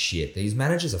stuff. That's such shit. These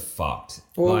managers are fucked.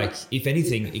 Well, like, if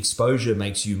anything, exposure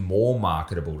makes you more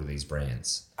marketable to these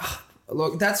brands.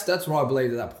 Look, that's what I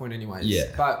believed at that point anyways. Yeah.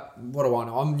 But what do I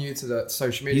know? I'm new to the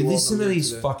social media You world. listen to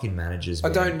these fucking managers,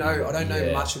 man. I don't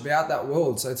know much about that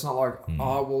world. So it's not like,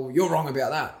 oh, well, you're wrong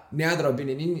about that. Now that I've been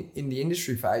in the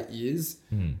industry for 8 years,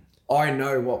 I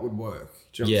know what would work.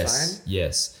 Do you know what I'm saying?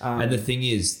 Yes. And the thing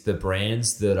is, the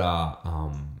brands that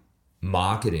are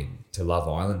marketing to Love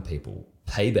Island people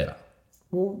pay better.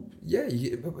 Well, yeah.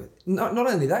 Not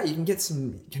only that, you can get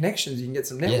some connections. You can get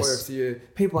some networks.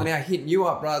 People are now hitting you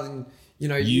up rather than,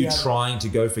 you trying to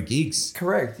go for gigs.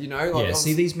 Correct.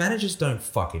 See, these managers don't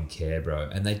fucking care, bro.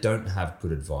 And they don't have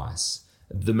good advice.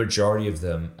 The majority of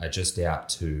them are just out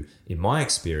to, in my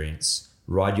experience,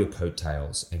 ride your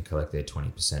coattails and collect their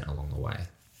 20% along the way.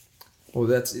 Well,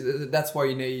 that's why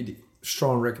you need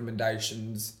strong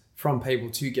recommendations from people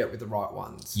to get with the right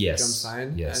ones. Yes. You know what I'm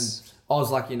saying? Yes. And I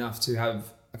was lucky enough to have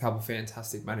a couple of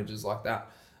fantastic managers like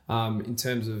that. In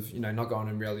terms of, not going on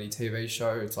a reality TV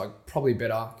show, it's like probably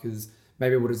better because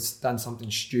maybe I would have done something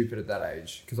stupid at that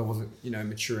age because I wasn't,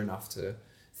 mature enough to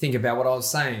think about what I was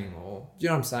saying or, you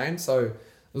know what I'm saying? So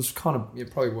it was kind of,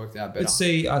 it probably worked out better. But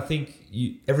see, I think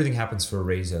everything happens for a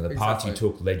reason. The path you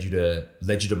took led you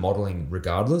to modelling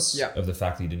regardless of the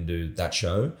fact that you didn't do that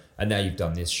show. And now you've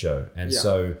done this show. And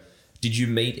so did you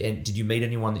meet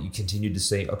anyone that you continued to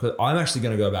see? I'm actually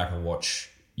going to go back and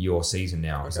watch your season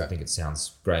now because I think it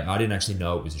sounds great. I didn't actually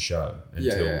know it was a show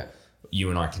until you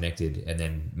and I connected. And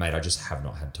then, mate, I just have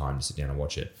not had time to sit down and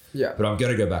watch it. Yeah. But I'm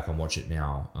going to go back and watch it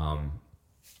now.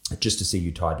 just to see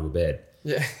you tied to a bed.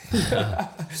 Yeah.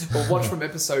 Well, watch from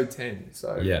episode 10.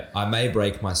 So yeah, I may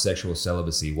break my sexual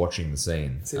celibacy watching the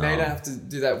scene. So now you don't have to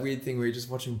do that weird thing where you're just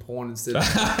watching porn instead of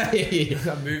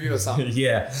a movie or something.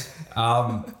 Yeah.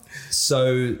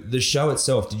 So the show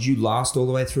itself, did you last all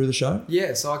the way through the show?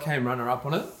 Yeah, so I came runner-up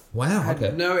on it. Wow, I had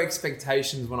okay. no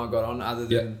expectations when I got on other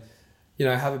than,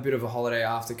 have a bit of a holiday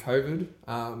after COVID.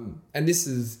 And this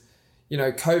is,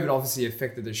 COVID obviously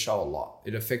affected the show a lot.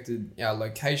 It affected our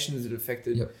locations. It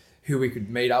affected who we could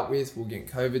meet up with. We're getting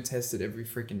COVID tested every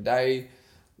freaking day.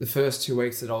 The first 2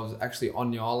 weeks that I was actually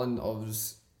on the island, I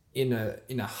was in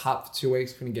a hut for 2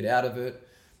 weeks, couldn't get out of it.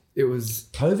 It was...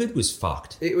 COVID was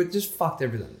fucked. It just fucked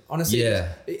everything. Honestly, yeah.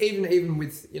 Even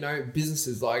with,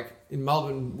 businesses like in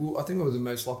Melbourne, I think it was the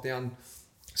most lockdown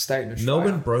state in Australia.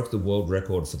 Melbourne broke the world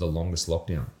record for the longest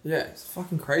lockdown. Yeah, it's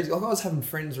fucking crazy. Like I was having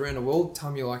friends around the world tell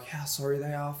me like how sorry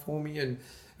they are for me and,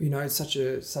 it's such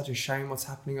a shame what's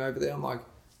happening over there. I'm like,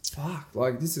 fuck,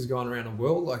 like this is going around the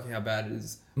world, like how bad it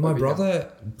is. My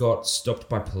brother got stopped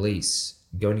by police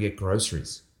going to get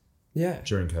groceries. Yeah.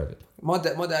 During COVID. My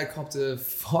dad copped a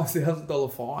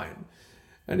 $5,000 fine.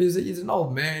 And he's an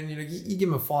old man, you give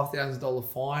him a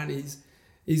 $5,000 fine,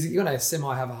 he's gonna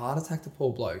semi have a heart attack, the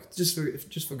poor bloke, just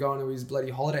for going to his bloody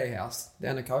holiday house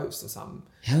down the coast or something.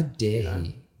 How dare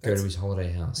he go to his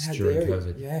holiday house during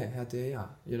COVID? Yeah, how dare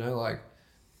you?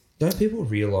 Don't people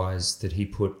realise that he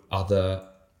put other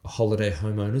holiday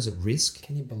homeowners at risk?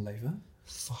 Can you believe it?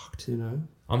 Fucked.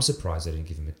 I'm surprised they didn't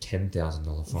give him a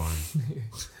 $10,000 fine.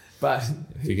 But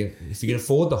if you can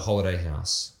afford the holiday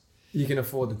house, you can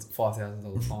afford the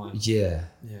 $5,000 fine. Yeah.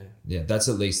 That's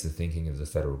at least the thinking of the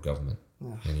federal government.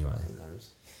 Anyway, who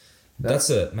knows? That's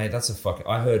a fuck.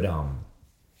 I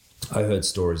heard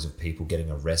stories of people getting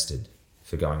arrested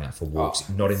for going out for walks,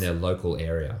 not in their local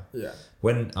area. Yeah.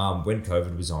 When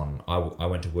COVID was on, I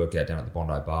went to work out down at the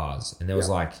Bondi bars, and there was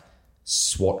like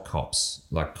SWAT cops,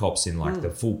 like cops in like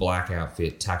the full black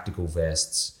outfit, tactical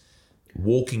vests,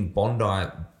 walking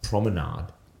Bondi Promenade,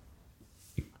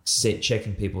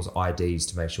 checking people's IDs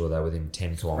to make sure they're within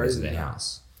 10 kilometres of their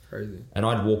house. Crazy. And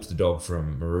I'd walked the dog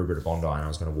from Maroubra to Bondi, and I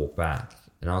was going to walk back,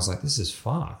 and I was like, "This is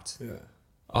fucked." Yeah.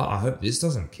 I hope this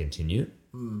doesn't continue.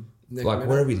 Like,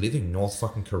 where are we living? North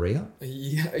fucking Korea? A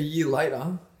year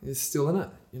later, it's still in it,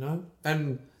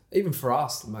 And even for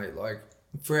us, mate, like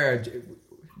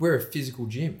we're a physical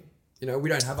gym. We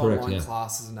don't have online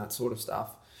classes and that sort of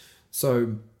stuff.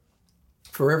 So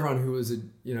for everyone who is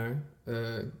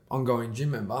a ongoing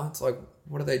gym member, it's like,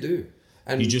 what do?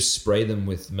 And you just spray them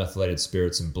with methylated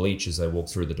spirits and bleach as they walk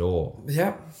through the door.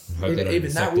 Yeah.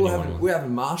 Even that, we're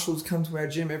having marshals come to our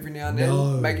gym every now and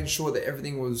then, making sure that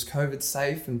everything was COVID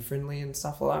safe and friendly and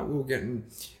stuff like that. We were getting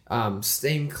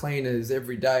steam cleaners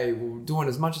every day. We were doing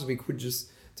as much as we could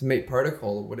just to meet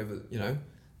protocol or whatever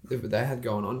they had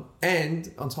going on.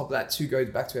 And on top of that, to go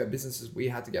back to our businesses, we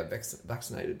had to get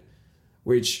vaccinated,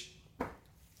 which,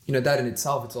 that in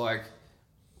itself, it's like,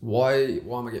 why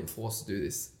am I getting forced to do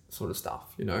this sort of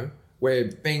stuff,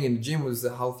 where being in the gym was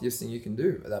the healthiest thing you can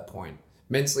do at that point,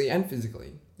 mentally and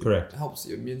physically. Correct. It helps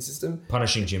your immune system.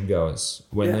 Punishing gym goers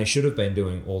when they should have been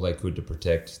doing all they could to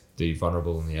protect the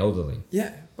vulnerable and the elderly.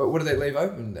 Yeah, but what do they leave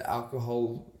open? The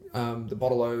alcohol, the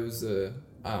bottle-os,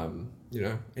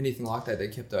 anything like that, they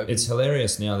kept open. It's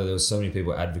hilarious now that there was so many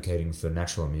people advocating for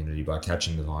natural immunity by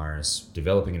catching the virus,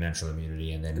 developing a natural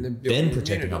immunity, and then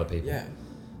protecting other people. Yeah.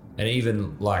 And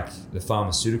even like the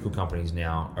pharmaceutical companies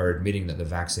now are admitting that the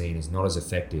vaccine is not as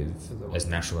effective as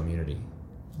natural immunity.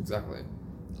 Exactly.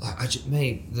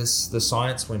 The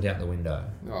science went out the window.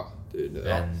 Oh, dude.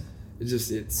 And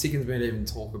it sickens me to even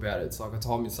talk about it. It's like I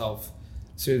told myself,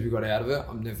 as soon as we got out of it,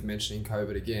 I'm never mentioning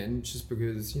COVID again, just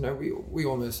because, we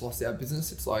almost lost our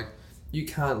business. It's like, you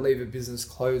can't leave a business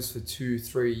closed for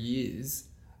 2-3 years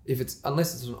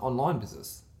unless it's an online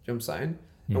business. Do you know what I'm saying?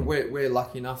 And we're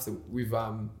lucky enough that we've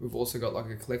also got like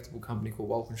a collectible company called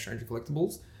Welcome Stranger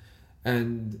Collectibles,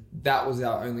 and that was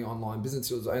our only online business.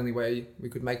 It was the only way we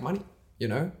could make money,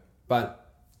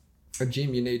 But a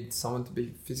gym, you need someone to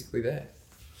be physically there,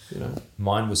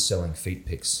 Mine was selling feet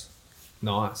pics.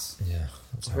 Nice. Yeah,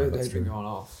 I heard they've been going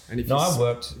off. And if I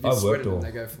worked all.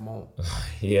 They go for more.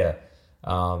 Yeah.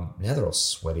 Now they're all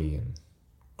sweaty and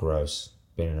gross.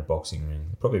 Been in a boxing ring.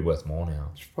 They're probably worth more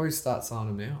now. Should probably start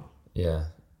selling them now. Yeah.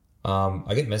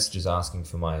 I get messages asking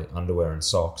for my underwear and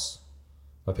socks.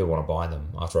 Like people want to buy them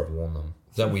after I've worn them.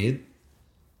 Is that weird?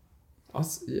 I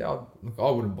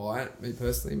wouldn't buy it, me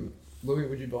personally. Louis,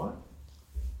 would you buy it?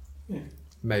 Yeah.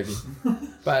 Maybe.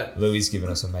 But Louis given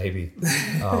us a maybe.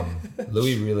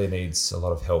 Louis really needs a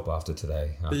lot of help after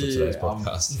today's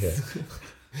podcast.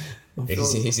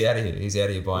 He's out of here. He's out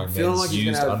of here buying feeling men's like he's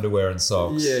used gonna have- underwear and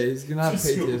socks. Yeah, he's gonna have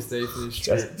PTSD for this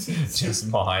trip. Just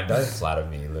mine. Don't flatter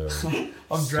me, Lou.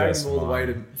 I'm dragging Just him all the way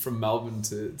mine. from Melbourne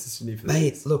to Sydney for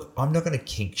Mate, this. look, I'm not going to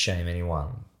kink shame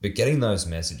anyone, but getting those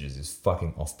messages is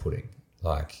fucking off-putting.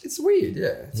 Like, It's weird, yeah.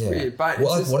 It's weird, but it's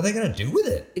just, what are they going to do with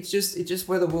it? it's just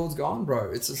where the world's gone,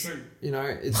 bro. It's just, you know,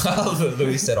 it's.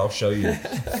 Louis said, "I'll show you."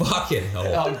 Fucking hell.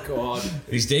 Oh god.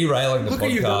 He's derailing the Look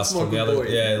at you, podcast from the good other. boy.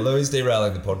 Yeah, Louis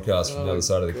derailing the podcast from the other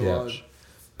side of the God. couch.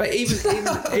 But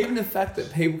even the fact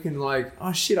that people can like,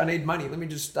 oh shit, I need money. Let me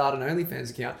just start an OnlyFans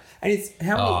account. And it's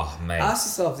how many? Oh, mate. Ask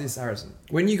yourself this, Harrison.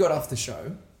 When you got off the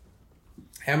show,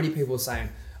 how many people are saying,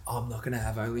 oh, I'm not going to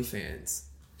have OnlyFans?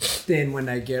 Then when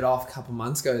they get off, a couple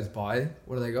months goes by,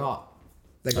 what do they got?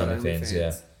 They got OnlyFans.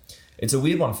 Yeah. It's a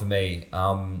weird one for me.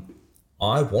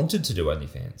 I wanted to do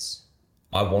OnlyFans.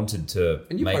 I wanted to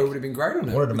And you probably would have been great on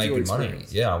it. I wanted to with make your good money.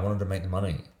 experience. Yeah, I wanted to make the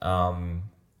money.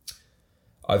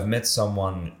 I've met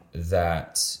someone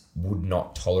that would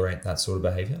not tolerate that sort of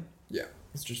behavior. Yeah,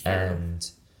 it's just fair. And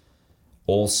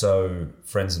also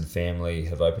friends and family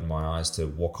have opened my eyes to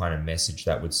what kind of message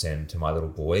that would send to my little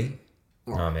boy. You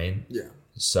know what I mean? Yeah.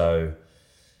 So,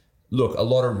 look, a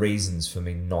lot of reasons for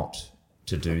me not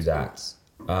to do that.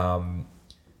 And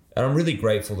I'm really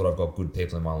grateful that I've got good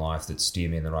people in my life that steer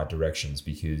me in the right directions,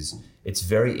 because it's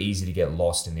very easy to get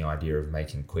lost in the idea of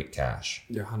making quick cash.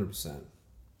 Yeah, 100%.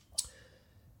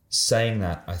 Saying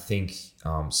that, I think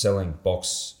selling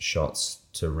box shots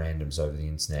to randoms over the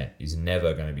internet is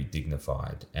never going to be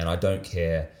dignified. And I don't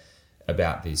care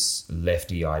about this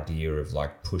lefty idea of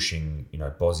like pushing, you know,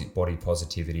 body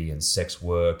positivity and sex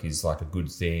work is like a good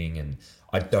thing. And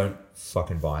I don't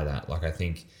fucking buy that. Like, I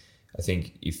think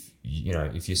if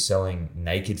you're selling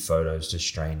naked photos to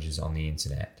strangers on the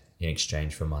internet in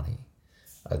exchange for money,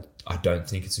 I don't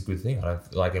think it's a good thing. I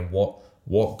don't like, and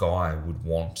what guy would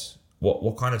want,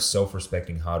 what kind of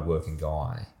self-respecting, hardworking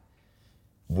guy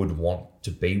would want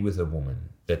to be with a woman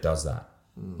that does that?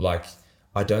 Like,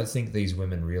 I don't think these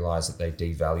women realize that they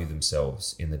devalue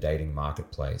themselves in the dating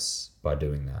marketplace by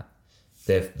doing that.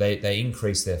 They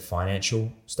increase their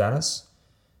financial status,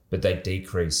 but they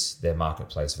decrease their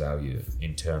marketplace value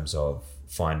in terms of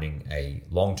finding a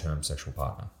long-term sexual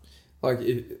partner. Like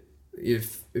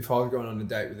if I was going on a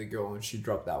date with a girl and she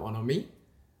dropped that one on me,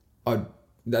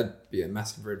 that'd be a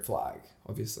massive red flag,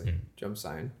 obviously. Do you know what I'm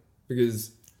saying?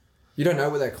 Because you don't know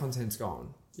where that content's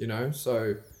gone, you know?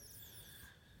 So,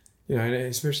 you know,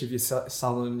 especially if you're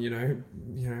selling, you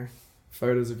know,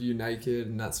 photos of you naked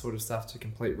and that sort of stuff to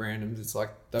complete randoms, it's like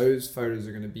those photos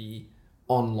are going to be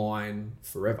online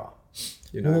forever,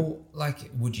 you know? Well, like,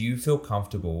 would you feel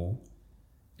comfortable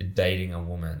dating a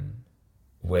woman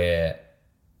where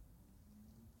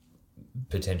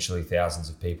potentially thousands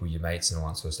of people, your mates and all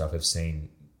that sort of stuff, have seen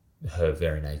her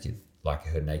very naked, like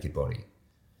her naked body?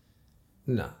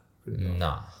 No.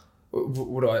 Nah.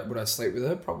 Would I sleep with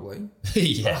her? Probably.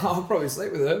 Yeah. I'll probably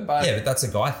sleep with her, but Yeah, but that's a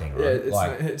guy thing, right?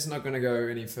 yeah, it's not going to go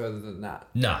any further than that.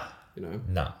 Nah. You know?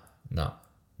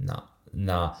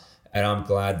 Nah. And I'm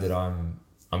glad that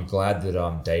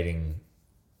I'm dating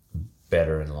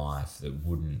better in life,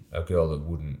 a girl that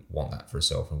wouldn't want that for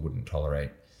herself and wouldn't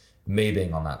tolerate me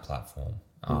being on that platform.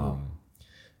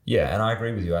 Yeah, and I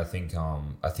agree with you. I think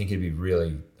it'd be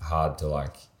really hard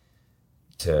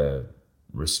to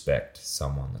respect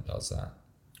someone that does that.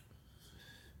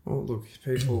 Well, look,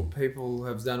 people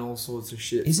have done all sorts of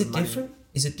shit. Is for it money. different?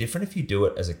 Is it different if you do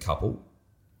it as a couple?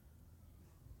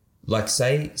 Like,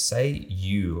 say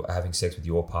you are having sex with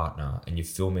your partner and you're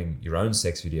filming your own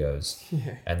sex videos,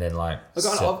 Yeah. and then like,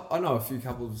 Look, I know a few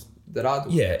couples that are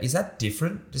doing yeah, is that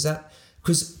different? Does that,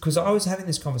 because I was having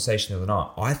this conversation the other night.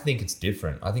 I think it's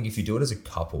different. I think if you do it as a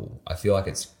couple, I feel like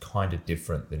it's kind of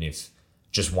different than if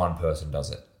just one person does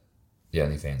it. The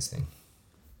OnlyFans thing.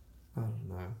 I don't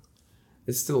know.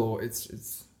 It's still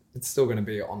still going to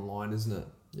be online, isn't it?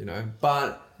 You know,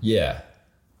 but Yeah,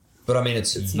 but I mean,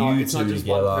 it's you not two just one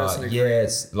together. person Yeah, agreeing.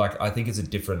 it's like, I think it's a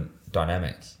different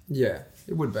dynamic. yeah,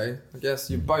 it would be. I guess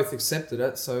you both accepted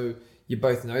it, so you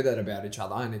both know that about each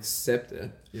other and accept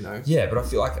it. You know. Yeah, but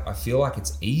I feel like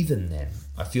it's even then.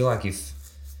 I feel like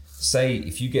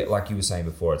if you get, like you were saying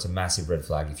before, it's a massive red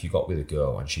flag if you got with a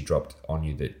girl and she dropped on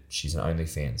you that she's an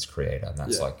OnlyFans creator, and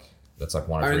that's Yeah. like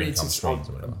one of her Only income to- streams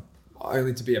or whatever.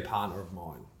 Only to be a partner of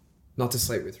mine, not to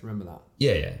sleep with. Remember that.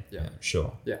 Yeah,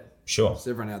 sure. Yeah. Sure. There's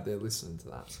everyone out there listening to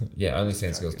that. Yeah,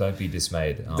 OnlyFans girls, don't be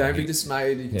dismayed. Don't be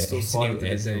dismayed. You can still fight with the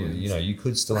Anthony, you know, you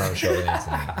could still have a shot with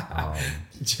Anthony.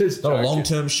 Just Not a joking.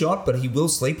 long-term shot, but he will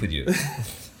sleep with you.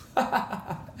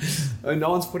 No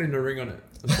one's putting a ring on it.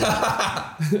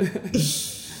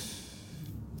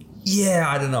 Yeah,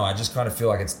 I don't know. I just kind of feel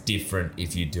like it's different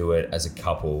if you do it as a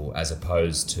couple as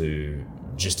opposed to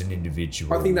just an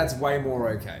individual. I think that's way more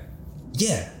okay.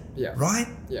 Yeah. Yeah. Right?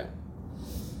 Yeah.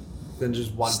 Than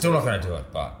just one. Still not going to do it,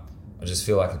 but I just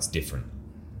feel like it's different.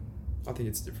 I think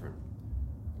it's different.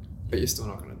 But you're still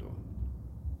not going to do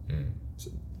it. So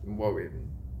why are we even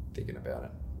thinking about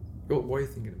it? What are you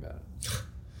thinking about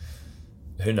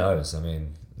it? Who knows? I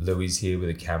mean, Louis here with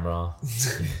a camera.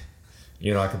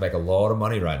 You and I could make a lot of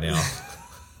money right now.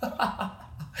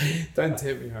 Don't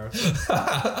tempt me, Harris.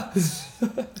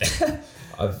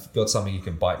 I've got something you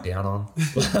can bite down on.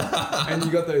 And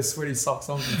you got those sweaty socks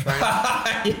on from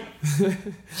training.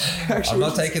 I'm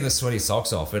not taking the sweaty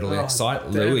socks off. It'll excite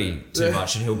Louis too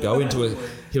much, and he'll go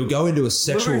into a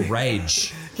sexual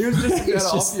rage. He was just going to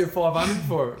offer you 500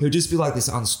 for it. He'll just be like this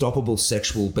unstoppable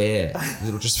sexual bear.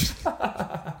 It'll just.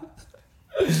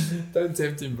 Don't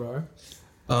tempt him, bro.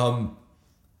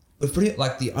 But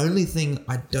the only thing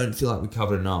I don't feel like we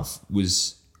covered enough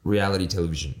was reality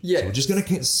television. Yeah. So we're just going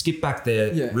to skip back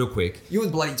there real quick. You were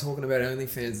bloody talking about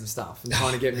OnlyFans and stuff and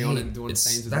trying to get me on and doing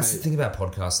scenes with me. That's the thing about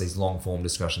podcasts, these long form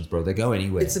discussions, bro. They go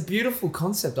anywhere. It's a beautiful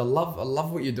concept. I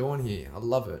love what you're doing here. I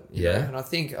love it. You know? And I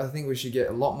think we should get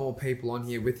a lot more people on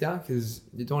here with you because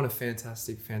you're doing a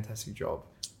fantastic job.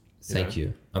 Thank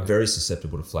you. I'm very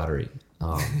susceptible to flattery.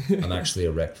 I'm actually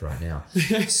erect right now.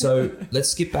 So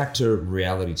let's skip back to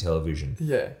reality television.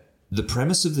 Yeah. The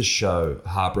premise of the show,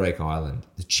 Heartbreak Island,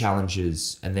 the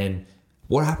challenges, and then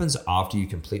what happens after you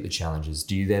complete the challenges?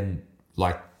 Do you then,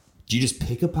 do you just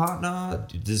pick a partner?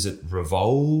 Does it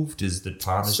revolve? Does the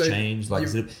partners change?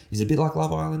 Is it a bit like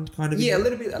Love Island kind of? Yeah, a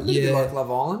little bit like Love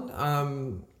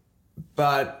Island.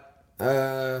 But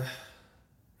how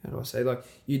do I say?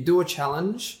 You do a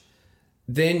challenge,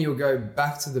 then you'll go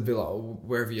back to the villa or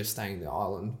wherever you're staying, the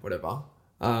island, whatever.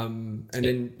 And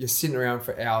then you're sitting around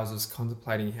for hours just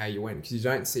contemplating how you went because you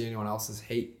don't see anyone else's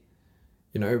heat.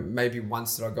 You know, maybe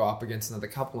once did I go up against another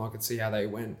couple and I could see how they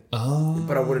went. Oh.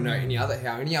 But I wouldn't know how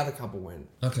any other couple went.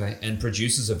 Okay. And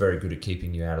producers are very good at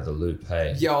keeping you out of the loop,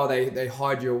 hey? Yeah, they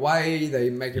hide you away. They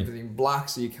make everything black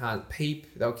so you can't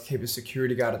peep. They'll keep a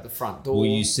security guard at the front door. Will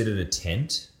you sit at a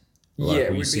tent?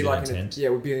 It would be like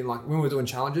we'd be in when we were doing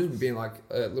challenges, we'd be in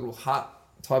a little hut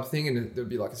type thing, and there'd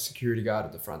be a security guard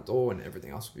at the front door, and everything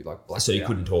else would be black. So you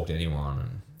couldn't talk to anyone,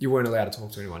 and you weren't allowed to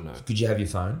talk to anyone. No. Could you have your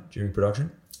phone during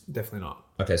production? Definitely not.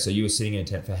 Okay, so you were sitting in a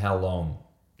tent for how long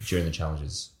during the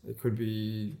challenges? It could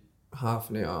be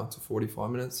half an hour to 45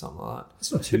 minutes, something like that.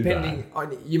 That's not too bad.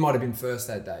 You might have been first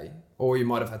that day, or you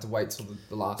might have had to wait till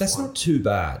the last. That's one. not too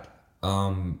bad.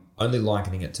 Only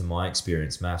likening it to my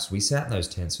experience, Maths, we sat in those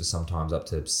tents for sometimes up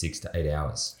to 6 to 8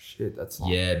 hours. Shit, that's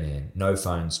long. Yeah, man. No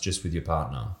phones, just with your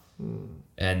partner.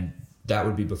 And that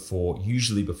would be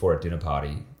usually before a dinner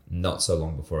party, not so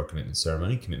long before a commitment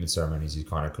ceremony. Commitment ceremonies, you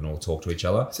kind of can all talk to each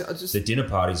other. So the dinner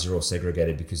parties are all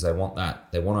segregated because they want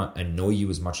that. They want to annoy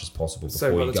you as much as possible before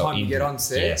you go in. So by the time you get on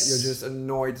set, you're just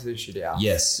annoyed to the shit out.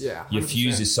 Yes. Yeah. 100%. Your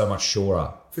fuse is so much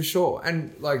surer. For sure.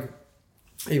 And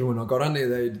even when I got on there,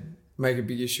 they'd make a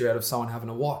big issue out of someone having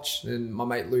a watch. And my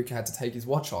mate Luke had to take his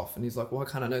watch off. And he's like, why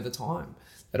can't I know the time?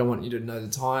 They don't want you to know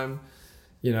the time.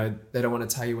 You know, they don't want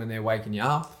to tell you when they're waking you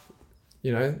up.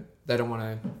 You know, they don't want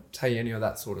to tell you any of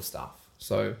that sort of stuff.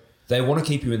 So they want to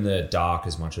keep you in the dark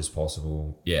as much as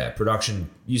possible. Yeah, production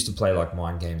used to play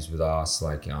mind games with us.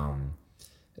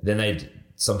 Then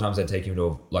sometimes they'd take you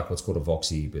into what's called a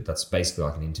voxy, but that's basically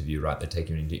like an interview, right? They take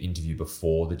you into interview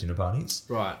before the dinner parties.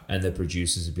 Right. And the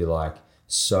producers would be like,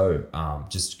 so,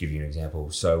 just to give you an example.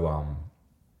 So,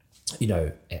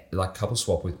 couple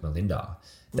swap with Melinda.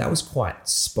 That was quite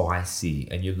spicy,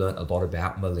 and you learnt a lot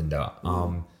about Melinda.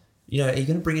 Are you going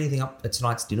to bring anything up at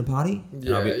tonight's dinner party?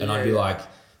 I'd be like,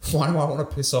 why do I want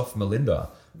to piss off Melinda?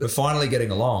 We're finally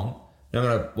getting along. I'm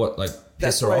going to,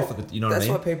 piss her off? You know what I mean?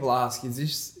 That's why people ask, is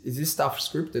this stuff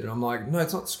scripted? And I'm like, no,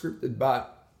 it's not scripted,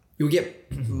 but you'll get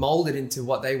molded into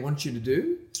what they want you to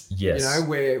do. Yes. You know,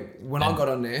 where when I got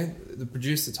on there, the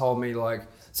producer told me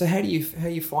so how are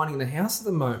you finding the house at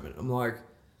the moment? I'm like,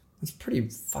 it's pretty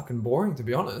fucking boring, to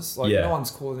be honest. No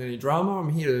one's causing any drama. I'm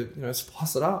here to,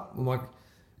 spice it up. I'm like,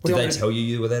 did they tell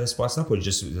you were there to spice it up, or that's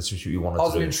just what you wanted to do? I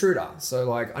was an intruder,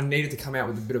 so I needed to come out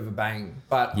with a bit of a bang.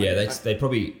 But they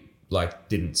probably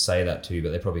didn't say that to you,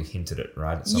 but they probably hinted it,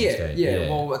 right? At some stage. Yeah.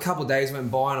 Well, a couple of days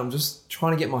went by, and I'm just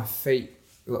trying to get my feet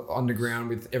on the ground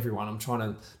with everyone. I'm trying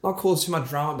to not cause too much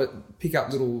drama, but pick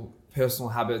up little personal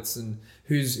habits and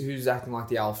who's acting like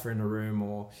the alpha in the room,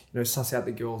 or suss out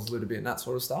the girls a little bit and that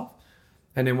sort of stuff.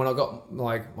 And then when I got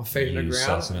my feet in the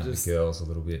ground, sussing out the girls a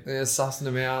little bit, sussing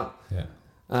them out. Yeah.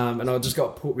 And I just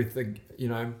got put with the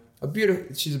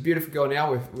She's a beautiful girl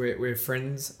now. We're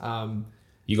friends.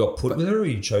 You got put with her, or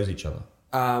you chose each other?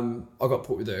 I got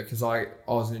put with her because I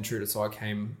was an intruder, so I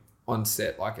came on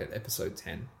set like at episode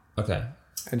 10. Okay.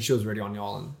 And she was already on the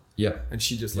island. Yeah. And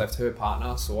she just left her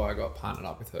partner, so I got partnered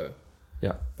up with her.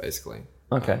 Yeah. Basically.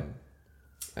 Okay.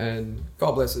 And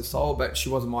God bless her soul, but she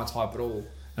wasn't my type at all.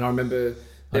 And I remember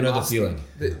I know the feeling.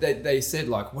 They said,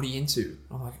 like, what are you into?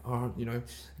 I'm like, oh, a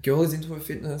girl is into her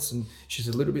fitness and she's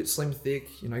a little bit slim thick,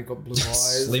 got blue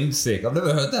eyes. Slim thick. I've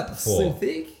never heard that before. Slim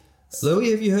thick?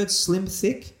 Louis, have you heard slim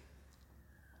thick?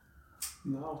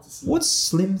 No. What's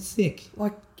slim thick?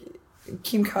 Like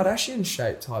Kim Kardashian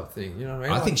shape type thing, you know what I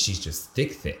mean? I think she's just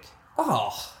thick.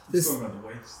 Oh, This talking about the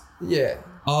waist. Yeah.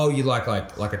 Oh, you like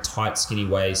a tight, skinny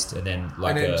waist, and then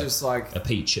just like a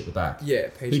peach at the back. Yeah,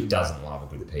 peach. Who doesn't love a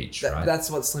good peach, right? That's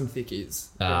what slim thick is.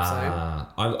 You know what I'm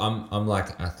saying? I'm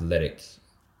like athletic.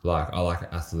 Like I like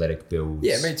athletic builds.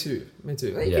 Yeah, me too.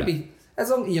 It could be as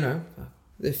long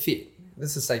they're fit.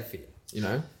 Let's just say fit.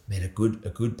 Man, a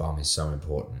good bum is so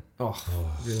important.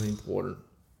 Oh. Really important.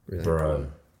 Really Bro.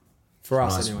 important. For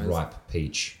us, nice anyways. ripe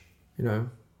peach.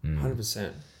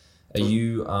 100%. Are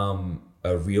you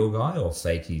a real guy or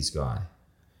fakies guy?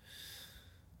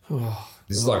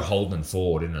 This is like Holden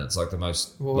Ford, isn't it? It's like the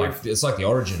most it's like the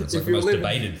origin. It's like the most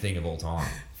debated thing of all time.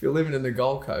 If you're living in the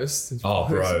Gold Coast, it's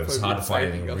hard to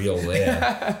find anything real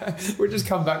there. We just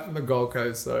come back from the Gold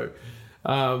Coast, so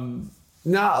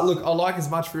look, I like as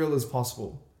much real as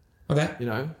possible. Okay.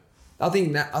 I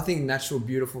think natural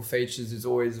beautiful features is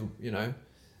always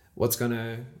what's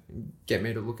gonna get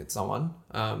me to look at someone.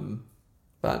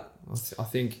 But I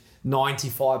think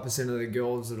 95% of the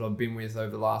girls that I've been with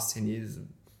over the last 10 years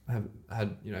have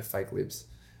had, fake lips,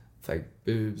 fake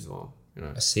boobs, or,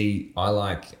 See, I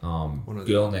like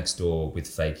girl next door with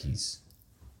fakies.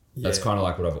 Yeah. That's kind of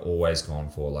like what I've always gone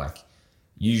for. Like,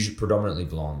 usually predominantly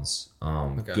blondes.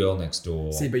 Girl next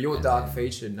door. See, but you're dark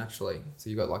featured naturally. So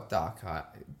you got like dark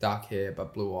hair,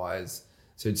 but blue eyes.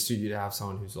 So it'd suit you to have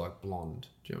someone who's like blonde.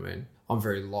 Do you know what I mean? I'm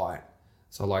very light.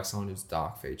 So I like someone who's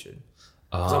dark featured.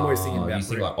 So I'm always thinking about... You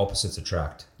think like opposites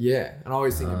attract? Yeah, and I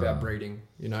always think about breeding,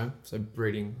 So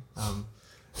breeding...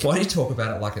 Why do you talk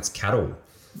about it like it's cattle?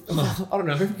 I don't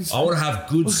know. I want to have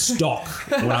good stock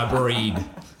when I breed.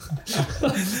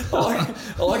 I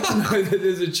like to know that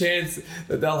there's a chance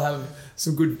that they'll have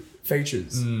some good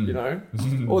features,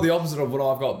 or the opposite of what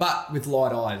I've got, but with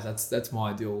light eyes. That's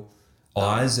my ideal.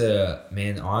 Eyes are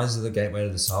the gateway to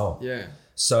the soul. Yeah.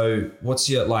 So what's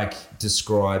your,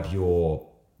 describe your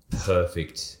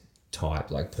perfect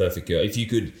type, like perfect girl? If you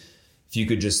could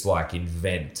just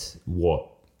invent what,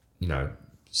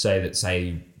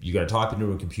 say you're going to type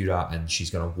into a computer and she's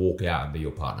going to walk out and be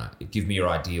your partner. Give me your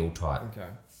ideal type. Okay.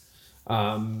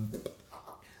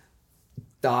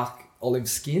 Dark olive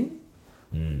skin.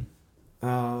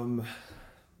 Brown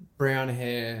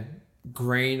hair,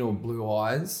 green or blue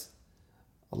eyes.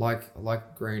 I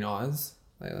like green eyes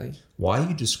lately. Why are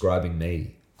you describing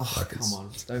me? Oh, come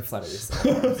on. Don't flatter yourself.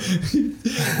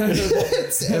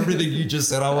 It's everything you just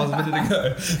said I was a minute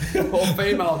ago. Or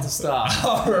female to start.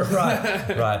 Oh,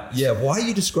 right. Yeah, why are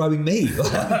you describing me?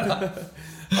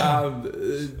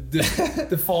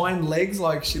 Defined legs,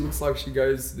 like she looks like she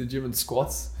goes to the gym and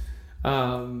squats.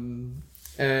 And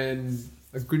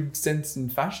a good sense in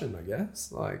fashion, I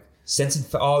guess. Sense in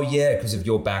because of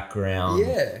your background.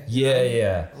 Yeah.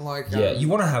 You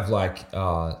want to have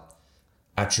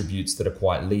attributes that are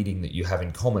quite leading that you have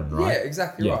in common, right? Yeah,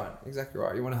 exactly right.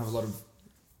 You want to have a lot of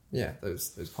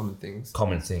those common things.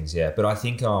 Common things, yeah. But I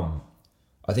think do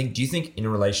you think in a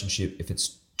relationship, if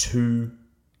it's too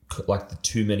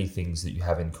many things that you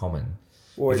have in common,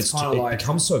 well, it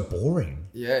becomes so boring.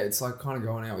 Yeah, it's like kind of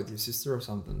going out with your sister or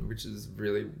something, which is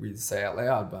really weird to say out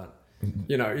loud, but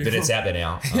but it's out there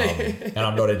now, and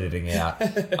I'm not editing out.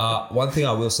 One thing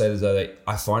I will say is that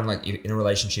I find in a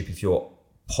relationship, if you're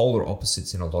polar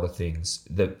opposites in a lot of things,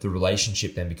 the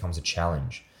relationship then becomes a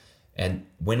challenge. And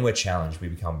when we're challenged, we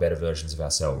become better versions of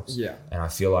ourselves. Yeah. And I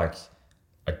feel like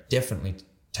I definitely,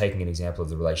 taking an example of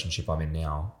the relationship I'm in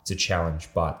now, it's a challenge,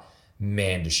 but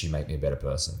man, does she make me a better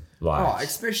person.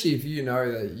 Especially if you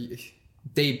know that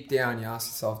deep down you ask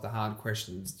yourself the hard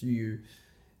questions. Do you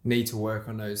need to work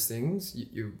on those things?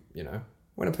 You know,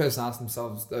 when a person asks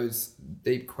themselves those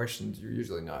deep questions, you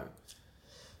usually know.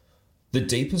 The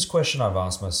deepest question I've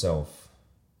asked myself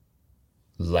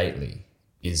lately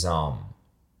is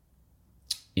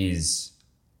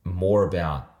more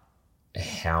about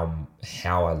how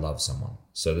I love someone.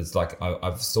 So it's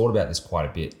I've thought about this quite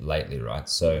a bit lately, right?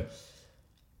 So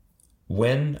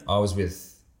when I was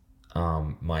with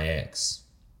my ex,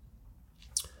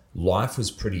 life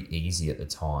was pretty easy at the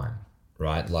time,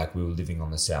 right? Like we were living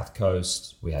on the South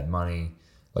Coast, we had money.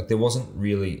 Like there wasn't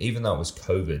really, even though it was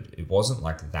COVID, it wasn't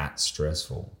like that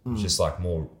stressful. It was just like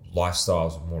more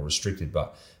lifestyles were more restricted.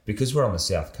 But because we're on the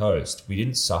South Coast, we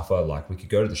didn't suffer. Like we could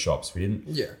go to the shops. We didn't.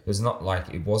 Yeah. There's not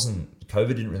like it wasn't. COVID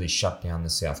didn't really shut down the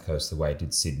South Coast the way it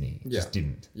did Sydney. It just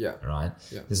didn't. Yeah. Right.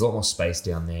 Yeah. There's a lot more space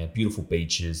down there. Beautiful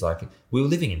beaches. Like we were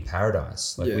living in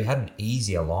paradise. Like we had an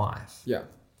easier life. Yeah.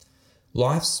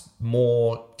 Life's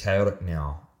more chaotic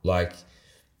now. Like,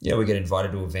 we get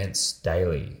invited to events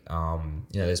daily.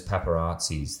 There's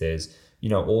paparazzis. There's,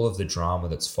 all of the drama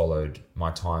that's followed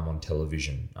my time on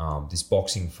television. This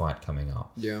boxing fight coming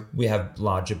up. Yeah. We have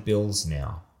larger bills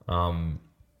now.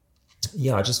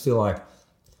 I just feel like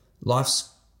life's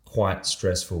quite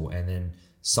stressful. And then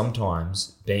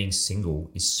sometimes being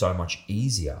single is so much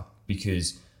easier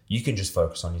because you can just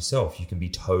focus on yourself. You can be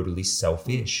totally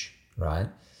selfish, right?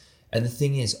 And the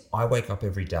thing is, I wake up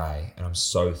every day and I'm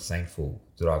so thankful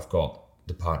that I've got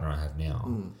the partner I have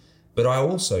now. But I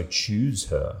also choose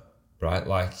her, right?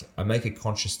 Like I make a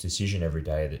conscious decision every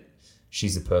day that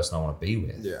she's the person I want to be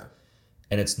with. Yeah.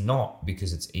 And it's not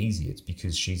because it's easy. It's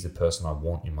because she's the person I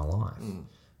want in my life.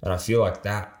 And I feel like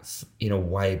that in a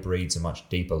way breeds a much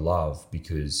deeper love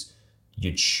because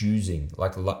you're choosing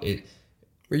it.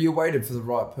 Well, you waited for the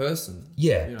right person.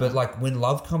 Yeah, but like when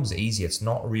love comes easy, it's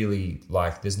not really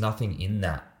like there's nothing in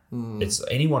that. It's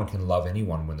anyone can love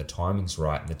anyone when the timing's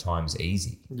right and the time's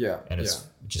easy. Yeah, and it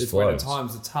just flows. When the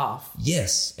times are tough.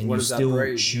 Yes, and you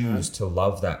still choose to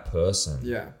love that person.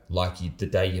 Yeah, like the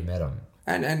day you met them.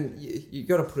 And you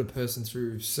got to put a person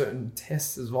through certain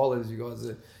tests as well as you guys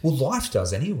are. Well, life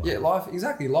does anyway. Yeah,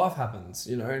 life happens,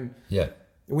 And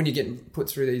when you're getting put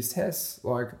through these tests,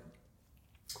 like.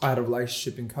 I had a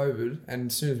relationship in COVID, and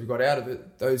as soon as we got out of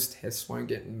it, those tests weren't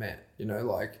getting met.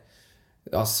 Like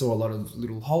I saw a lot of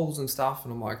little holes and stuff,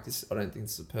 and I'm like, I don't think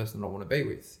this is a person I want to be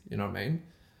with. You know what I mean?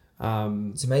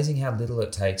 It's amazing how little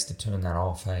it takes to turn that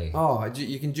off. Hey. Oh,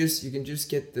 you can just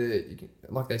get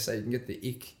like they say, you can get the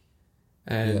ick,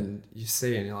 and you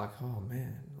see, it and you're like, oh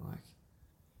man, like,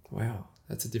 wow,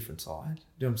 that's a different side.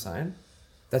 You know what I'm saying?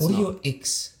 What are your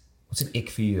icks? What's an ick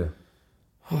for you?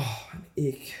 Oh, an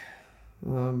ick.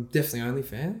 Definitely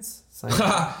OnlyFans.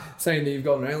 Saying that you've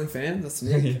got an OnlyFans, that's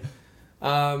me.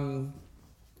 I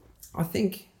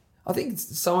think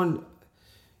it's someone,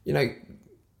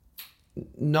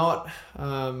 not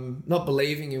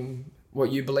believing in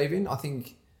what you believe in. I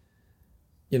think,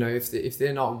 if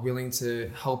they're not willing to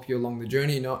help you along the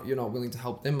journey, you're not willing to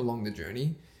help them along the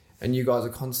journey, and you guys are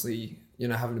constantly,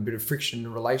 having a bit of friction in a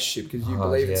relationship because you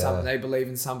believe in something, they believe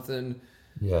in something.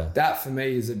 Yeah. That for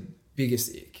me is the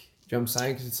biggest ick. You know what I'm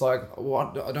saying? Because it's like,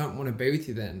 I don't want to be with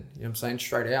you then. You know what I'm saying?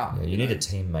 Straight out. Yeah, you need a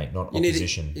teammate, not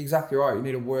opposition. Exactly right. You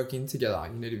need to work in together.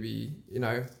 You need to be,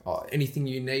 anything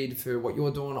you need for what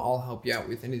you're doing, I'll help you out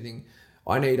with. Anything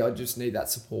I just need that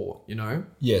support,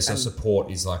 Yeah, so support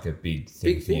is like a big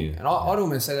thing for you. And I'd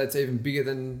almost say that's even bigger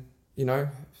than,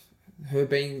 her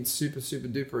being super, super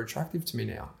duper attractive to me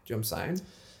now. Do you know what I'm saying?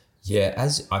 Yeah,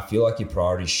 as I feel like your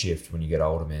priorities shift when you get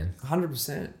older, man.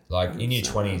 100%. Like in your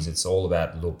 20s, it's all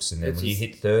about looks. And then when you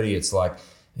hit 30, it's like,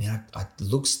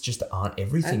 looks just aren't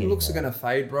everything anymore. Looks are going to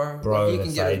fade, bro. You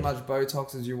can get as much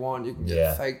Botox as you want. You can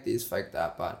get fake this, fake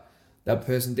that. But that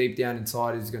person deep down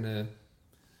inside is going to...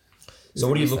 So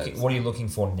what are you looking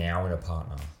for now in a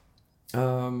partner?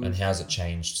 And how's it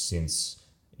changed since,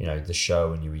 the show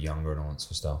when you were younger and all that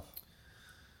sort of stuff?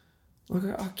 Look,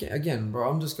 again, bro,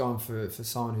 I'm just going for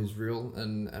someone who's real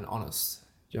and honest. Do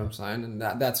you know what I'm saying? And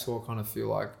that's what I kind of feel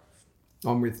like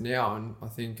I'm with now. And I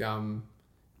think,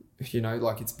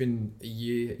 like it's been a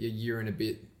year and a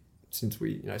bit since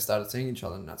we, started seeing each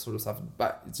other and that sort of stuff.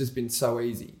 But it's just been so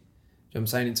easy. Do you know what I'm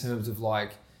saying? In terms of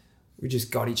like, we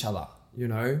just got each other,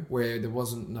 where there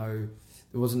wasn't no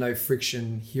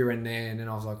friction here and there. And then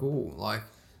I was like, oh, like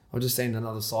I've just seen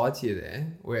another side to you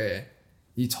there where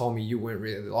you told me you weren't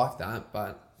really like that,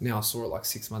 but now I saw it like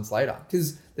 6 months later.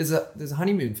 Because there's a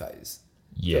honeymoon phase.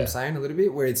 Yeah. You know what I'm saying? A little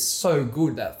bit where it's so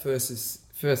good that first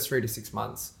 3 to 6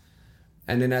 months.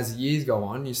 And then as the years go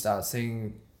on, you start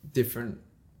seeing different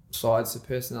sides of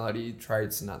personality,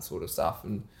 traits and that sort of stuff.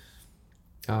 And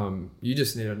you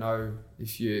just need to know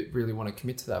if you really want to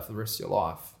commit to that for the rest of your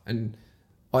life. And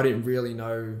I didn't really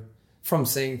know from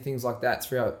seeing things like that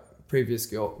throughout previous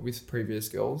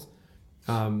girls.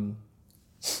 Like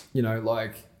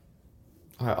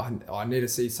I need to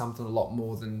see something a lot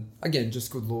more than, again,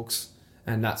 just good looks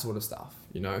and that sort of stuff,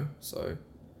 So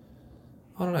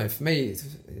I don't know. For me,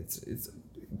 it's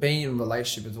being in a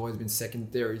relationship has always been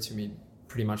secondary to me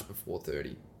pretty much before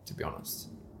 30, to be honest.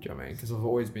 Do you know what I mean? Because I've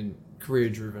always been career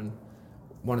driven,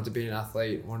 wanted to be an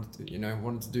athlete, wanted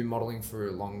to do modeling for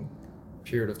a long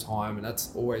period of time, and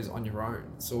that's always on your own.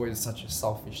 It's always such a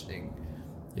selfish thing,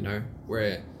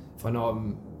 where if I know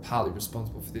I'm partly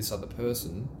responsible for this other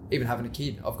person, even having a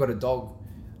kid. I've got a dog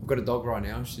right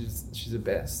now. She's the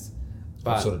best.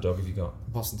 But what sort of dog have you got?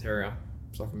 Boston Terrier.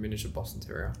 It's like a miniature Boston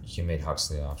Terrier. You can meet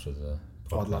Huxley after the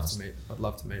podcast. I'd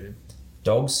love to meet him.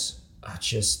 Dogs are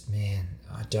just, man,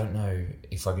 I don't know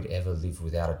if I could ever live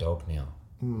without a dog now.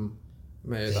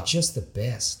 They're just the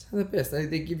best. They're the best.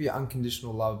 They give you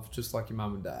unconditional love, just like your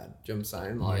mum and dad. Do you know what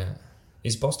I'm saying? Yeah.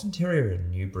 Is Boston Terrier a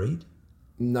new breed?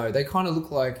 No, they kind of look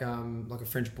like a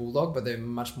French bulldog, but they're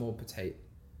much more petite.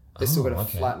 They still got a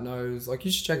flat nose. Like,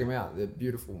 you should check them out. They're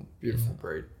beautiful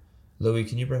breed. Louis,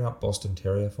 can you bring up Boston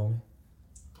Terrier for me?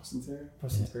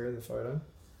 Boston Terrier, the photo.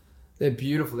 They're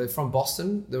beautiful. They're from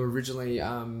Boston. They were originally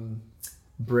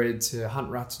bred to hunt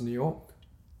rats in New York.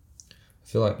 I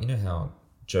feel like, you know how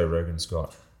Joe Rogan's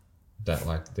got that,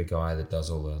 like, the guy that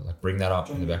does all the, like, bring that up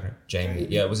in the background. Jamie.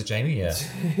 Yeah, was it Jamie? Yeah.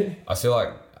 I feel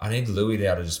like I need Louis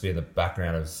now to just be in the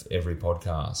background of every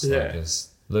podcast. Yeah. Like, just,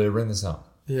 Louis, bring this up.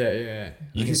 Yeah.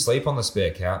 You can sleep on the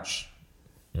spare couch.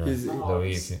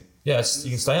 Louis, if you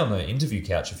can stay on the interview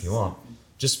couch if you want.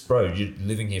 Just, bro, you're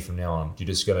living here from now on. You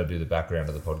just got to do the background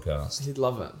of the podcast. He'd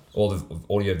love it. All the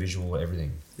audio, visual,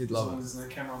 everything. He'd love it. There's no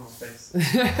camera on my face.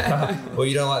 Well,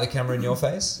 you don't like the camera in your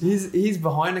face? He's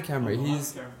behind the camera.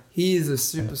 He is a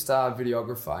superstar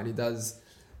videographer, and he does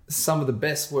some of the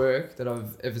best work that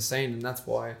I've ever seen, and that's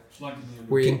why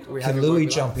we Can Louis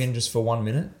jump in just for 1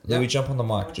 minute? Yep. Louis, jump on the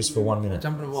mic just for 1 minute.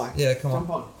 Jump on the mic. Yeah, come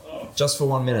on. Just for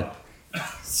 1 minute.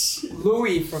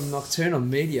 Louis from Nocturnal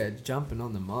Media jumping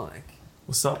on the mic.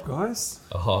 What's up, guys?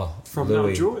 Oh, From Louis.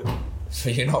 Mount Druitt.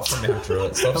 You're not from Mount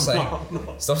Druitt.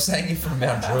 Stop saying you're from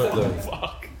Mount Druitt, Louis.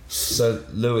 Fuck. So,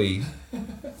 Louis,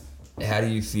 how do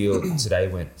you feel today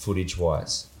went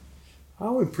footage-wise? I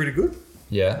went pretty good.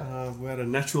 Yeah? We had a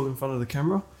natural in front of the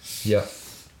camera. Yeah.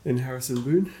 In Harrison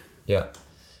Boone. Yeah.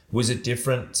 Was it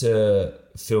different to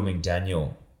filming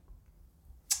Daniel?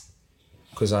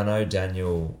 Because I know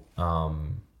Daniel...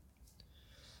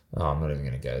 I'm not even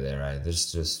going to go there, eh?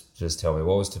 Just tell me,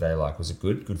 what was today like? Was it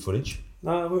good? Good footage?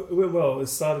 No, it went well. It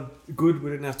started good. We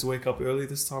didn't have to wake up early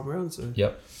this time around. So.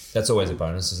 Yep. That's always a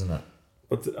bonus, isn't it?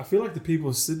 But I feel like the people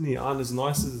in Sydney aren't as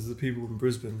nice as the people in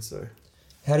Brisbane. So.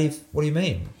 What do you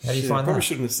mean? How do you find that? Probably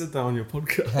shouldn't have said that on your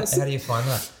podcast. How do you find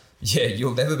that? Yeah,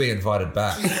 you'll never be invited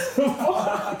back.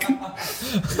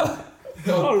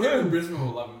 Oh, really? Brisbane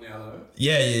will love him now, though.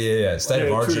 Yeah. State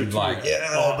of Origin, true. I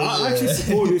actually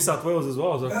support New South Wales as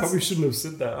well, so I probably shouldn't have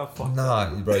said that.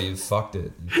 Nah, bro, you fucked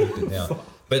it. You fucked it now.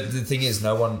 But the thing is,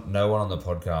 no one on the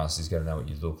podcast is going to know what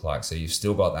you look like, so you've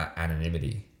still got that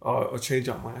anonymity. I'll change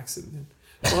up my accent then.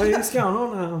 Oh, yeah, what's going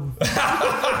on?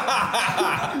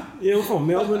 Yeah, I'm from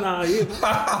Melbourne.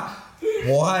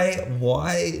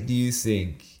 Why do you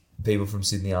think people from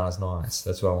Sydney aren't as nice?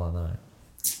 That's what I want to know.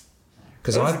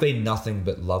 Because I've been nothing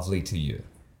but lovely to you.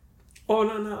 Oh,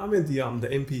 no. I meant the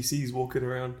NPCs walking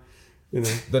around,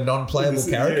 The non-playable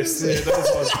characters? Yes, yeah, those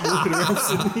ones walking around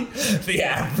Sydney. The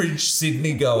average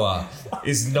Sydney goer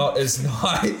is not as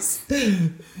nice.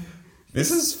 This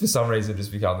has, for some reason,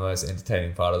 just become the most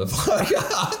entertaining part of the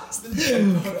podcast.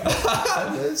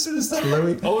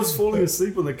 I was falling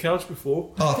asleep on the couch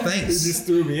before. Oh, thanks. He just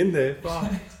threw me in there.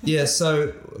 Yeah,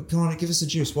 so, come on, give us a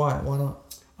juice. Why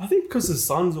not? I think because the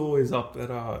sun's always up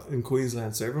in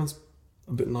Queensland, so everyone's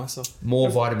a bit nicer. More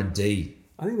vitamin D.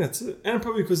 I think that's it. And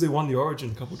probably because they won the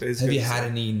Origin a couple of days ago. Have you had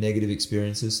any negative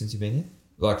experiences since you've been here?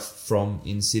 Like,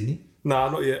 in Sydney? Nah,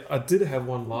 not yet. I did have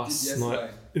one last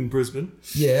night in Brisbane.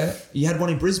 Yeah, you had one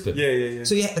in Brisbane? Yeah.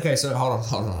 So, so hold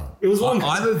on. It was long.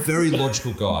 I'm a very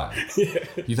logical guy. Yeah.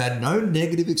 You've had no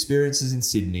negative experiences in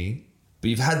Sydney,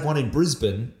 but you've had one in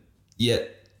Brisbane,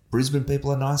 yet Brisbane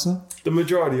people are nicer? The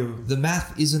majority of them. The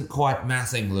math isn't quite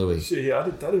mathing, Louis. Yeah,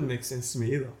 that didn't make sense to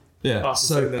me either. Yeah.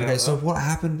 So what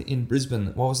happened in Brisbane?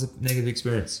 What was the negative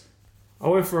experience? I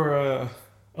went for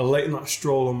a late night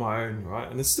stroll on my own,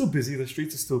 right? And it's still busy. The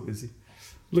streets are still busy.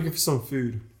 Looking for some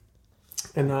food.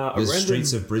 And the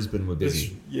streets of Brisbane were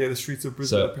busy. The streets of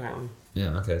Brisbane apparently.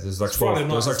 Yeah, okay. There's like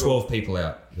 12 people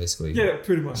out, basically. Yeah,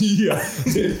 pretty much. Yeah.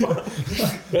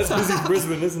 That's busy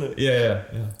Brisbane, isn't it? Yeah.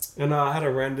 And I had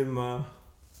a random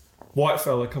white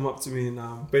fella come up to me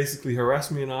and basically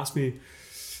harass me and ask me,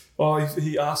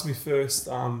 he asked me first,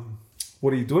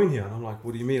 what are you doing here? And I'm like,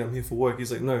 what do you mean? I'm here for work.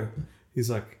 He's like, no. He's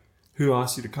like, who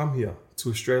asked you to come here to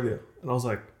Australia? And I was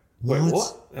like, wait,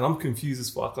 what? And I'm confused as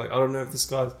fuck. Like, I don't know if this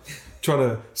guy's trying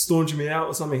to staunch me out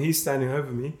or something. He's standing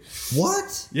over me.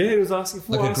 What? Yeah, he was asking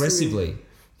for aggressively?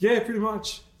 Yeah, pretty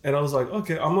much. And I was like,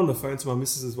 okay, I'm on the phone to my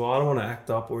missus as well. I don't want to act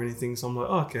up or anything. So I'm like,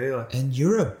 oh, okay. Like, And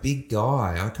you're a big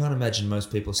guy. I can't imagine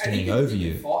most people standing over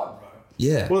you. Fight, bro.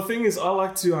 Yeah. well, the thing is, I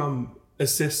like to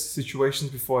assess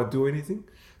situations before I do anything.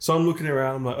 So I'm looking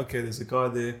around. I'm like, okay, there's a guy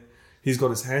there. He's got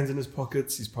his hands in his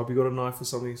pockets. He's probably got a knife or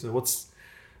something. So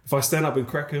if I stand up and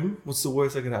crack him, what's the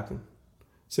worst that could happen?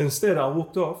 So instead, I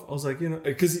walked off. I was like,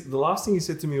 because the last thing he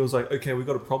said to me was like, okay, we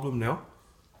got a problem now.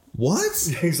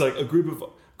 What? He's like, a group of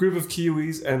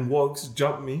Kiwis and Wogs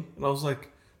jumped me. And I was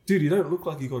like, dude, you don't look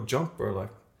like you got jumped, bro.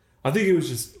 Like, I think it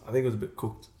was a bit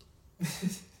cooked.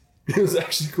 It was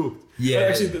actually cooked. Yeah,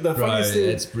 actually, the bro, funniest thing,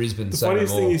 it's Brisbane. The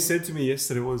funniest thing he said to me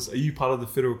yesterday was, "Are you part of the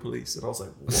federal police?" And I was like,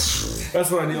 "What?"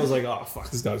 That's when I knew. I was like, "Oh fuck,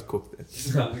 this guy's cooked." Then.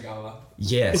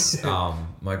 Yes,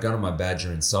 my gun and my badge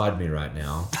are inside me right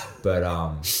now. But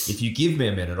if you give me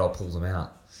a minute, I'll pull them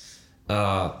out.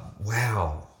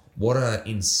 Wow, what an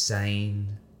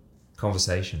insane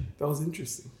conversation. That was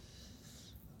interesting.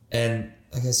 And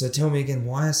okay, so tell me again,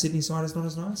 why are Sydney-siders not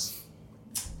as nice?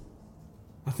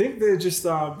 I think they're just,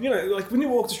 like when you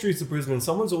walk the streets of Brisbane,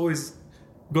 someone's always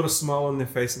got a smile on their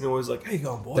face and they're always like, hey,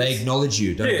 go on, boys. They acknowledge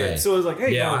you, don't they? Yeah, so it's like,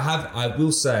 hey, yeah, go on. I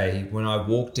will say, when I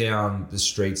walk down the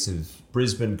streets of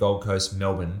Brisbane, Gold Coast,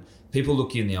 Melbourne, people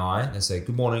look you in the eye and they say,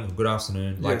 good morning, or good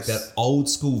afternoon. Like that old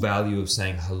school value of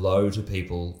saying hello to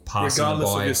people, passing them by.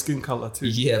 Regardless of your skin colour too.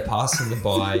 Yeah, passing them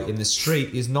by in the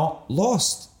street is not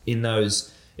lost in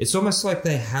those. It's almost like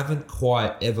they haven't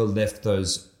quite ever left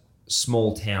those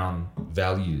small town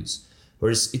values,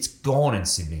 whereas it's gone in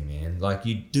Sydney, man. Like,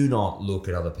 you do not look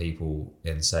at other people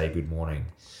and say good morning.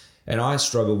 And I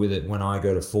struggle with it when I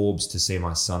go to Forbes to see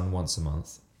my son once a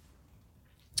month.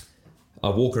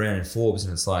 I walk around in Forbes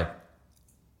and it's like,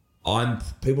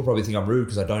 people probably think I'm rude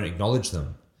because I don't acknowledge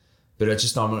them, but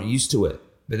I'm not used to it.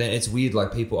 But then it's weird,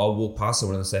 like I'll walk past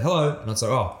someone and they say hello, and it's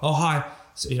like, oh hi,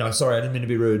 so, sorry, I didn't mean to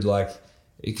be rude, like,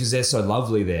 because they're so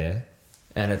lovely there.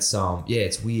 And it's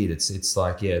it's weird. It's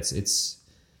like, yeah, it's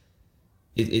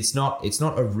not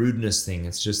a rudeness thing.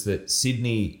 It's just that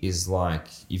Sydney is like,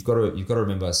 you've got to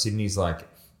remember, Sydney's like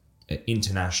an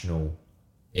international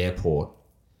airport,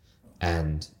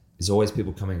 and there's always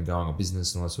people coming and going on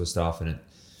business and all that sort of stuff, and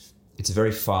it's a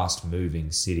very fast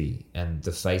moving city, and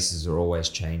the faces are always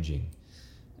changing,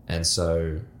 and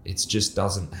so it just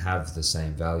doesn't have the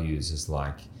same values as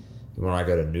like when I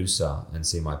go to Noosa and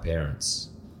see my parents.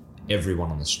 Everyone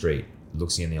on the street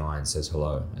looks you in the eye and says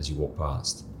hello as you walk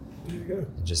past. There you go.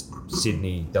 And just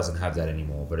Sydney doesn't have that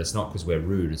anymore, but it's not because we're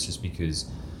rude. It's just because,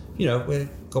 we've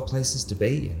got places to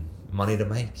be and money to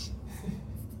make.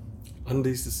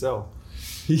 Undies to sell.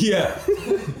 Yeah.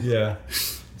 Yeah.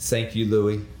 Thank you,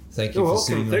 Louis. Thank you You're for welcome.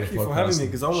 sitting Thank on the you podcast. for having me,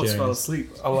 because I almost fell asleep.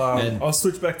 I'll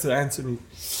switch back to Antoni.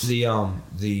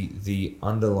 The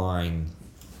underlying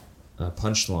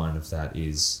punchline of that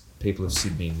is people of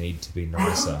Sydney need to be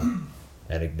nicer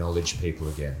and acknowledge people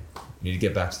again. You need to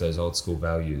get back to those old school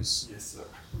values. Yes, sir.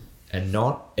 And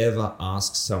not ever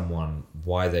ask someone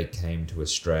why they came to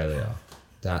Australia.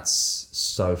 That's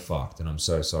so fucked, and I'm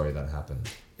so sorry that happened.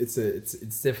 It's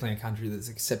definitely a country that's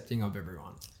accepting of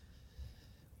everyone.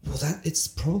 Well, it's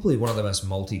probably one of the most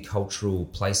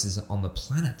multicultural places on the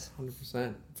planet.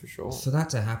 100%, for sure. For that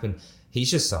to happen,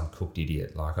 he's just some cooked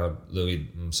idiot. Like, Louis,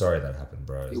 I'm sorry that happened,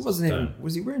 bro. He wasn't even...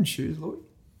 Was he wearing shoes, Louis?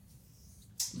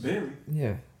 Barely.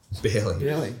 Yeah. Barely.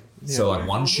 Yeah. So, like,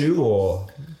 one shoe or...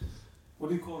 What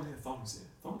do you call it here? Thongs here?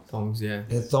 Thongs, yeah.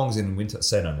 Yeah, thongs in winter.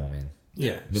 Say no more, man.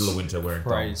 Yeah. Middle of winter wearing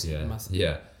thongs. Crazy. Yeah.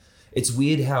 Yeah. It's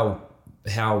weird how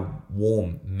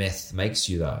warm meth makes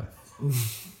you, though.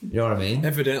 You know what I mean?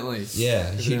 Evidently.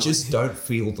 Yeah. You just don't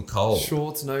feel the cold.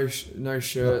 Shorts, no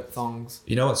shirt, thongs.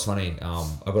 You know what's funny?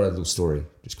 I've got a little story,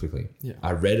 just quickly. Yeah.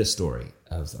 I read a story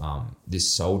of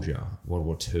this soldier, World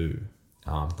War II,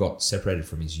 got separated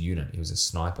from his unit. He was a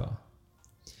sniper.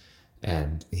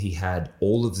 And he had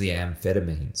all of the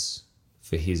amphetamines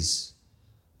for his,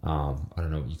 I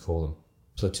don't know what you call them,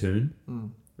 platoon,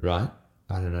 right?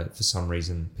 I don't know, for some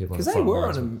reason, people on the front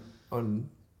lines. Because they were on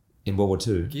in World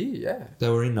War II. gear, yeah. They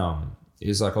were in, it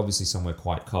was like obviously somewhere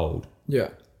quite cold. Yeah.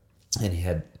 And he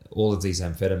had all of these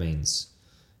amphetamines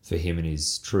for him and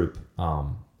his troop. I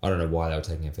don't know why they were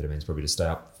taking amphetamines, probably to stay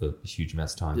up for huge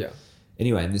amounts of time. Yeah.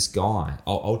 Anyway, and this guy,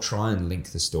 I'll try and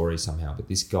link the story somehow, but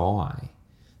this guy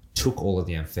took all of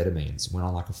the amphetamines, went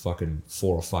on like a fucking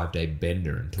 4 or 5 day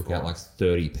bender and took out like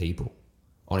 30 people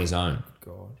on his own.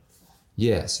 God.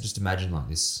 Yeah, so just imagine like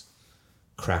this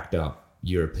cracked up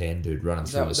European dude running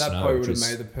through the snow. That probably would have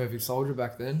made the perfect soldier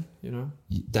back then,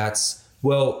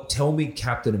 Well, tell me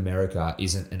Captain America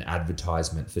isn't an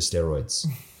advertisement for steroids.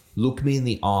 Look me in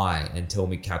the eye and tell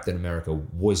me Captain America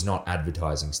was not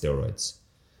advertising steroids.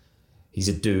 He's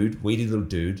a dude, weedy little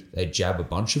dude. They jab a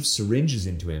bunch of syringes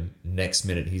into him. Next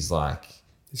minute, he's like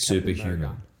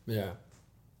superhuman. Yeah.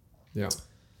 Yeah.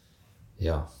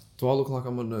 Yeah. Do I look like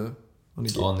I'm on the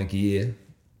gear? On the gear?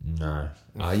 No.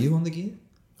 Are you on the gear?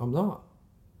 I'm not.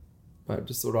 But I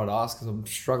just thought I'd ask because I'm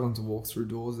struggling to walk through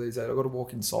doors these days. I've got to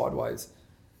walk in sideways.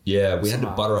 Yeah, we had to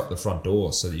butter up the front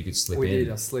door so that you could slip in. We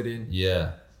did. I slid in.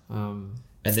 Yeah.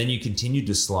 And then you continued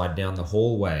to slide down the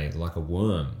hallway like a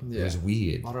worm. Yeah. It was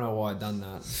weird. I don't know why I'd done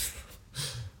that.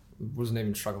 Wasn't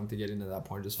even struggling to get into that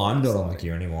point. Just I'm not on the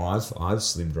gear anymore. I've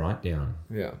slimmed right down.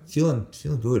 Yeah. Feeling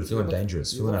good, feeling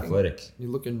dangerous, feeling athletic.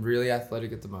 You're looking really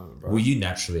athletic at the moment, bro. Well, you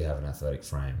naturally have an athletic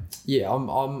frame. Yeah, I'm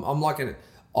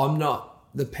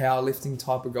not the powerlifting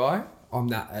type of guy. I'm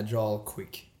that agile,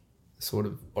 quick sort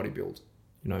of body build,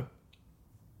 you know.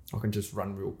 I can just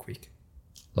run real quick.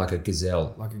 Like a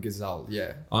gazelle. Like a gazelle,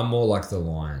 yeah. I'm more like the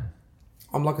lion.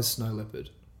 I'm like a snow leopard.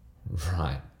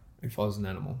 Right. If I was an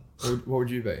animal. What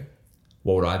would you be?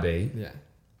 What would I be? Yeah.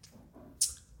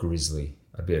 Grizzly.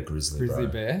 I'd be a grizzly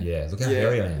bear? Yeah, look how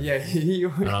hairy I am. Yeah.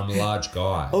 And I'm a large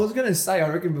guy. I was going to say, I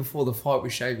reckon before the fight we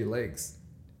shave your legs.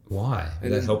 Why?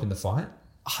 Would that help in the fight?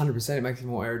 100%. It makes you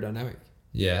more aerodynamic.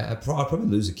 Yeah, I'd probably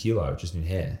lose a kilo just in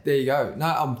hair. There you go. No,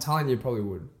 I'm telling you, probably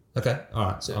would. Okay, all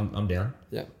right. So I'm down.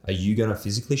 Yeah. Are you going to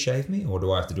physically shave me, or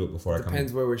do I have to do it before I come?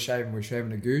 Depends where we're shaving. We're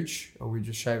shaving a gooch, or we're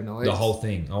just shaving the legs. The whole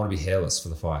thing. I want to be hairless for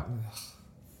the fight.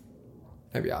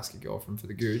 Maybe ask your girlfriend for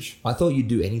the gooch. I thought you'd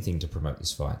do anything to promote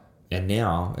this fight, and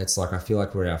now it's like I feel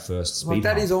like we're at our first speed. Like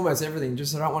that hump. is almost everything.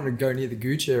 Just I don't want to go near the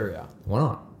gooch area. Why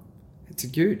not? It's a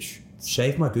gooch.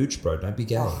 Shave my gooch, bro. Don't be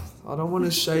gay. I don't want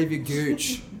to shave your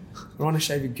gooch. I don't want to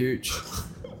shave your gooch. You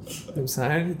know what I'm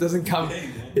saying? It doesn't come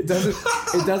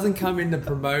in the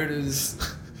promoter's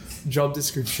job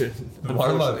description.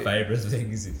 One of my favorite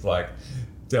things is like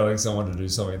telling someone to do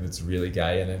something that's really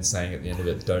gay and then saying at the end of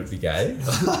it, don't be gay.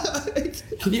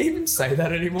 Can you even say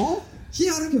that anymore?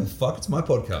 Yeah, I don't give a fuck. It's my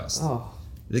podcast. Oh.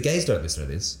 The gays don't listen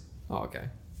to this. Oh, okay.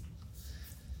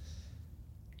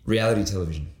 Reality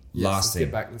television. Yes, Last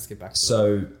thing. Let's get back to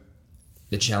So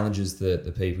the challenges,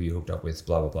 the people you hooked up with,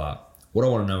 blah, blah, blah. What I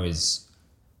want to know is,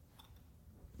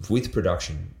 with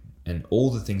production and all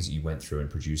the things that you went through in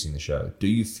producing the show, do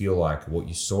you feel like what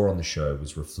you saw on the show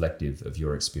was reflective of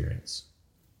your experience?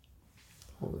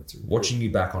 Watching you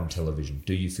back on television,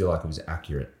 do you feel like it was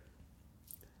accurate?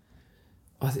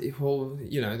 I think, well,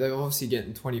 you know, they're obviously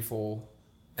getting 24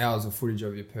 hours of footage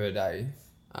of you per day.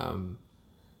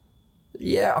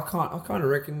 Yeah, I kind of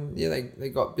reckon, yeah, they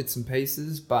got bits and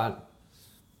pieces, but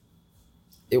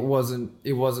it wasn't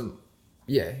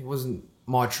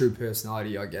my true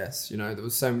personality, I guess. You know, there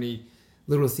was so many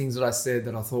little things that I said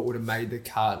that I thought would have made the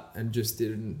cut and just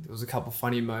didn't. There was a couple of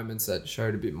funny moments that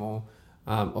showed a bit more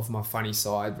of my funny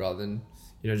side rather than,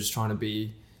 you know, just trying to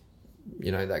be,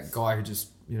 you know, that guy who just,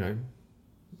 you know,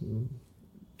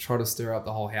 try to stir up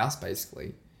the whole house,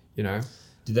 basically, you know.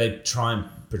 Did they try and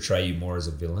portray you more as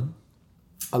a villain?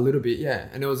 A little bit, yeah.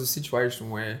 And there was a situation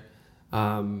where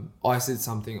I said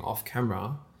something off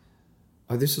camera.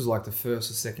 Oh, this was like the first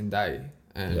or second day,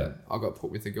 and I got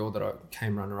put with a girl that I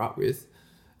came runner-up with.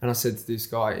 And I said to this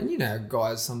guy, and you know,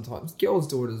 guys sometimes, girls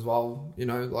do it as well, you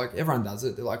know, like everyone does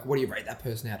it. They're like, what do you rate that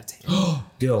person out of 10?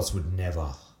 Girls would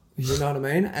never. You know what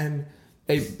I mean? And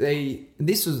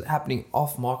this was happening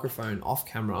off microphone, off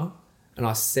camera, and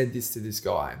I said this to this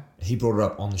guy. He brought it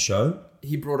up on the show?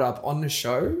 He brought it up on the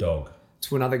show. Dog.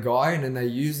 To another guy, and then they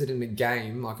used it in a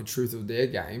game, like a truth or dare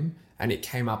game, and it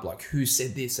came up like, who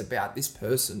said this about this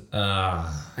person?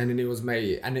 And then it was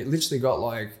me. And it literally got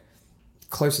like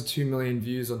close to 2 million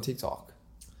views on TikTok.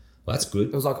 Well, that's good.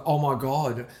 It was like, oh my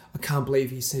God, I can't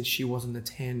believe he said she wasn't a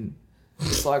 10.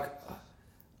 It's like,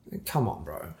 come on,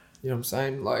 bro. You know what I'm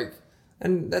saying? Like,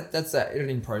 and that's that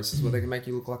editing process where they can make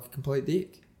you look like a complete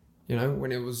dick. You know,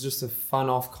 when it was just a fun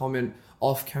off comment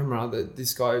off camera that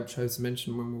this guy chose to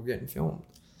mention when we were getting filmed.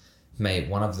 Mate,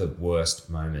 one of the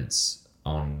worst moments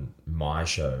on my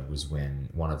show was when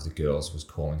one of the girls was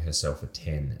calling herself a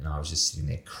 10 and I was just sitting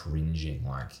there cringing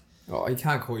like... Oh, you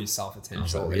can't call yourself a 10, I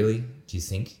was like, surely. really? Do you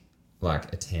think?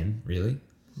 Like a 10, really?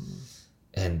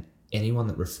 And anyone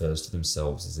that refers to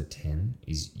themselves as a 10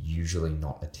 is usually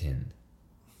not a 10.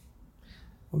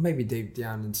 Well, maybe deep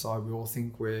down inside we all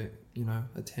think we're, you know,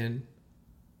 a 10.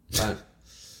 But...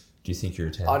 Do you think you're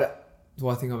a 10? Do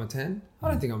I think I'm a 10? I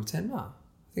don't think I'm a 10, no. I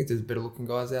think there's better looking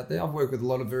guys out there. I've worked with a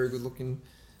lot of very good looking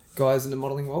guys in the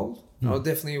modelling world. I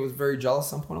definitely was very jealous at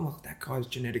some point. I'm like, that guy's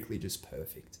genetically just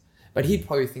perfect. But he'd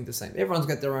probably think the same. Everyone's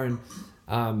got their own,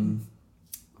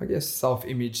 I guess,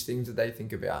 self-image things that they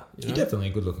think about. You know? You're definitely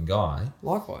a good looking guy.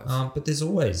 Likewise. But there's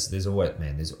always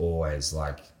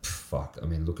like fuck. I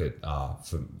mean, look at,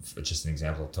 for just an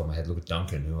example off the top of my head, look at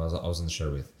Duncan, who I was on the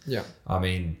show with. Yeah. I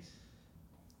mean,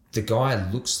 the guy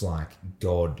looks like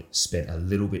God spent a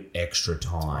little bit extra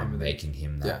time making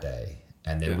him that day.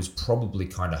 And then was probably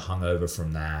kind of hungover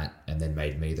from that and then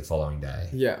made me the following day.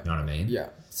 Yeah. You know what I mean? Yeah.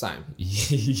 Same.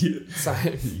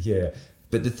 Same. Yeah.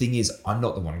 But the thing is, I'm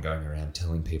not the one going around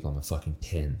telling people I'm a fucking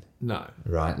 10. No.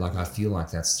 Right? Like, I feel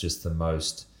like that's just the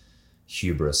most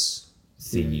hubris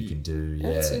thing you can do. Yeah.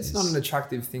 It's not an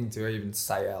attractive thing to even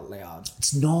say out loud.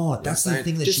 It's not. That's the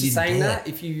thing that just she didn't saying get. that,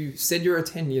 if you said you're a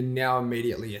 10, you're now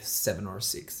immediately a 7 or a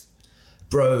 6.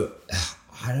 Bro,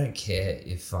 I don't care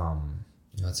if,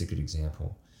 that's a good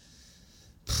example.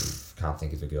 Can't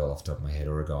think of a girl off the top of my head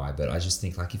or a guy, but I just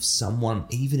think like if someone,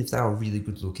 even if they were really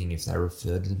good looking, if they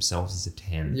referred to themselves as a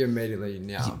 10. You immediately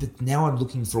now. Yeah, but now I'm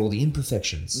looking for all the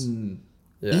imperfections.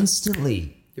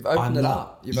 Instantly. You've opened it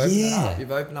up. You've opened it up.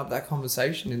 You've opened up that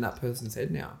conversation in that person's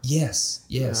head now. Yes.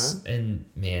 You know? And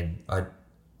man,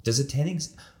 does a 10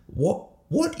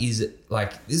 what is it?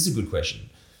 Like, this is a good question.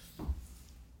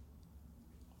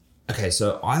 Okay,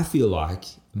 so I feel like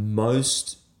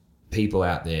most people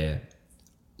out there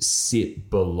sit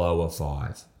below a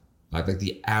 5. Like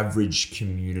the average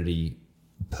community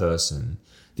person,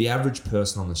 the average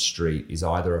person on the street is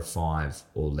either a 5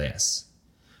 or less.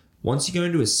 Once you go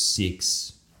into a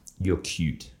 6, you're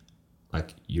cute.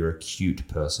 Like, you're a cute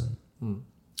person.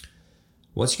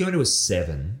 Once you go into a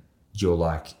 7, you're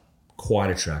like quite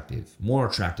attractive, more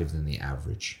attractive than the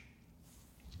average.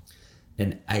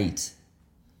 An 8,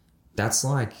 that's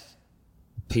like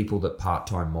people that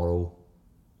part-time model,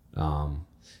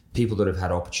 people that have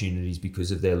had opportunities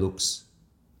because of their looks.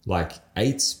 Like,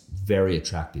 8's very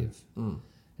attractive.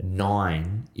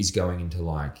 9 is going into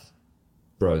like,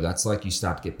 bro, that's like you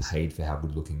start to get paid for how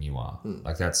good looking you are.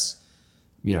 Like, that's,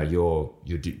 you know,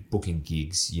 you're booking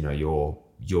gigs, you know,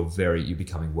 you're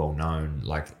becoming well known.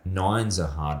 Like, 9s are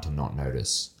hard to not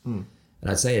notice. And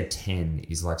I'd say a 10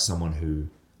 is like someone who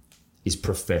is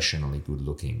professionally good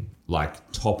looking,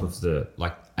 like top of the,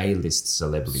 like A-list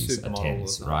celebrities are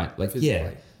 10s, right? Like,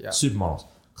 supermodels.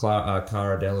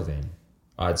 Cara Delevingne,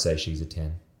 I'd say she's a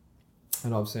 10.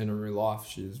 And I've seen her in real life.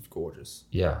 She's gorgeous.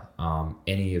 Yeah.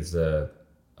 Any of the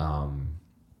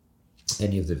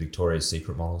Victoria's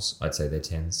Secret models, I'd say they're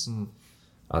 10s.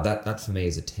 That for me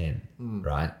is a 10,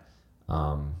 right?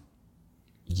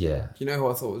 Yeah. You know who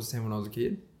I thought was a 10 when I was a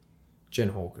kid? Jen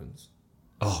Hawkins.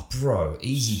 Oh, bro,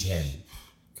 easy 10.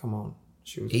 Come on.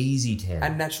 She was easy 10.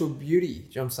 And natural beauty. Do you know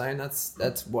what I'm saying?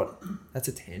 That's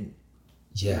a 10.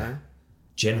 Yeah. You know?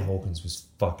 Jen Hawkins was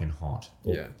fucking hot.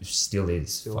 Yeah. Still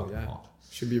is fucking hot.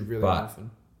 Should be really but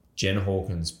often. Jen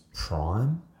Hawkins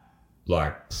prime,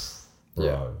 like,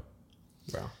 bro.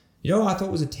 Wow. You know what I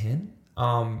thought was a 10?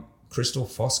 Crystal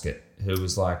Foskett, who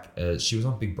was like, she was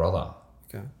on Big Brother.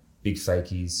 Okay. Big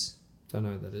Fakies. Don't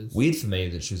know who that is. Weird for me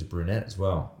that she was a brunette as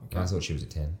well. Okay. I thought she was a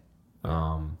 10.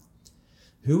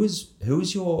 Who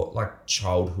was your like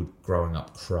childhood growing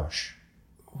up crush?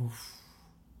 Oof.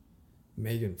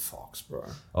 Megan Fox, bro.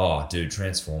 Oh, dude,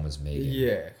 Transformers Megan.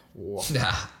 Yeah.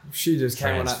 She just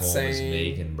came on that scene. Transformers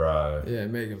Megan, bro. Yeah,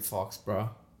 Megan Fox, bro.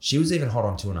 She was even hot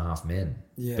on 2.5 Men.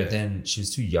 Yeah. But then she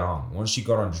was too young. Once she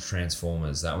got onto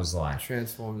Transformers, that was like...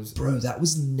 Transformers. Bro, that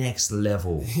was next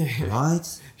level,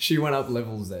 right? She went up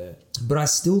levels there. But I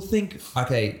still think...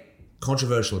 Okay,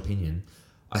 controversial opinion.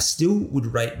 I still would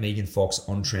rate Megan Fox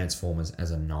on Transformers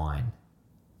as a 9.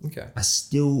 Okay. I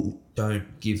still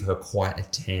don't give her quite a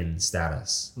 10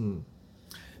 status.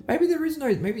 Maybe there is no...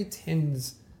 Maybe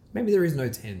there is no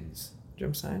 10s. Do you know what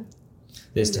I'm saying?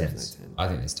 There's 10s. I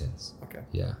think there's 10s. Okay.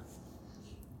 Yeah.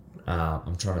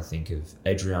 I'm trying to think of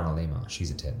Adriana Lima.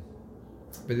 She's a 10.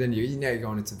 But then you're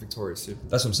going into Victoria's Secret.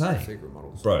 That's what I'm saying. Secret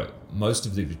models. Bro, most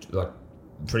of the, like,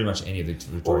 pretty much any of the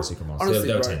Victoria's Secret models. Honestly,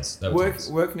 they were bro, 10s. They were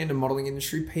 10s. Working in the modelling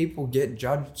industry, people get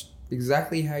judged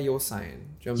exactly how you're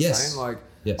saying. Do you know what I'm saying? Like,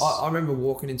 yes. I remember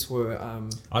walking into a...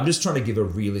 I'm just trying to give a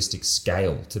realistic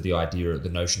scale to the idea of the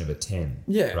notion of a 10.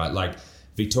 Yeah. Right? Like,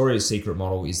 Victoria's Secret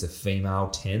model is the female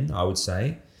 10, I would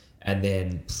say. And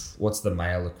then, what's the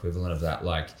male equivalent of that?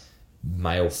 Like,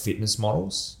 male fitness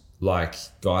models. Like,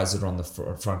 guys that are on the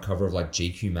front cover of, like,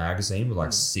 GQ magazine with,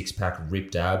 like, six-pack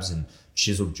ripped abs and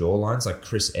chiseled jawlines. Like,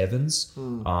 Chris Evans,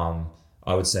 I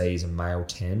would say he's a male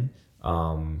 10.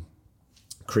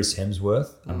 Chris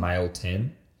Hemsworth, a male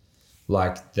 10.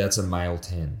 Like, that's a male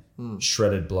 10.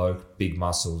 Shredded bloke, big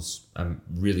muscles,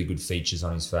 really good features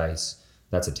on his face.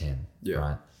 That's a 10,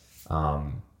 right?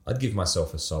 I'd give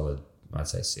myself a solid, I'd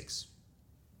say 6.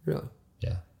 Really?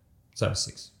 Yeah. So a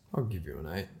 6. I'll give you an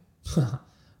 8.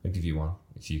 I'll give you 1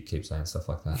 if you keep saying stuff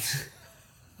like that.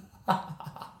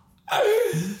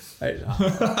 Hey, nah.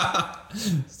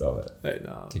 Stop it. Hey,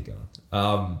 nah. Keep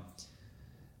going.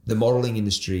 The modeling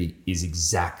industry is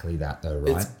exactly that though,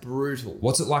 right? It's brutal.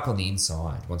 What's it like on the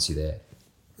inside once you're there?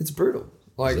 It's brutal.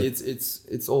 Like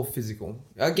it's all physical.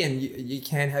 Again, you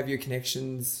can have your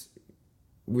connections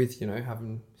with, you know,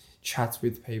 having chats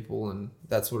with people and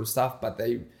that sort of stuff, but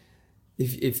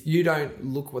if you don't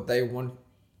look what they want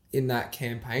in that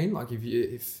campaign, like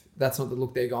if that's not the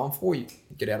look they're going for, you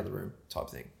get out of the room type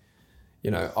thing.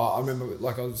 You know, I remember,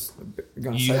 like I was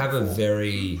going to say, you have before, a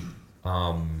very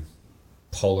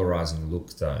polarizing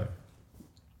look though.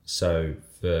 So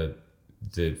for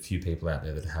the few people out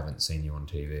there that haven't seen you on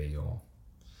TV, or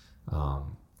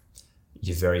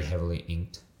you're very heavily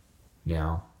inked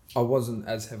now. I wasn't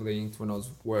as heavily inked when I was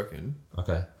working.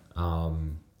 Okay.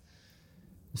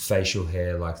 Facial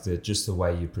hair, like just the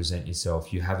way you present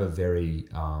yourself, you have a very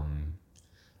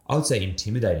I would say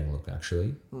intimidating look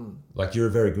actually. Like you're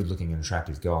a very good looking and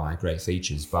attractive guy, great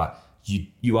features, but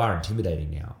you are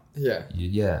intimidating now. Yeah.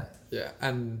 Yeah. Yeah,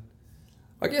 and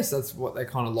I guess that's what they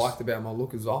kind of liked about my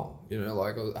look as well. You know,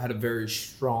 like I had a very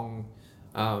strong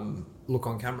look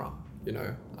on camera, you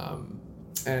know.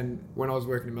 And when I was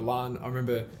working in Milan, I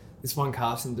remember this one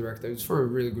casting director, it was for a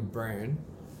really good brand.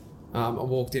 I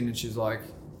walked in and she's like,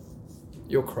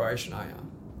 "You're Croatian, are you?"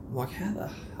 I'm like, "How the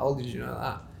hell did you know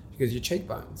that?" She goes, "Your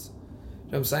cheekbones." You know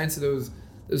what I'm saying? So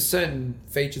there's certain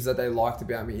features that they liked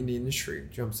about me in the industry. Do you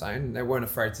know what I'm saying? And they weren't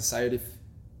afraid to say it if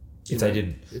they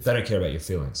don't care about your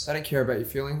feelings. They don't care about your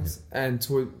feelings. Yeah. And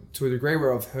to a degree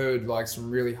where I've heard like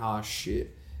some really harsh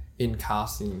shit in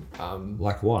casting.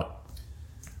 Like what?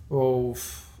 Well,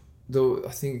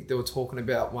 I think they were talking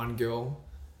about one girl.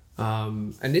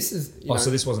 And this is...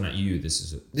 so this wasn't at you, this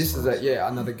is...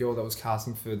 another girl that was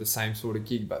casting for the same sort of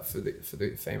gig, but for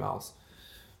the females.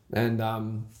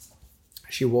 And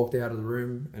she walked out of the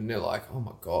room and they're like, "Oh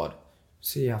my God,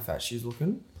 see how fat she's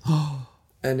looking?"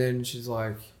 And then she's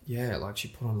like, "Yeah, like she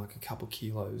put on like a couple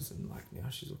kilos and like now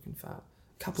she's looking fat."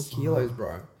 Couple kilos,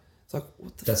 bro. It's like,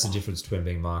 what the That's fuck? the difference between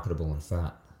being marketable and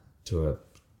fat to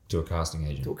a casting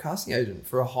agent. To a casting agent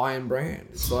for a high-end brand.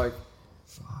 It's like,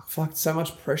 fuck, so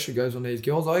much pressure goes on these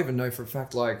girls. I even know for a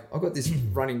fact, like, I've got this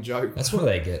running joke. That's why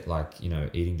they get like, you know,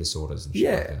 eating disorders and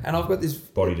shit like that. And I've got this...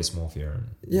 Body dysmorphia. And,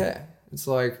 yeah. It's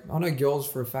like, I know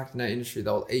girls for a fact in that industry,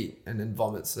 they'll eat and then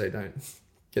vomit so they don't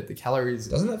get the calories.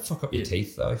 Doesn't that fuck up your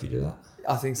teeth though if you do that?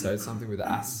 I think so. It's something with the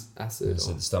acid.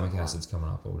 So the stomach acid's coming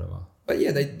up or whatever. But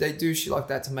yeah, they do shit like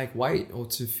that to make weight or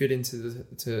to fit into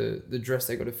the dress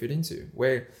they got to fit into.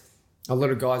 Where a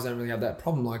lot of guys don't really have that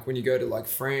problem. Like when you go to like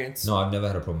France. No, I've never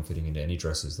had a problem fitting into any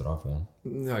dresses that I've worn.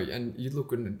 No, and you look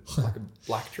good in like a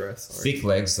black dress. Thick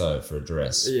legs though for a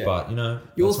dress. Yeah. But you know,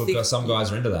 some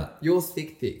guys are into that. You're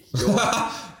thick.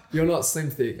 You're not slim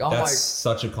thick. That's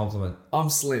such a compliment. I'm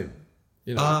slim.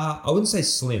 You know? I wouldn't say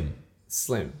slim.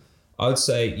 Slim. I would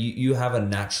say you have a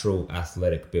natural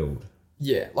athletic build.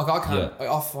 Yeah, like I can't.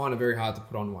 Yeah. I find it very hard to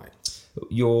put on weight.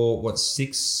 You're what,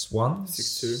 6'1"?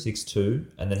 6'2". 6'2",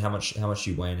 and then how much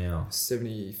do you weigh now?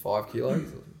 75 kilos,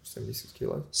 76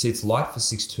 kilos. See, it's light for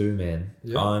 6'2", man.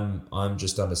 Yeah. I'm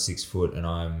just under 6 foot, and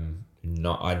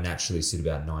I naturally sit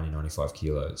about 90-95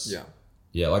 kilos. Yeah.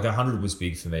 Yeah, like 100 was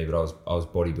big for me, but I was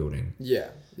bodybuilding.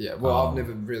 Yeah. Well, I've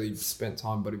never really spent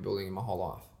time bodybuilding in my whole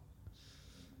life.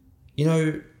 You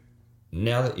know,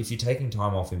 now that if you're taking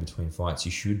time off in between fights,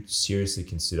 you should seriously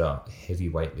consider heavy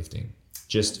weightlifting.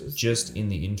 Just in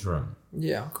the interim.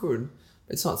 Yeah, I could.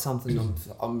 It's not something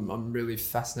I'm really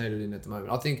fascinated in at the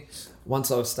moment. I think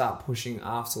once I start pushing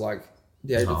after like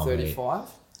the age of 35,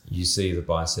 you see the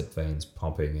bicep veins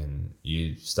pumping, and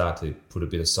you start to put a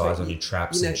bit of size on your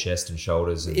traps and chest and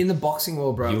shoulders. And in the boxing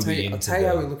world, bro, I'll tell you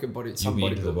how we look at bodybuilding. You'll be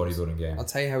into the bodybuilding game. I'll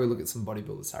tell you how we look at some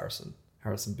bodybuilders.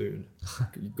 Harrison Boone,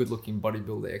 good-looking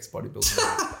bodybuilder,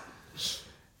 ex-bodybuilder.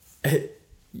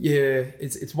 Yeah,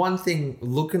 it's one thing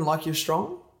looking like you're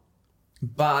strong,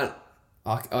 but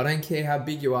I don't care how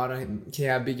big you are. I don't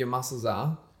care how big your muscles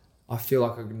are. I feel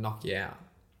like I could knock you out.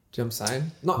 Do you know what I'm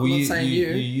saying? Not saying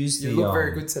you look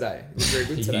very good today. You look very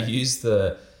good today.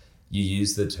 You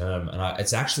use the term, and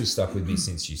it's actually stuck with me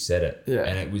since you said it. Yeah.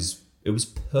 And it was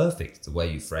perfect the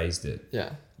way you phrased it.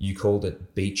 Yeah. You called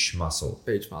it beach muscle.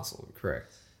 Beach muscle,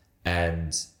 correct.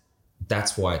 And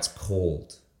that's why it's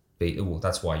called...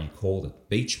 that's why you called it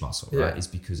beach muscle, right? Is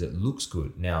because it looks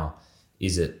good. Now,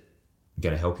 is it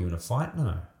going to help you in a fight?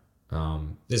 No.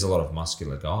 There's a lot of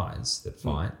muscular guys that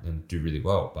fight and do really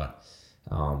well, but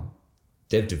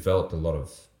they've developed a lot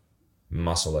of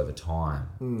muscle over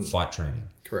time, fight training.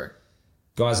 Correct.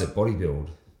 Guys that bodybuild,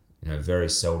 very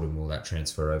seldom will that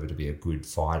transfer over to be a good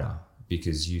fighter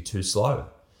because you're too slow.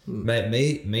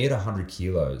 Mate, me at 100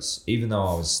 kilos, even though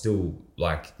I was still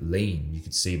like lean, you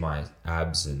could see my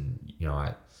abs, and you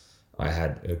know, I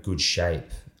had a good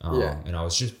shape, and I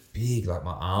was just big. Like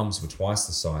my arms were twice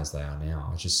the size they are now.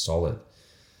 I was just solid.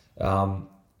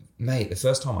 Mate, the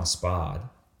first time I sparred,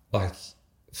 like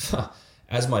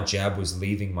as my jab was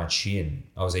leaving my chin,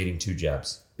 I was eating 2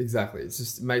 jabs. Exactly.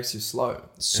 It makes you slow.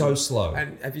 Slow.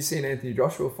 And have you seen Anthony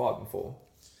Joshua fight before?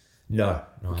 No.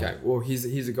 Okay. Well,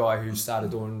 he's a guy who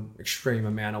started doing extreme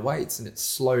amount of weights, and it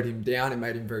slowed him down. It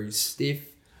made him very stiff.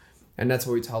 And that's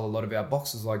what we tell a lot of our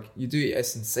boxers. Like, you do your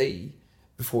S&C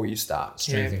before you start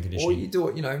Strength and conditioning. Or you do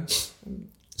it, you know.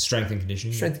 Strength and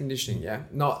conditioning. Strength and conditioning, yeah.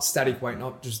 Not static weight,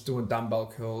 not just doing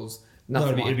dumbbell curls.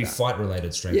 Nothing it'd be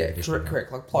fight-related strength and conditioning. Yeah,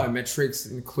 correct. Like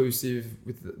plyometrics, inclusive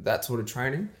with that sort of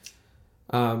training.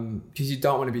 Because you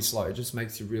don't want to be slow. It just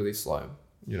makes you really slow,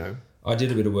 you know. I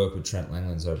did a bit of work with Trent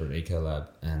Langlands over at Ecolab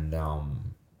and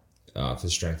for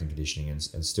strength and conditioning,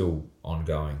 and still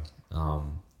ongoing.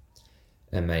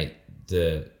 And mate,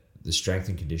 the strength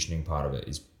and conditioning part of it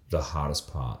is the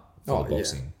hardest part for the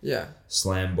boxing. Yeah.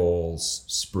 Slam balls,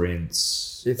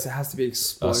 sprints. It has to be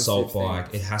explosive. Assault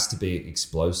bike. It has to be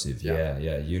explosive. Yeah.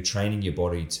 You're training your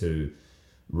body to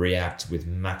react with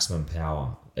maximum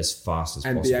power as fast as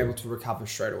possible. And be able to recover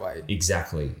straight away.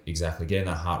 Exactly. Getting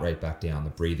that heart rate back down, the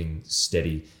breathing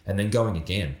steady, and then going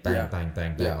again. Bang, bang,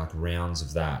 bang, bang, like rounds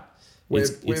of that.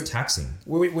 It's taxing.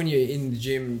 When you're in the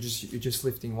gym, you're just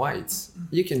lifting weights,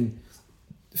 you can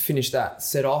finish that,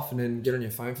 set off, and then get on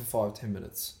your phone for 5-10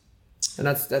 minutes. And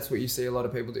that's what you see a lot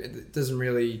of people do. It doesn't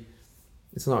really,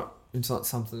 it's not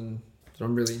something that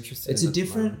I'm really interested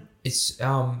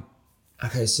in.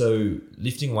 Okay, so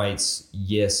lifting weights,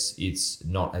 yes, it's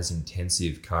not as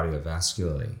intensive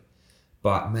cardiovascularly,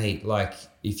 but mate, like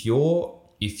if you're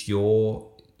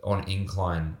on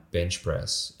incline bench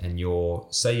press and you're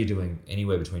doing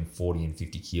anywhere between 40 and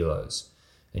 50 kilos,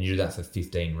 and you do that for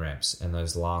 15 reps, and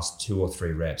those last 2 or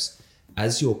 3 reps,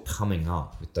 as you're coming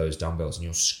up with those dumbbells and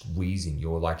you're squeezing,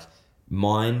 your like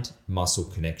mind muscle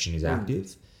connection is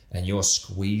active, and you're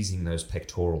squeezing those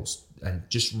pectorals and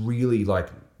just really like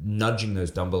nudging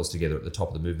those dumbbells together at the top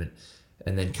of the movement,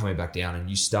 and then coming back down, and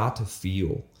you start to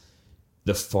feel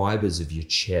the fibers of your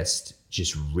chest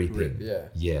just ripping.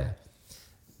 Yeah.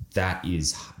 That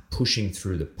is pushing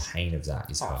through the pain of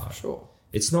that is hard. For sure.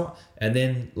 It's not, and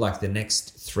then like the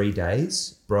next 3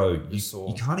 days, bro,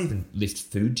 you can't even lift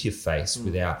food to your face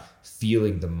without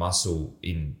feeling the muscle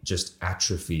in just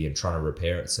atrophy and trying to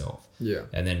repair itself. Yeah.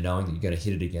 And then knowing that you're going to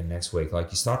hit it again next week,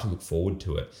 like you start to look forward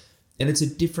to it. And it's a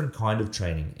different kind of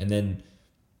training. And then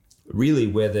really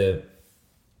where the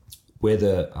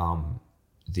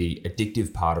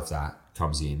addictive part of that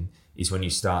comes in is when you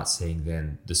start seeing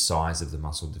then the size of the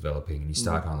muscle developing, and you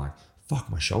start going like, fuck,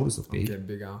 my shoulders look big. Getting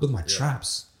bigger. Look at my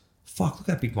traps. Fuck, look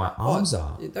how big my arms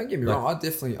are. Yeah, don't get me wrong. I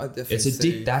definitely that's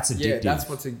addictive. Yeah, that's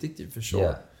what's addictive for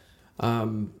sure. Yeah.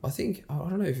 I think, I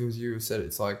don't know if it was you who said it.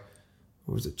 It's like,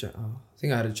 what was it? I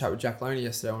think I had a chat with Jack Loney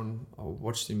yesterday and I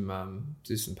watched him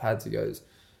do some pads. He goes,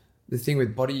 the thing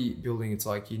with bodybuilding, it's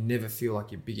like you never feel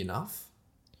like you're big enough.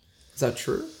 Is that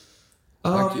true?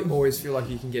 Like you always feel like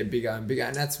you can get bigger and bigger,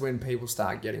 and that's when people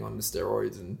start getting on the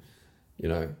steroids, and you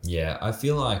know. Yeah, I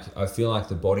feel like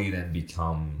the body then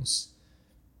becomes.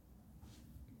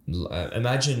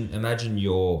 Imagine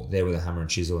you're there with a hammer and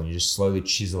chisel, and you're just slowly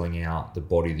chiseling out the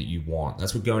body that you want.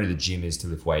 That's what going to the gym is to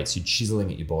lift weights. You're chiseling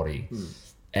at your body,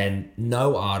 and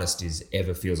no artist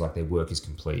ever feels like their work is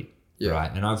complete,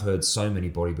 right? And I've heard so many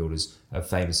bodybuilders. A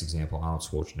famous example, Arnold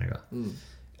Schwarzenegger.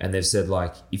 And they've said,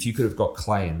 like, if you could have got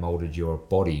clay and molded your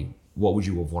body, what would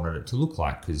you have wanted it to look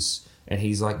like? And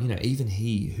he's like, you know, even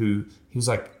he was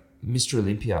like Mr.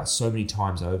 Olympia so many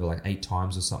times over, like 8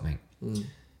 times or something.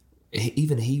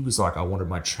 Even he was like, I wanted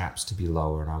my traps to be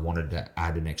lower, and I wanted to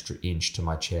add an extra inch to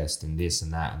my chest, and this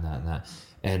and that and that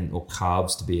and that, or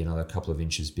calves to be another couple of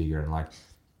inches bigger. And like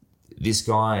this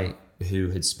guy who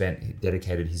had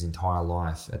dedicated his entire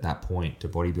life at that point to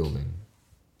bodybuilding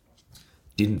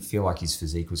didn't feel like his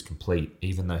physique was complete,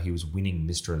 even though he was winning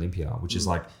Mr. Olympia, which is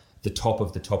like the top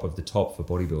of the top of the top for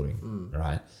bodybuilding,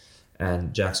 right?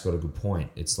 And Jack's got a good point.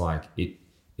 It's like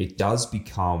it does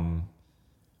become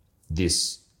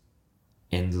this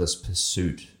endless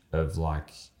pursuit of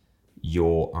like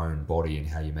your own body and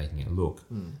how you're making it look.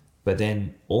 But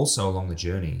then also along the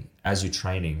journey, as you're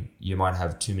training, you might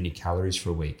have too many calories for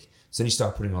a week. So then you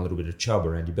start putting on a little bit of chub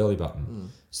around your belly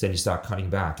button. So then you start cutting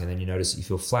back, and then you notice that you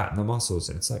feel flat in the muscles.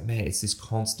 And it's like, man, it's this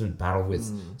constant battle with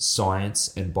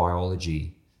science and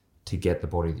biology to get the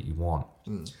body that you want.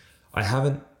 I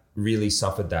haven't really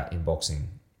suffered that in boxing.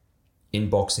 In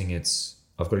boxing, it's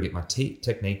I've got to get my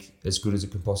technique as good as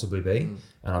it can possibly be,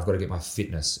 and I've got to get my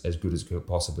fitness as good as it could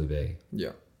possibly be.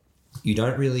 Yeah. You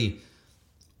don't really...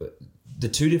 The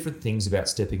two different things about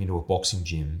stepping into a boxing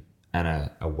gym and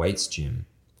a weights gym.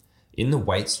 In the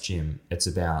weights gym, it's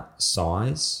about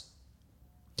size,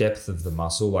 depth of the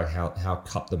muscle, like how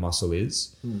cut the muscle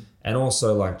is, and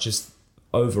also like just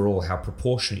overall how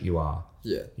proportionate you are.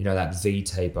 Yeah. You know, that V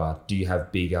taper. Do you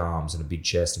have big arms and a big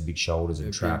chest and big shoulders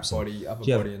and traps? Big body, upper do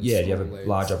you have, body, and do you have a legs.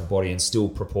 large upper body and still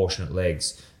proportionate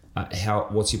legs?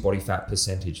 What's your body fat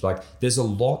percentage? Like, there's a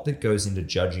lot that goes into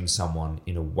judging someone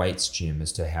in a weights gym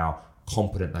as to how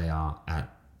competent they are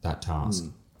at that task.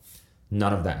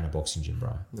 None of that in a boxing gym,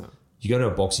 bro. No. You go to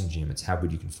a boxing gym, it's how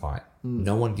good you can fight.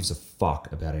 No one gives a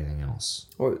fuck about anything else.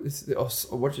 Well,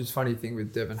 I watched this funny thing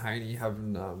with Devin Haney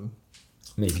having...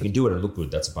 I mean, if you can do it and look good,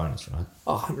 that's a bonus, right?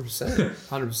 Oh, 100%.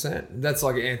 100%. That's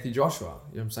like Anthony Joshua. You know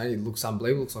what I'm saying? He looks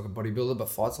unbelievable, looks like a bodybuilder, but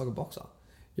fights like a boxer.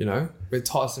 You know? With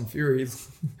Tyson Fury,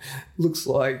 looks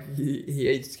like he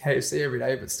eats KFC every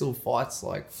day, but still fights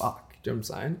like fuck. Do you know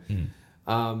what I'm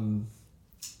saying?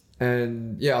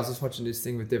 And yeah, I was just watching this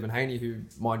thing with Devin Haney, who,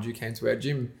 mind you, came to our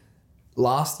gym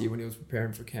last year when he was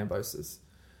preparing for Cambosis.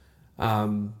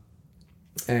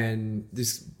 And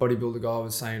this bodybuilder guy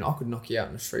was saying, I could knock you out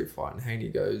in a street fight. And Haney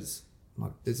goes,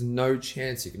 like, there's no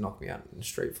chance you can knock me out in a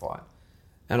street fight.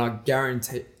 And I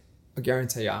guarantee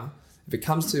you, if it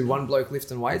comes to one bloke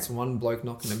lifting weights and one bloke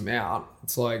knocking him out,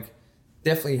 it's like,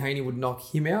 definitely Haney would knock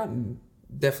him out, and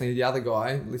definitely the other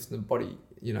guy lifting the body,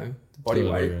 you know, the body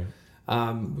weight,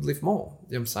 would lift more.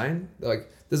 You know what I'm saying? Like,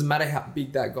 doesn't matter how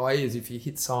big that guy is, if you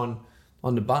hit someone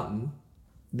on the button,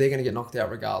 they're going to get knocked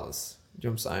out regardless. Do you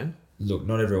know what I'm saying? Look,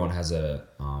 not everyone has a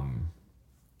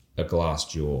glass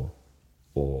jaw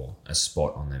or a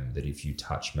spot on them that if you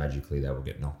touch magically they will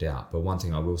get knocked out. But one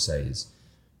thing I will say is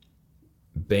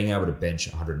being able to bench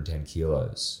 110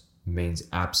 kilos means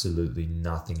absolutely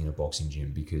nothing in a boxing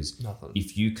gym, because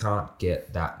if you can't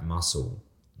get that muscle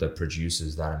that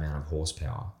produces that amount of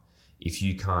horsepower, if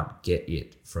you can't get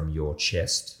it from your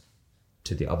chest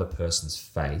to the other person's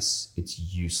face, it's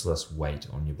useless weight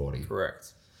on your body.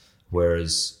 Correct.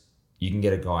 Whereas you can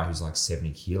get a guy who's like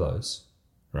 70 kilos,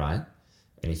 right?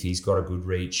 And if he's got a good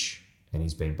reach and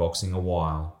he's been boxing a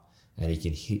while and he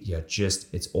can hit you,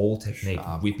 it's all technique.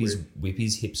 Whip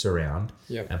his hips around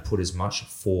and put as much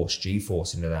force,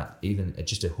 G-force into that, even at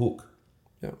just a hook.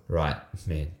 Yeah. Right,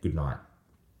 man, good night.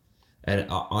 And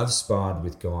I've sparred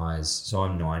with guys, so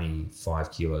I'm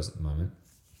 95 kilos at the moment.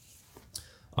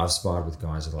 I've sparred with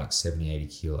guys that are like 70, 80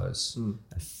 kilos.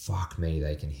 And fuck me,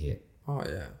 they can hit. Oh,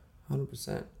 yeah.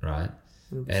 100%. Right?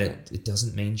 100%. And it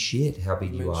doesn't mean shit how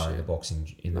big you are in the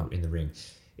boxing, in the ring.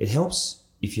 It helps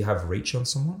if you have reach on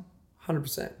someone.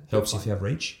 100%. Helps if you have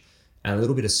reach. And a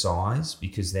little bit of size,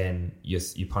 because then your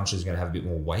punches are going to have a bit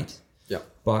more weight. Yeah.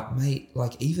 But, mate,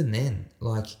 like, even then,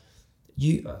 like,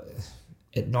 you...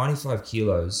 at 95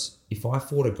 kilos, if I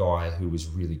fought a guy who was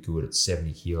really good at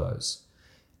 70 kilos,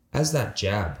 as I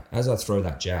throw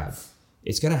that jab,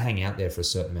 it's going to hang out there for a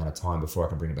certain amount of time before I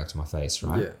can bring it back to my face,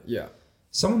 right? Yeah.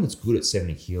 Someone that's good at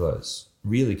 70 kilos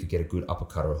really could get a good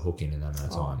uppercut or a hook in that amount of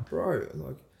time. Bro,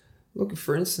 like, look,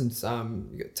 for instance,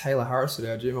 you got Taylor Harris at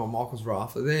our gym, or Michael's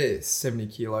Rafter, they're 70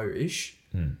 kilo-ish.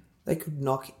 They could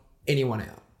knock anyone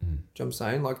out. Do you know what I'm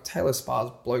saying? Like, Taylor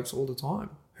spars blokes all the time,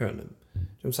 hurting them. Do you know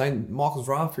what I'm saying? Michael's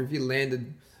Rafter, if he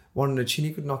landed one in the chin,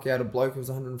 he could knock out a bloke who was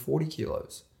 140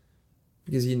 kilos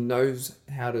because he knows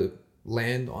how to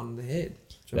land on the head.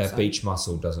 That beach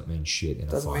muscle doesn't mean shit in a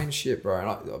fight. Doesn't mean shit, bro.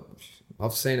 And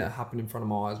I've seen it happen in front of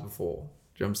my eyes before. Do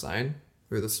you know what I'm saying?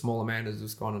 Where the smaller man has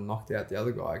just gone and knocked out the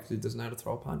other guy because he doesn't know how to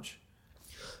throw a punch.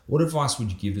 What advice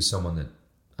would you give to someone that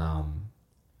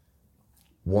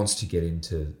wants to get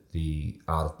into the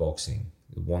art of boxing,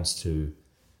 wants to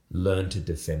learn to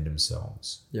defend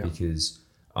themselves? Yeah. Because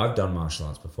I've done martial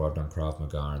arts before. I've done Krav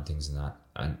Maga and things like that.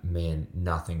 And man,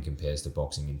 nothing compares to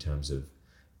boxing in terms of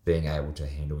being able to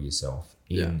handle yourself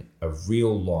in a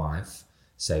real life,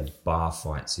 say, bar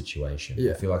fight situation.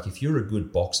 Yeah. I feel like if you're a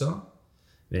good boxer,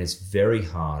 then it's very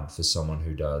hard for someone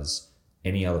who does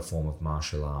any other form of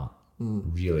martial art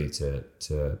really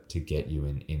to get you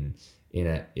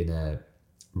in a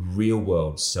real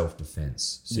world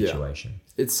self-defense situation.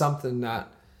 Yeah. It's something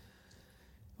that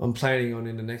I'm planning on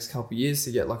in the next couple of years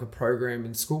to get like a program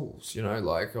in schools, you know,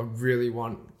 like I really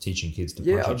want... Teaching kids to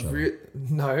punch each other.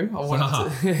 No, I want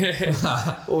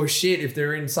to... or shit, if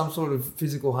they're in some sort of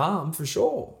physical harm, for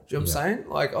sure. Do you know what I'm saying?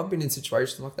 Like, I've been in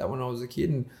situations like that when I was a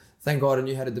kid, and thank God I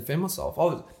knew how to defend myself. I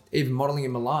was even modelling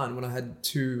in Milan when I had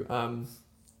two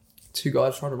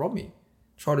guys try to rob me.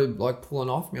 Try to like pull an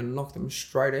off me and knock them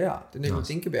straight out. Didn't even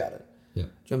think about it. Do you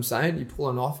know what I'm saying? You pull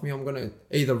a knife at me, I'm going to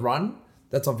either run.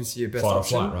 That's obviously your best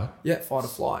option. Fight or flight, right? Yeah, fight or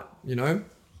flight, you know?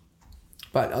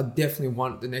 But I definitely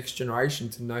want the next generation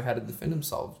to know how to defend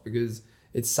themselves, because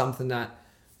it's something that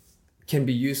can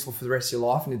be useful for the rest of your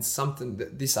life, and it's something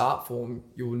that this art form,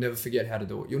 you will never forget how to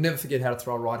do it. You'll never forget how to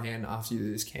throw a right hand after you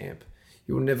do this camp.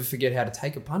 You will never forget how to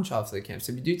take a punch after the camp.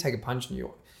 So if you do take a punch and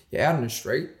you're out in the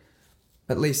street,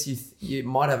 at least you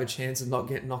might have a chance of not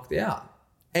getting knocked out.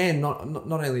 And not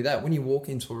only that, when you walk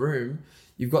into a room,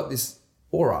 you've got this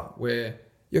aura where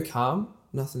you're calm,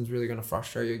 nothing's really going to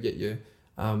frustrate you or get you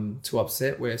too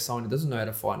upset, where someone who doesn't know how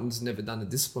to fight and has never done the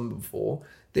discipline before,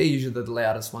 they're usually the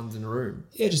loudest ones in the room.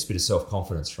 Yeah, just a bit of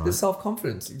self-confidence, right? The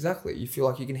self-confidence, exactly. You feel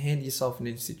like you can handle yourself in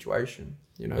any situation,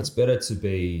 you know? It's better to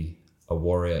be a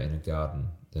warrior in a garden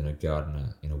than a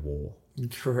gardener in a war.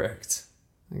 Correct.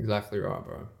 Exactly right,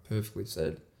 bro. Perfectly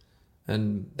said.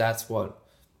 And that's what,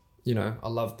 you know, I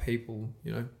love people,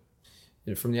 you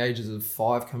know, from the ages of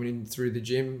 5 coming in through the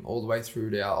gym all the way through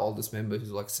to our oldest member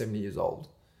who's like 70 years old.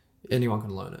 Anyone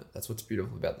can learn it. That's what's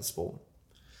beautiful about the sport.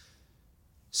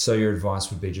 So your advice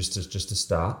would be just to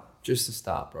start? Just to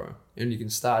start, bro. And you can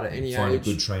start at any age. Find a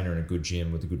good trainer and a good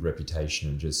gym with a good reputation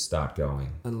and just start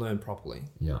going. And learn properly.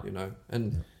 Yeah. You know,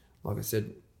 and like I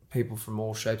said, people from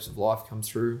all shapes of life come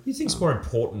through. You think it's more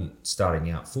important starting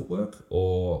out footwork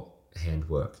or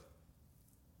handwork?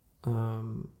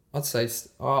 I'd say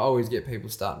I always get people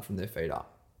starting from their feet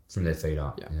up. From their feet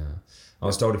up, yeah. I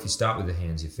was told if you start with the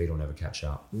hands, your feet will never catch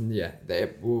up. Yeah,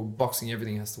 boxing,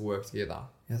 everything has to work together.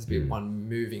 It has to be one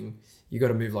moving. You got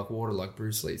to move like water, like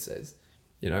Bruce Lee says.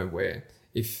 You know, where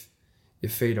if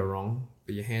your feet are wrong,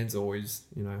 but your hands are always,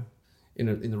 you know,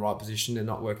 in the right position, they're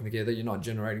not working together. You're not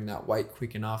generating that weight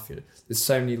quick enough. You know, there's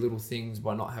so many little things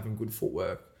by not having good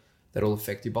footwork that will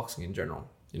affect your boxing in general.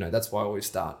 You know, that's why I always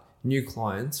start new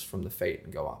clients from the feet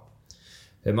and go up.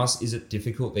 Is it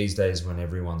difficult these days when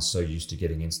everyone's so used to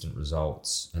getting instant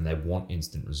results and they want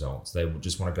instant results? They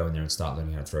just want to go in there and start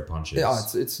learning how to throw punches. Yeah,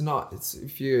 it's not. It's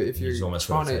if you're almost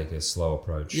trying got to take a slow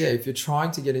approach. Yeah, if you're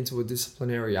trying to get into a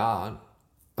disciplinary art,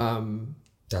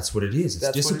 that's what it is.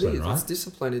 It's discipline, right? It's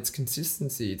discipline. It's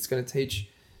consistency. It's going to teach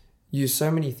you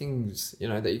so many things, you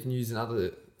know, that you can use in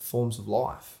other forms of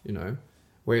life. You know,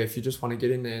 where if you just want to get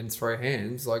in there and throw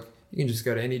hands, like you can just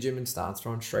go to any gym and start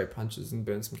throwing straight punches and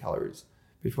burn some calories.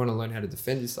 But if you want to learn how to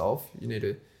defend yourself, you need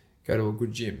to go to a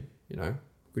good gym, you know,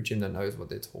 a good gym that knows what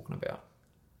they're talking about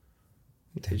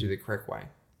and teach you the correct way.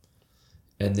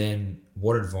 And then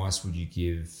what advice would you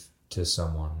give to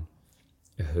someone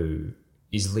who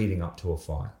is leading up to a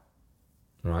fight,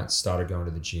 right? Started going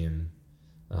to the gym,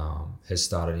 has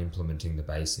started implementing the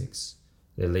basics.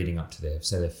 They're leading up to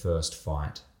their first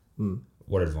fight.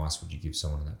 What advice would you give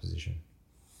someone in that position?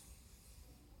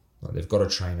 Like they've got a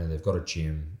trainer, they've got a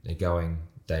gym, they're going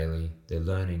daily, they're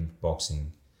learning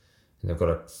boxing, and they've got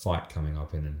a fight coming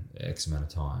up in an X amount of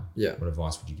time. Yeah. What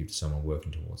advice would you give to someone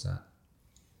working towards that?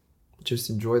 Just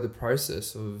enjoy the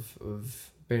process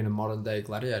of being a modern day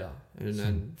gladiator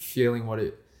and feeling what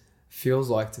it feels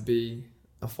like to be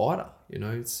a fighter. You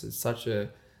know, it's such a,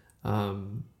 I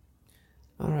don't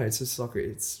know, it's just like,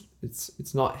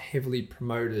 it's not heavily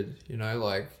promoted, you know,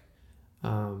 like,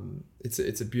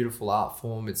 it's a beautiful art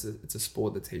form. It's a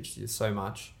sport that teaches you so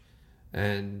much,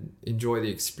 and enjoy the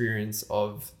experience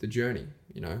of the journey.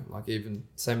 You know, like even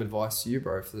same advice to you,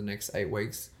 bro, for the next 8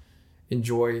 weeks.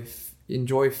 Enjoy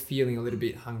feeling a little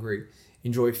bit hungry.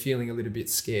 Enjoy feeling a little bit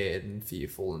scared and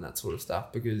fearful and that sort of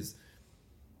stuff, because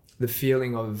the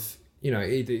feeling of, you know,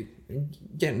 either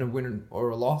getting a win or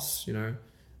a loss, you know,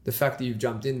 the fact that you've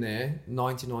jumped in there,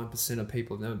 99% of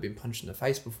people have never been punched in the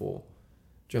face before.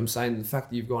 Do you know what I'm saying? The fact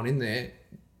that you've gone in there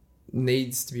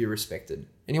needs to be respected.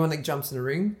 Anyone that jumps in the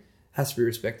ring has to be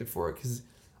respected for it, because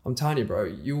I'm telling you, bro,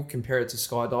 you'll compare it to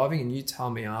skydiving and you tell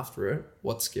me after it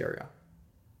what's scarier.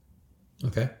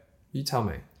 Okay. You tell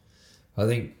me. I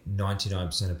think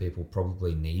 99% of people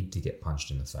probably need to get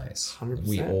punched in the face. 100%.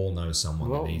 We all know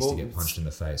someone that needs to get punched in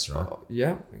the face, right?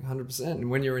 Yeah, 100%. And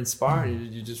when you're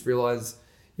inspiring, you just realize,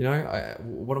 you know,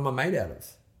 what am I made out of?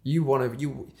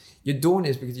 You're doing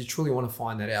this because you truly want to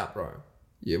find that out, bro.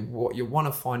 You want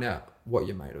to find out what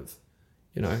you're made of,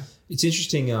 you know? It's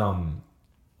interesting.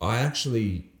 I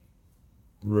actually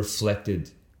reflected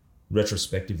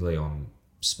retrospectively on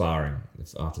sparring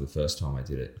after the first time I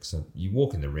did it. Because you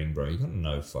walk in the ring, bro, you got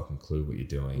no fucking clue what you're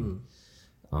doing.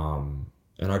 And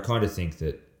I kind of think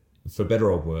that for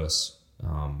better or worse,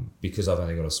 because I've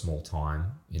only got a small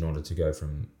time in order to go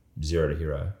from zero to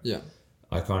hero. Yeah.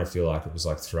 I kind of feel like it was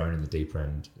like thrown in the deep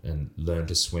end and learn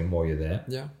to swim while you're there.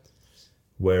 Yeah.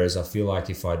 Whereas I feel like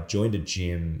if I joined a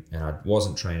gym and I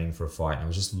wasn't training for a fight and I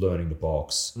was just learning to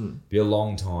box, it'd be a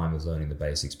long time of learning the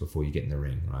basics before you get in the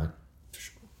ring, right?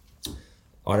 Sure.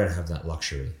 I don't have that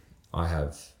luxury. I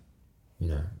don't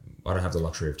have the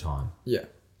luxury of time. Yeah.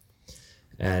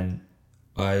 And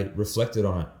I reflected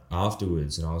on it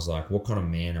afterwards and I was like, what kind of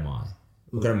man am I?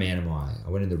 What kind of man am I?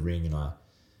 I went in the ring and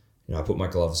I put my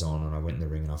gloves on and I went in the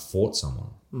ring and I fought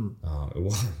someone. It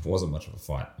wasn't much of a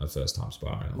fight, my first time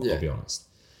sparring, I'll be honest.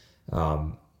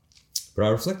 But I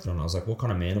reflected on it. I was like, what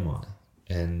kind of man am I?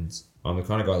 And I'm the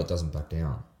kind of guy that doesn't back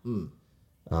down.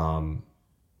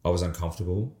 I was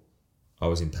uncomfortable. I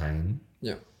was in pain.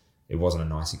 Yeah. It wasn't a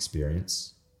nice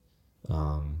experience.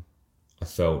 I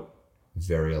felt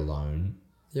very alone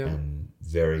and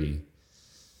very...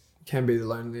 Can be the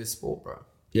loneliest sport, bro.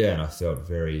 Yeah, and I felt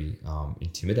very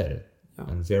intimidated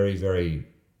and very, very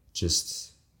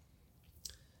just...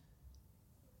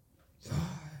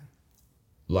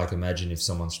 like imagine if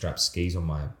someone strapped skis on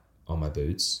my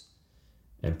boots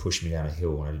and pushed me down a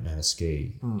hill when I didn't know how to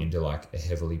ski into like a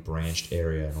heavily branched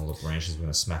area and all the branches were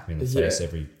going to smack me in the face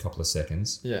every couple of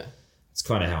seconds. Yeah. It's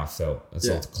kind of how I felt. That's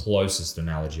the closest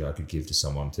analogy I could give to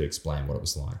someone to explain what it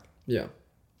was like. Yeah.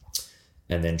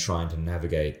 And then trying to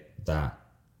navigate that.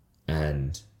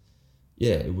 And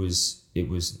yeah, it was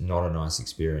not a nice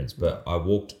experience. But I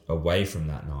walked away from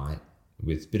that night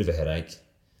with a bit of a headache,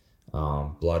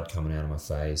 blood coming out of my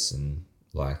face and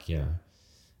like,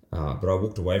 but I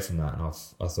walked away from that and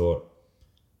I thought,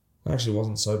 it actually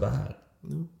wasn't so bad.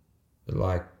 No. But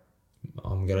like,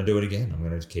 I'm going to do it again. I'm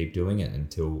going to keep doing it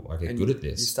until I get good at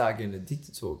this. You start getting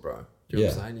addicted to it, bro. Do you know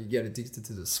what I'm saying? You get addicted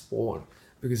to the sport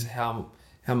because how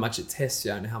much it tests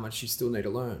you and how much you still need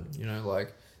to learn. You know,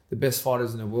 like the best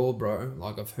fighters in the world, bro,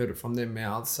 like I've heard it from their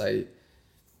mouths,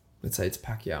 let's say it's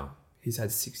Pacquiao. He's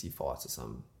had 60 fights or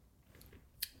something.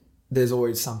 There's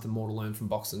always something more to learn from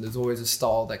boxing. There's always a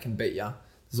style that can beat you.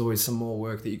 There's always some more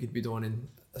work that you could be doing in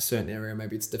a certain area.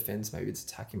 Maybe it's defense, maybe it's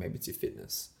attacking, maybe it's your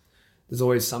fitness. There's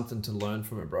always something to learn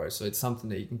from it, bro. So it's something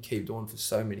that you can keep doing for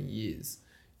so many years,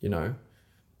 you know?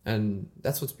 And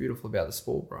that's what's beautiful about the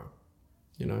sport, bro.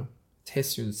 You know?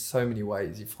 Tests you in so many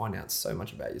ways. You find out so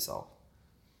much about yourself.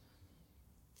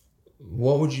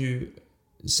 What would you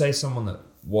say someone that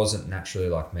wasn't naturally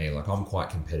like me? Like I'm quite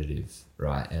competitive,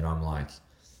 right? And I'm like,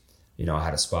 I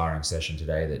had a sparring session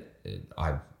today that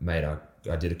I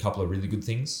did a couple of really good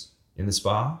things in the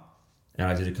spar and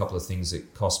I did a couple of things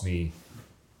that cost me,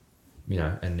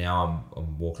 and now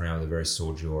I'm walking around with a very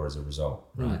sore jaw as a result,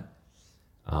 right?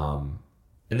 And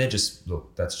they're just,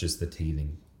 look, that's just the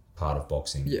teething part of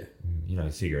boxing. Yeah.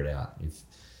 Figure it out.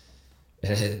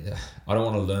 I don't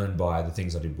want to learn by the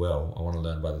things I did well. I want to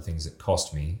learn by the things that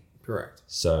cost me. Correct.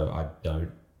 So I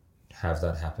don't have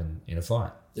that happen in a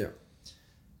fight. Yeah.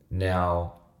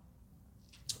 Now,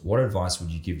 what advice would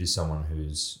you give to someone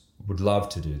would love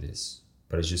to do this,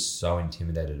 but is just so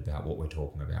intimidated about what we're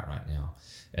talking about right now?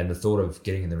 And the thought of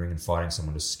getting in the ring and fighting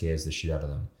someone just scares the shit out of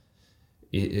them.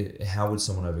 How would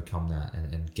someone overcome that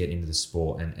and get into the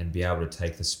sport and be able to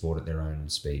take the sport at their own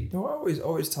speed? No, I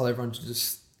always tell everyone to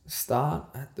just start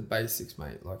at the basics,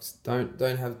 mate. Like don't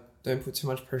put too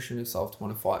much pressure on yourself to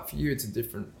want to fight. For you, it's a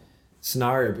different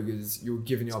scenario because you're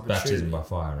given the opportunity. Baptism by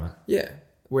fire, right? Yeah,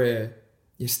 where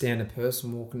you stand a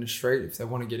person walking the street, if they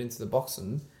want to get into the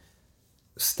boxing,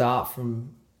 start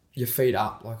from your feet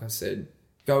up, like I said.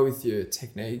 Go with your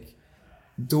technique.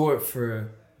 Do it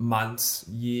for months,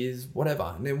 years,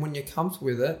 whatever. And then when you're comfortable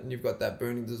with it and you've got that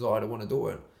burning desire to want to do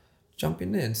it, jump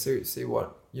in there and see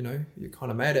what, you're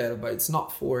kind of made out of. But it's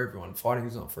not for everyone. Fighting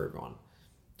is not for everyone.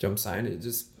 Do you know what I'm saying? It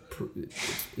just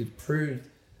it proved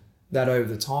that over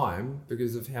the time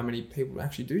because of how many people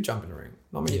actually do jump in the ring.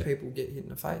 Not many people get hit in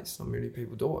the face. Not many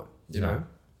people do it, you know?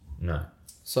 No.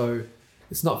 So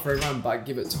it's not for everyone, but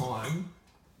give it time.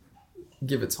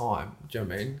 Give it time. Do you know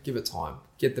what I mean? Give it time.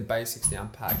 Get the basics down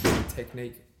pat. Get the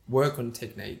technique. Work on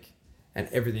technique. And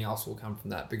everything else will come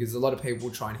from that. Because a lot of people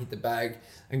will try and hit the bag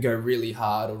and go really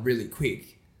hard or really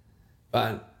quick.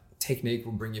 But technique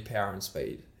will bring you power and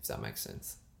speed, if that makes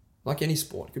sense. Like any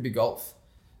sport. It could be golf.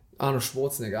 Arnold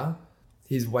Schwarzenegger,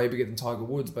 he's way bigger than Tiger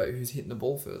Woods, but who's hitting the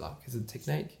ball further because of the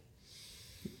technique?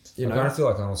 I kind of feel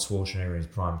like Arnold Schwarzenegger in his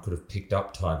prime could have picked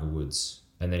up Tiger Woods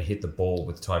and then hit the ball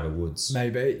with Tiger Woods.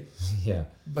 Maybe. Yeah.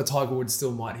 But Tiger Woods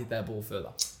still might hit that ball further.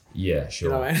 Yeah, sure.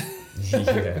 You know what I mean?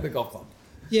 Yeah. With a golf club.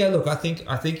 Yeah, look, I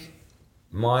think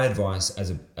my advice as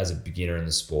a beginner in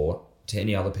the sport to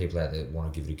any other people out there that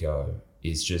want to give it a go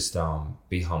is just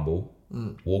be humble,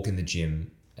 walk in the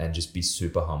gym and just be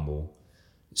super humble,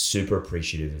 super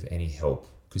appreciative of any help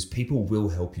because people will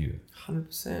help you.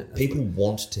 100%. People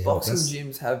want to help. Boxing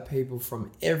gyms have people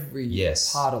from every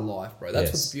part of life, bro.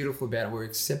 That's what's beautiful about it. We're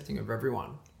accepting of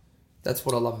everyone. That's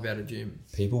what I love about a gym.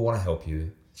 People want to help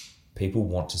you. People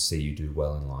want to see you do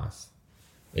well in life.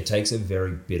 It takes a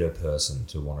very bitter person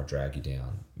to want to drag you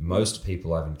down. Most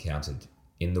people I've encountered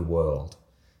in the world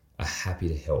are happy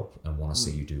to help and want to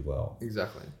see you do well.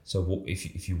 Exactly. So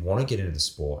if you want to get into the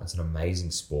sport, it's an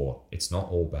amazing sport. It's not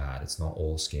all bad. It's not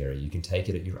all scary. You can take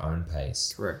it at your own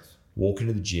pace. Correct. Walk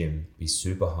into the gym, be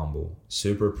super humble,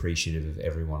 super appreciative of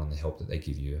everyone and the help that they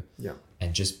give you. Yeah.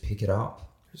 And just pick it up.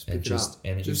 And it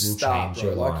will change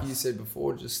your life. Like you said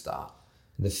before, just start.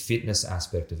 And the fitness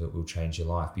aspect of it will change your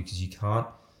life because you can't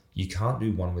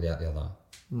do one without the other.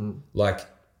 Like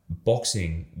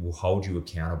boxing will hold you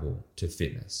accountable to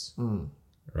fitness,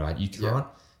 right? You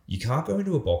can't go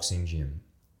into a boxing gym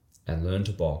and learn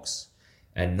to box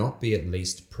and not be at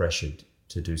least pressured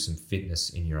to do some fitness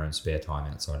in your own spare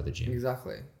time outside of the gym.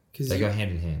 Exactly. They go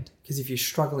hand in hand. Because if you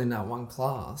struggle in that one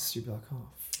class, you'd be like, oh,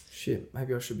 shit,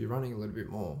 maybe I should be running a little bit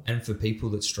more. And for people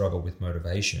that struggle with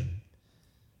motivation,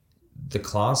 the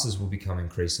classes will become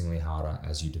increasingly harder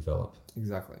as you develop.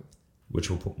 Exactly. Which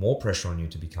will put more pressure on you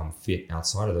to become fit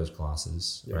outside of those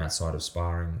classes or outside of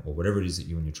sparring or whatever it is that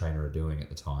you and your trainer are doing at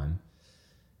the time.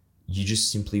 You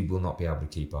just simply will not be able to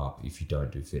keep up if you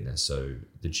don't do fitness. So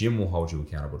the gym will hold you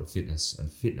accountable to fitness, and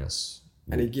fitness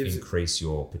will increase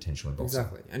your potential in boxing.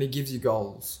 Exactly. And it gives you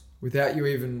goals. Without you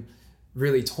even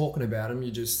really talking about them,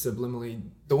 you're just subliminally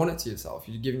doing it to yourself.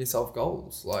 You're giving yourself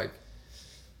goals. Like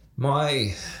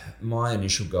my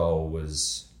initial goal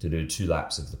was to do 2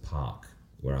 laps of the park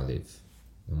where I live.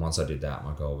 And once I did that,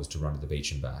 my goal was to run to the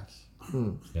beach and back.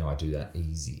 Now I do that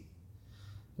easy.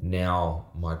 Now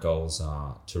my goals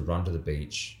are to run to the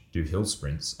beach, do hill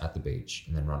sprints at the beach,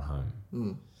 and then run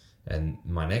home. And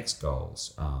my next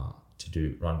goals are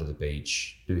to run to the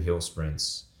beach, do hill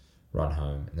sprints, run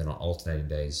home, and then on alternating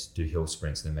days, do hill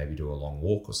sprints, and then maybe do a long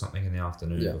walk or something in the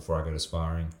afternoon before I go to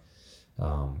sparring.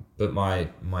 But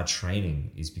my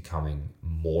training is becoming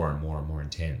more and more and more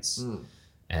intense.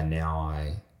 And now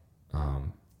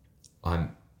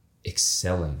I'm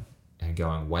excelling and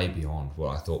going way beyond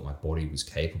what I thought my body was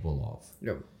capable of.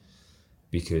 Yep.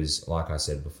 Because, like I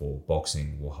said before,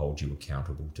 boxing will hold you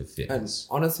accountable to fitness.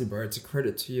 And honestly, bro, it's a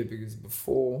credit to you because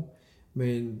before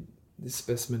me and this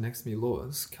specimen next to me,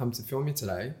 Lewis, come to film you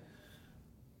today,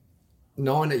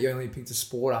 knowing that you only picked a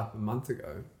sport up a month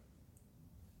ago,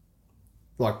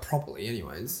 like properly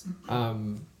anyways,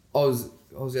 it was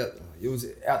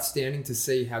outstanding to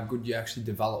see how good you actually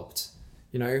developed.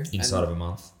 You know, inside of a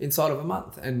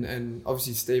month. And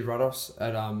obviously Steve Ruddoffs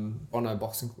at Bono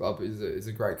Boxing Club is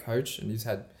a great coach, and he's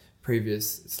had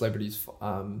previous celebrities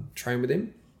train with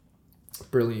him.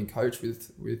 Brilliant coach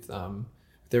with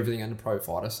everything and a pro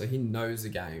fighter, so he knows the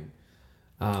game.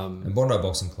 And Bondo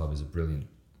Boxing Club is a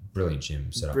brilliant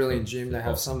gym set up. Brilliant gym. They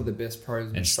have some of the best pros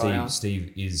in Australia.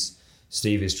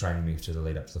 Steve is training me to the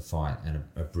lead up to the fight, and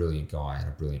a brilliant guy and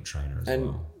a brilliant trainer as well.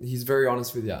 And he's very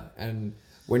honest with you. And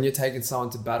when you're taking someone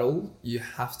to battle, you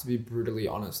have to be brutally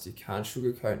honest. You can't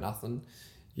sugarcoat nothing.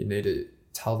 You need to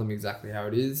tell them exactly how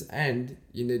it is, and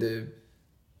you need to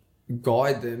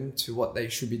guide them to what they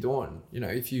should be doing. You know,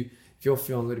 if you're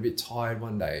feeling a little bit tired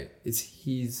one day, it's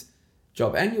his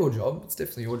job and your job. It's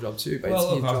definitely your job too. But well,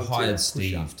 it's his I've job hired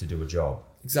Steve to do a job.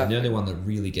 Exactly. And the only one that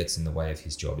really gets in the way of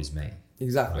his job is me.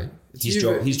 Exactly. Right?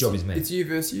 His job is me. It's you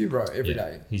versus you, bro, every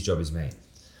day. His job is me.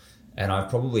 And I've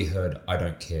probably heard "I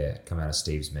don't care" come out of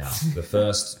Steve's mouth. The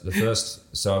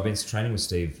first. So I've been training with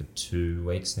Steve for 2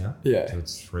 weeks now. Yeah. 2 or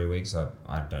 3 weeks. I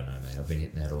don't know, mate. I've been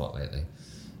hitting that a lot lately.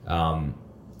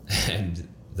 And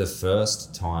the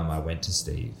first time I went to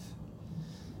Steve,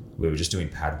 we were just doing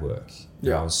pad work.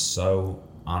 Yeah. I was so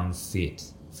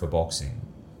unfit for boxing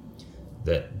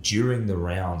that during the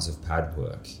rounds of pad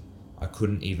work, I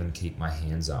couldn't even keep my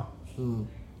hands up.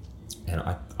 And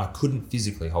I couldn't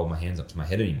physically hold my hands up to my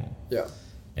head anymore. Yeah.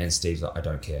 And Steve's like, "I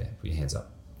don't care. Put your hands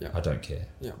up." Yeah. "I don't care."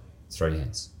 Yeah. "Throw your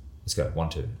hands. Let's go. 1,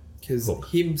 2. Because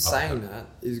him saying that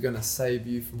is going to save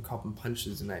you from copping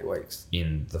punches in 8 weeks.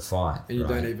 In the fight. And you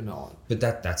don't even know it.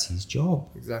 But that's his job.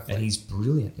 Exactly. And he's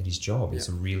brilliant at his job. He's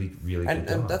a really, really good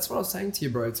guy. And that's what I was saying to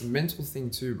you, bro. It's a mental thing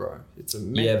too, bro. It's a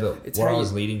but what I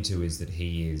was leading to is that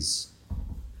he is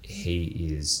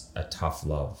a tough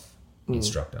love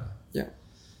instructor. Yeah.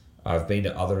 I've been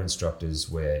to other instructors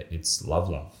where it's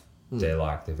love.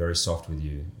 They're very soft with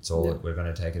you. It's all we're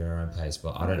going to take it at our own pace,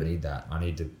 but I don't need that. I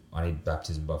need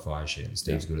baptism by fire shit. And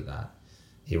Steve's good at that.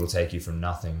 He will take you from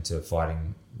nothing to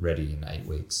fighting ready in 8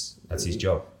 weeks. That's his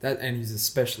job. And he's a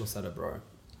specialist at it, bro.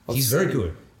 He's very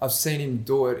good. I've seen him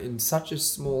do it in such a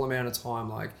small amount of time.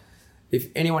 Like, if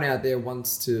anyone out there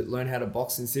wants to learn how to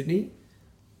box in Sydney,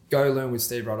 go learn with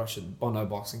Steve Ruddosh at Bondo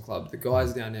Boxing Club. The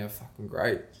guys down there are fucking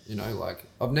great. You know, like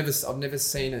I've never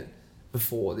seen it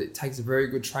before. It takes a very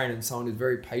good trainer and someone who's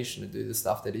very patient to do the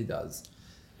stuff that he does.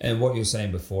 And what you were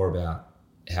saying before about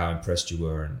how impressed you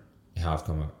were and how I've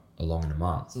come along in a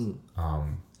month,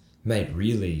 mate,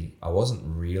 really, I wasn't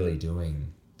really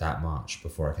doing that much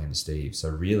before I came to Steve. So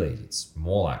really, it's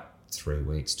more like 3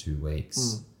 weeks, 2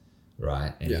 weeks,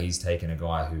 right? And he's taken a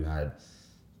guy who had,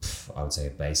 I would say,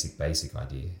 a basic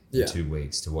idea in 2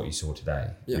 weeks to what you saw today.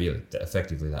 Yeah. Really,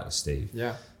 effectively, that was Steve.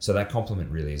 Yeah. So that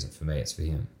compliment really isn't for me; it's for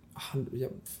him. Yeah,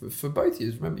 for both of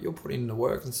you. Remember, you're putting in the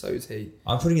work, and so is he.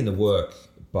 I'm putting in the work,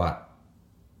 but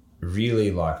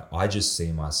really, like, I just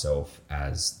see myself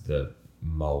as the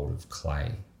mold of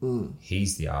clay.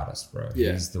 He's the artist, bro.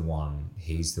 Yeah. He's the one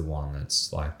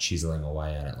that's like chiseling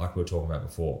away at it, like we were talking about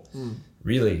before.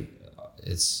 Really.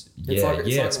 It's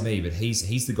me, but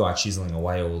he's the guy chiseling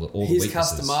away all the weaknesses. He's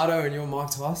Customato and you're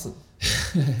Mike Tyson.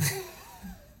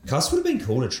 Cuss would have been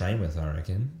cool to train with, I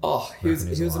reckon. Oh, he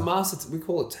was a master. We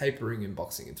call it tapering in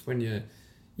boxing. It's when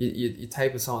you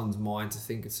taper someone's mind to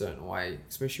think a certain way,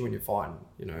 especially when you're fighting,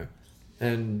 you know.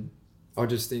 And I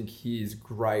just think he is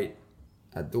great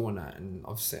at doing that. And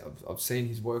I've seen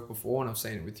his work before, and I've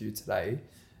seen it with you today.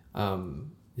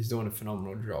 He's doing a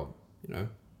phenomenal job, you know.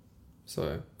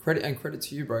 So credit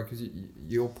to you, bro, because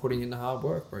you're putting in the hard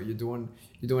work, bro. You're doing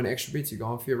extra bits. You're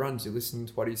going for your runs. You're listening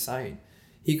to what he's saying.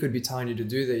 He could be telling you to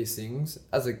do these things.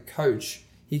 As a coach,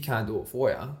 he can't do it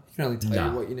for you. He can only tell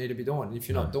you what you need to be doing. And if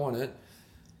you're not doing it,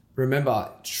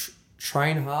 remember,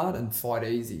 train hard and fight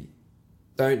easy.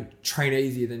 Don't train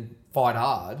easy then fight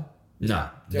hard. No.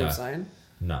 You know what I'm saying?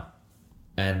 No.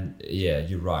 And yeah,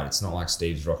 you're right. It's not like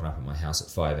Steve's rocking up at my house at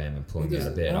 5 a.m. and pulling me out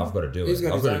of bed. I've got to do it. He's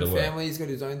got his own family. He's got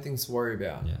his own things to worry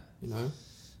about. Yeah. You know?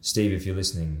 Steve, if you're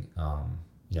listening,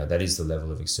 you know, that is the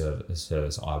level of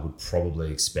service I would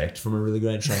probably expect from a really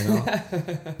great trainer.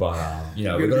 But, you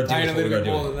know, we've got to do what we've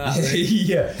got to do.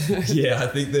 Yeah. I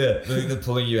think the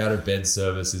pulling you out of bed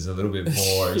service is a little bit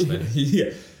more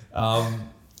expensive.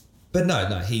 But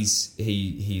no,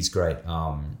 he's great.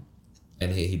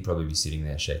 And he'd probably be sitting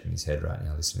there shaking his head right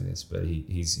now listening to this, but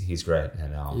he's great.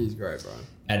 And he's great, bro.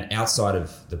 And outside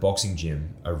of the boxing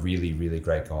gym, a really, really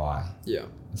great guy. Yeah.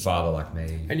 A father like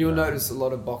me. And you'll notice a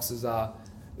lot of boxers are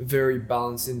very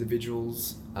balanced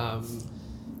individuals.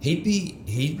 He'd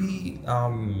be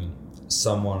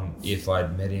someone, if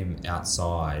I'd met him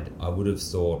outside, I would have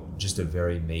thought just a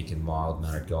very meek and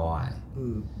mild-mannered guy.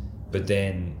 But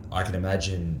then I can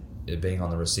imagine being on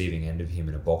the receiving end of him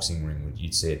in a boxing ring,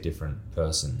 you'd see a different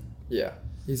person. Yeah.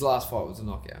 His last fight was a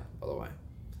knockout, by the way.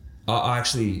 I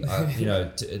actually, you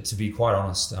know, to be quite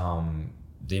honest, the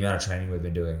amount of training we've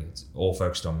been doing, it's all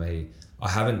focused on me. I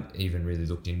haven't even really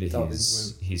looked into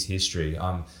his history.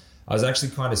 I was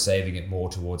actually kind of saving it more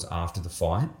towards after the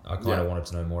fight. I kind of wanted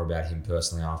to know more about him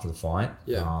personally after the fight.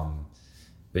 Yeah.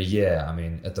 But yeah, I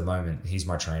mean, at the moment, he's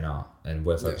my trainer and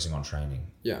we're focusing on training.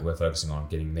 Yeah. We're focusing on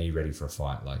getting me ready for a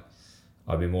fight. Like,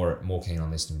 I'd be more keen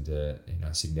on listening to, you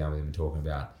know, sitting down with him and talking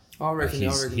about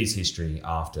his history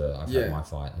after I've had my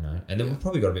fight, you know. And then we've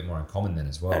probably got a bit more in common then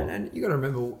as well. And you got to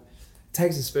remember, it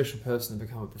takes a special person to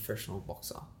become a professional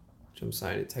boxer. Which I'm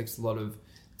saying, it takes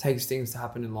takes things to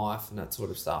happen in life and that sort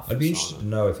of stuff. I'd be interested to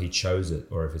know if he chose it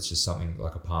or if it's just something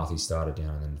like a path he started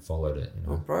down and then followed it, you know.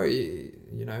 Well, bro,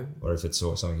 you know. Or if it's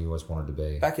something he always wanted to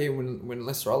be. Back here when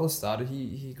Lester Ellis started,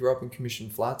 he grew up in commission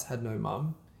flats, had no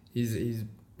mum. His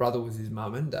brother was his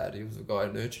mum and dad. He was the guy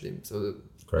who nurtured him. So that,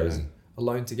 crazy. You know,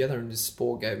 alone together, and this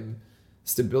sport gave him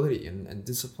stability and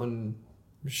discipline,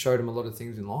 showed him a lot of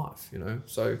things in life, you know.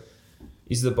 So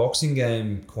is the boxing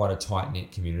game quite a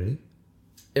tight-knit community?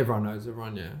 Everyone knows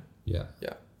everyone, yeah. Yeah.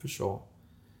 Yeah, for sure.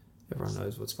 Everyone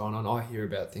knows what's going on. I hear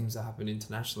about things that happen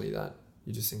internationally that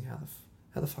you just think,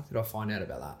 how the fuck did I find out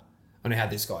about that? I know how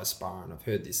this guy's sparring. I've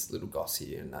heard this little goss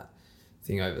here and that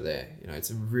thing over there. You know, it's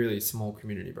a really small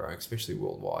community, bro, especially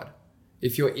worldwide.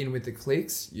 If you're in with the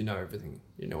cliques, you know everything.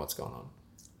 You know what's going on.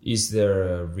 Is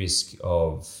there a risk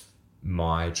of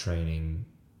my training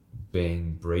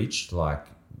being breached? Like,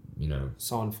 you know...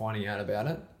 Someone finding out about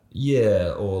it?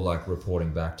 Yeah, or like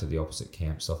reporting back to the opposite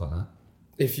camp, stuff like that.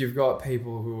 If you've got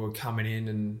people who are coming in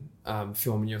and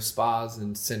filming your spars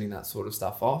and sending that sort of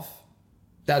stuff off,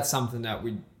 that's something that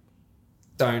we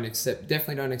don't accept.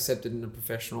 Definitely don't accept it in the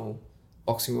professional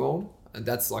boxing world, and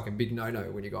that's like a big no-no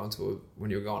when you're going to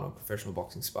a professional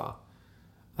boxing spar.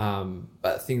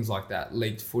 But things like that,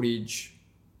 leaked footage,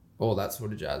 all that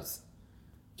sort of jazz.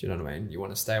 Do you know what I mean? You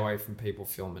want to stay away from people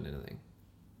filming anything.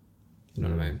 You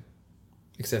know what I mean?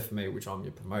 except for me, which I'm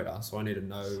your promoter, so I need to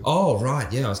know. Oh,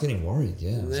 right. Yeah, I was getting worried.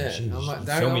 Yeah. I was like, "Geez, I'm like, you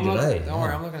filmed me today." Don't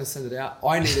worry, I'm not going to send it out.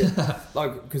 I need it,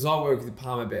 like, because I work with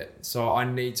Palmer Bet, so I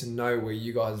need to know where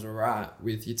you guys are at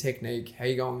with your technique, how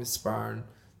you going with sparring.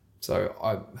 So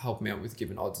I help them out with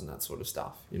giving odds and that sort of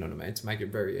stuff. You know what I mean? To make it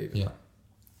very even. Yeah.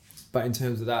 But in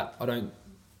terms of that,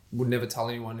 would never tell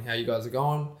anyone how you guys are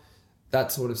going.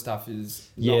 That sort of stuff is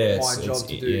not my job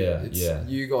to do.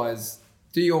 You guys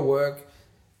do your work.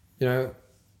 You know,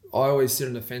 I always sit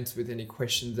on the fence with any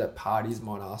questions that parties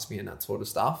might ask me and that sort of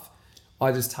stuff.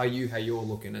 I just tell you how you're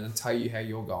looking and I tell you how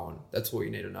you're going. That's all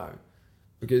you need to know.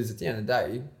 Because at the end of the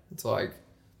day, it's like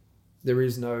there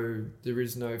is no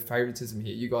favoritism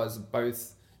here. You guys are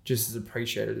both just as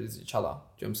appreciated as each other.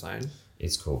 Do you know what I'm saying?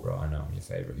 It's cool, bro. I know I'm your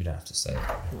favorite. You don't have to say it.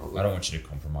 I don't want you to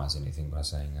compromise anything by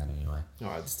saying that anyway. No,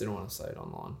 I just didn't want to say it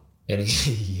online.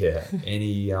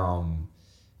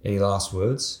 Any last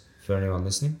words for anyone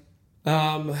listening?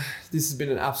 This has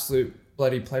been an absolute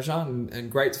bloody pleasure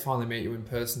and great to finally meet you in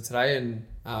person today. And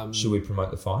should we promote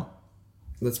the fight?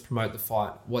 Let's promote the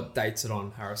fight. What date's it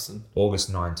on, Harrison?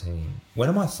 August 19. When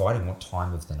am I fighting? What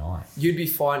time of the night? You'd be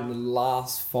fighting the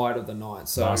last fight of the night.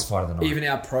 So last fight of the night. Even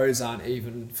our pros aren't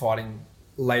even fighting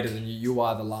later than you. You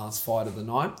are the last fight of the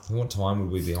night. What time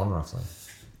would we be on roughly?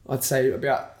 I'd say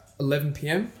about 11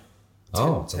 p.m.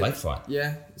 It's a late fight.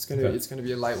 Yeah, it's gonna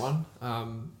be a late one.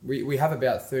 We have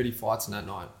about 30 fights in that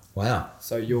night. Wow.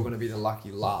 So you're gonna be the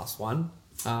lucky last one.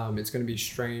 It's gonna be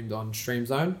streamed on Stream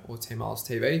Zone or 10 Miles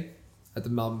TV at the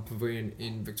Melbourne Pavilion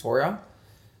in Victoria.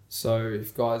 So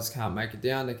if guys can't make it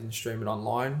down, they can stream it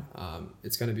online.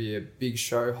 It's going to be a big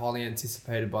show, highly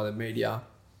anticipated by the media.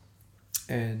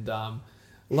 And a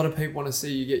lot of people want to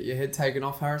see you get your head taken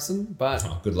off, Harrison. But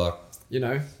good luck. You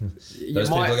know, those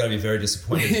people are going to be very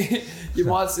disappointed. you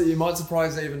might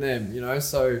surprise even them. You know,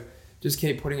 so just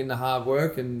keep putting in the hard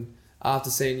work. And after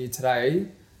seeing you today,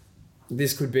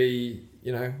 this could be,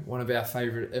 you know, one of our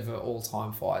favourite ever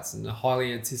all-time fights and a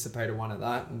highly anticipated one at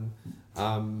that. And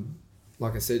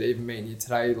like I said, even meeting you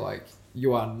today, like,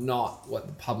 you are not what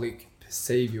the public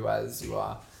perceive you as. You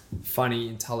are funny,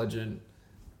 intelligent,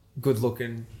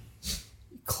 good-looking,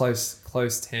 close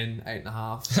 10,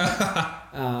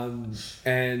 8.5,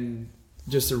 and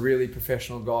just a really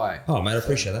professional guy. Oh, mate, I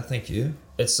appreciate that. Thank you.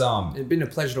 It's been a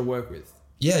pleasure to work with.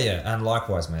 Yeah, and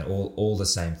likewise, mate. All the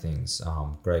same things.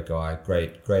 Great guy,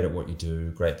 great at what you do,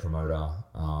 great promoter.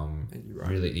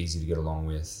 Really easy to get along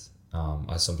with.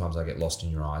 Sometimes I get lost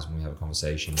in your eyes when we have a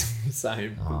conversation.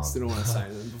 Same. Still don't want to say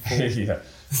them before.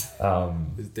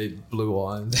 His deep blue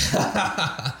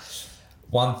eyes.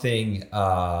 One thing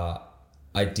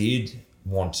I did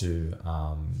want to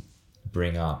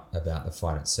bring up about the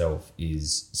fight itself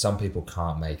is some people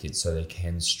can't make it, so they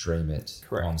can stream it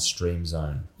on Stream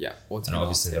Zone. Yeah. And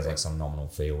obviously there's like some nominal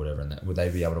fee or whatever. And would they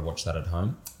be able to watch that at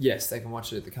home? Yes, they can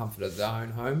watch it at the comfort of their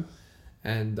own home.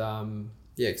 And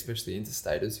especially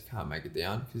interstaters who can't make it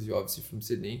down because you're obviously from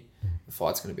Sydney. The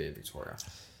fight's going to be in Victoria.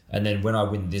 And then when I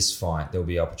win this fight, there'll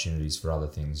be opportunities for other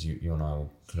things. You and I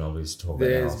can always talk about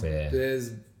that off air.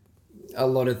 There's a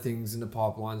lot of things in the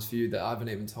pipelines for you that I haven't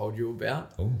even told you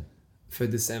about. Ooh. For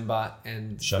December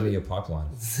and show me your pipeline.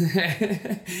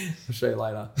 I'll show you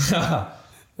later.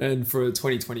 And for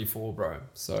 2024, bro.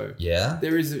 So yeah,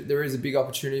 there is a big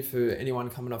opportunity for anyone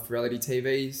coming off reality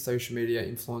TV, social media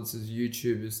influencers,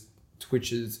 YouTubers,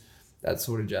 Twitchers, that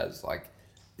sort of jazz. Like,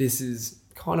 this is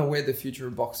kind of where the future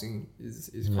of boxing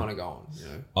is kind of going. You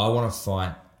know, I want to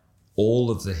fight all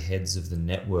of the heads of the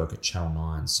network at Channel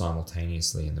 9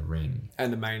 simultaneously in the ring,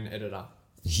 and the main editor.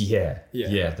 Yeah.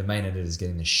 The main editor is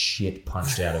getting the shit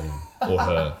punched out of him or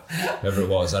her, whoever it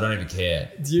was. I don't even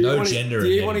care. Do you want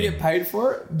to get paid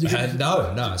for it?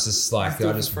 No. It's just like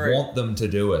I just want them to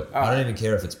do it. I don't even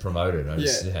care if it's promoted.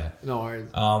 No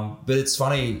worries. But it's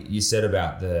funny you said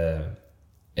about the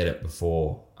edit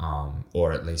before,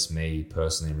 or at least me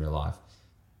personally in real life.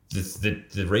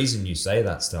 The reason you say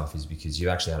that stuff is because you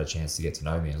actually had a chance to get to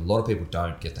know me. And a lot of people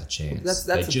don't get that chance.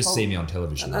 They just see me on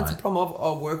television. And that's the problem.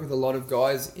 I work with a lot of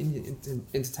guys in the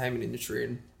entertainment industry,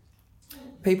 and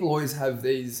people always have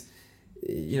these,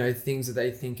 things that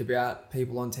they think about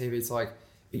people on TV. It's like,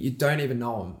 you don't even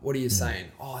know him. What are you saying?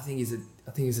 Oh, I think he's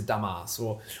a dumbass,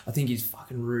 or I think he's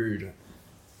fucking rude.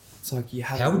 It's like, you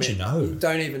haven't. How would you know? You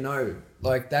don't even know.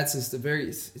 Like, that's just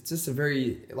it's just a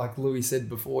very, like Louis said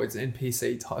before, it's an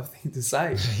NPC type thing to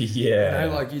say. Yeah.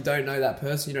 Like, you don't know that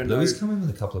person. You don't know. Louis come in with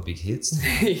a couple of big hits.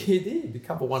 He did. A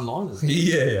couple of one-liners.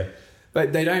 Yeah.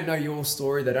 But they don't know your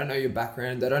story. They don't know your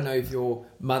background. They don't know if your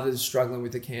mother's struggling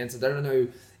with the cancer. They don't know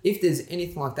if there's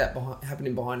anything like that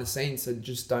happening behind the scenes. So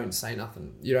just don't say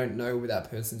nothing. You don't know where that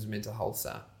person's mental health's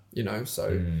at,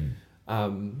 So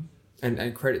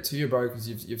And credit to you, bro, because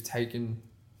you've taken,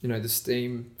 you know, the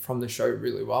steam from the show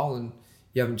really well, and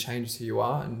you haven't changed who you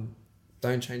are, and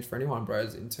don't change for anyone,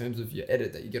 bros. In terms of your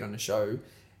edit that you get on a show,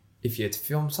 if you had to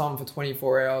film something for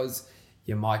 24 hours,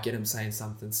 you might get them saying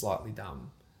something slightly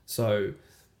dumb. So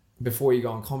before you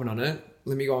go and comment on it,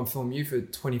 let me go and film you for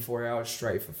 24 hours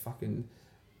straight for fucking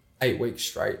 8 weeks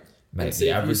straight. Mate, the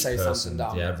average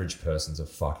person's a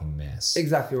fucking mess.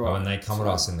 Exactly right. And when they come at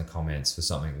us in the comments for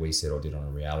something we said or did on a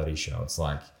reality show, it's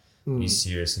like, you're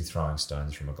seriously throwing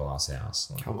stones from a glass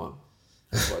house. Like, come on.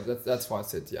 That's why I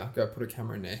said to you, go put a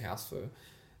camera in their house for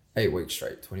 8 weeks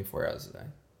straight, 24 hours a day.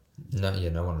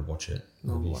 No one would watch it.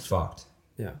 They'll be fucked.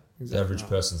 Yeah, exactly. The average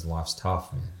person's life's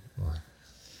tough, man. Like,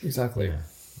 exactly. Yeah.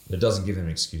 It doesn't give them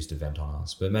an excuse to vent on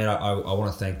us. But, mate, I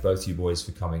want to thank both you boys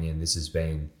for coming in. This has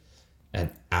been an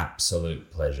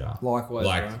absolute pleasure. Likewise,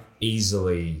 like, bro.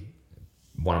 Easily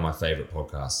one of my favourite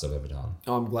podcasts I've ever done.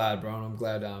 I'm glad, bro. And I'm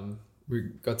glad we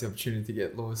got the opportunity to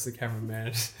get Lewis, the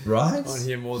cameraman, right on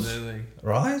here more than anything.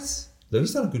 Right?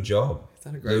 Louis done a good job. He's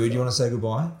done a great Louis, job. do you want to say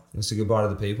goodbye? You want to say goodbye to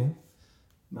the people?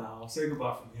 No, I'll say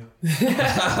goodbye from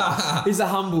here. He's a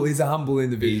humble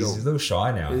individual. He's a little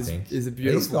shy now, I think. He's a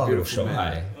beautiful, he's got beautiful a little shy.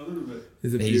 man. A little bit.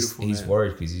 He's a beautiful He's man.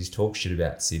 worried because he's talked shit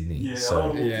about Sydney. Yeah, so I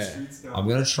want to walk the streets now. I'm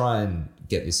going to try and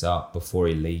get this up before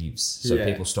he leaves so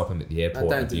people stop him at the airport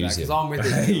Don't and do that, abuse him. because I'm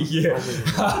with him. Yeah. I'm with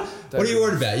him. What are you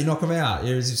worried about? You knock him out.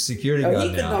 You're a security guard He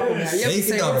can now. knock him out. You haven't He can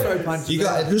seen knock him him throw punches You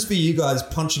out. it'll just be you guys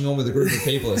punching on with a group of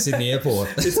people at Sydney Airport.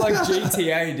 It's like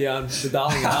GTA down the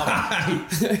Darling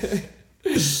Harbour.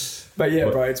 But yeah,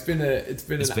 bro, it's been an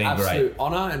absolute great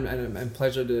honor and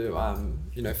pleasure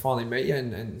to finally meet you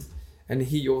and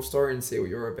hear your story and see what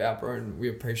you're about, bro. And we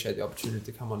appreciate the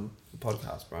opportunity to come on the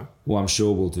podcast, bro. Well, I'm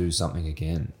sure we'll do something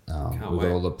again. We've wait.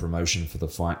 got all the promotion for the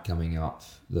fight coming up.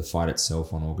 The fight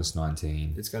itself on August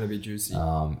 19. It's going to be juicy.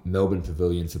 Melbourne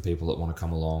Pavilion for people that want to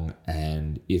come along,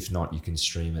 and if not, you can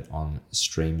stream it on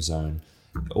Stream Zone,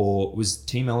 or was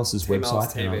Team Ellis's Team website?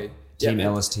 Ellis TV. Team Yep.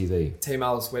 Ellis TV. Team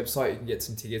Alice website, you can get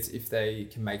some tickets if they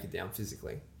can make it down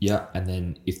physically. Yeah, and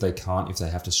then if they can't, if they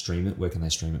have to stream it, where can they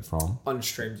stream it from? On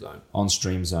Stream Zone. On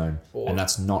Stream Zone. Or- And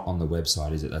that's not on the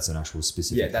website, is it? That's an actual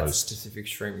specific Yeah, that's a host. specific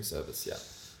streaming service,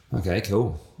 yeah. Okay,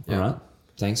 cool. Yeah. All right.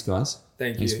 Thanks, guys.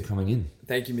 Thanks Thanks for coming in.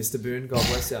 Thank you, Mr. Boone. God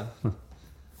bless you.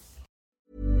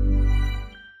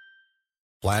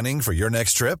 Planning for your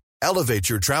next trip? Elevate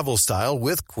your travel style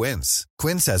with Quince.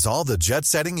 Quince has all the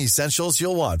jet-setting essentials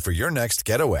you'll want for your next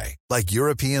getaway, like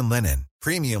European linen,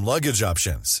 premium luggage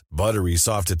options, buttery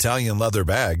soft Italian leather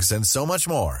bags, and so much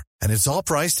more. And it's all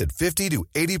priced at 50 to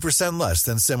 80% less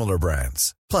than similar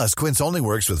brands. Plus, Quince only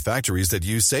works with factories that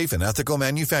use safe and ethical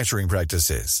manufacturing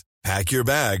practices. Pack your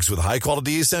bags with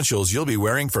high-quality essentials you'll be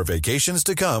wearing for vacations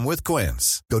to come with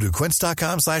Quince. Go to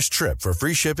quince.com/trip for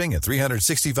free shipping and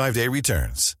 365-day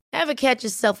returns. Ever catch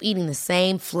yourself eating the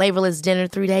same flavorless dinner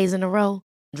 3 days in a row?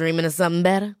 Dreaming of something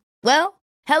better? Well,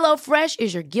 HelloFresh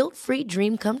is your guilt-free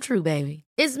dream come true, baby.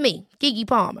 It's me, Keke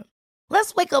Palmer.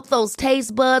 Let's wake up those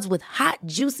taste buds with hot,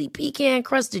 juicy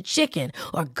pecan-crusted chicken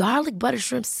or garlic butter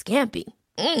shrimp scampi.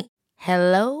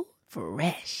 Hello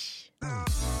Fresh.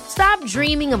 Stop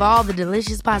dreaming of all the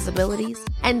delicious possibilities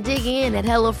and dig in at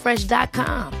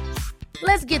HelloFresh.com.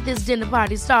 Let's get this dinner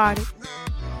party started.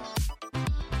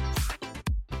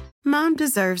 Mom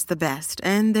deserves the best,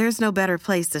 and there's no better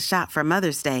place to shop for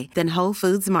Mother's Day than Whole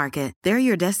Foods Market. They're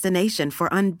your destination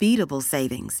for unbeatable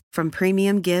savings, from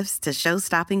premium gifts to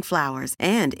show-stopping flowers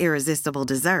and irresistible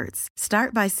desserts.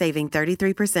 Start by saving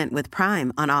 33% with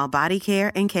Prime on all body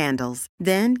care and candles.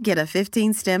 Then get a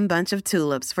 15-stem bunch of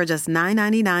tulips for just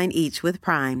 $9.99 each with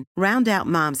Prime. Round out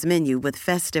Mom's menu with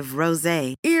festive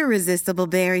rosé, irresistible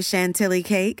berry chantilly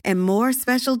cake, and more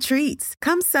special treats.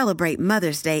 Come celebrate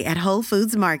Mother's Day at Whole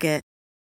Foods Market.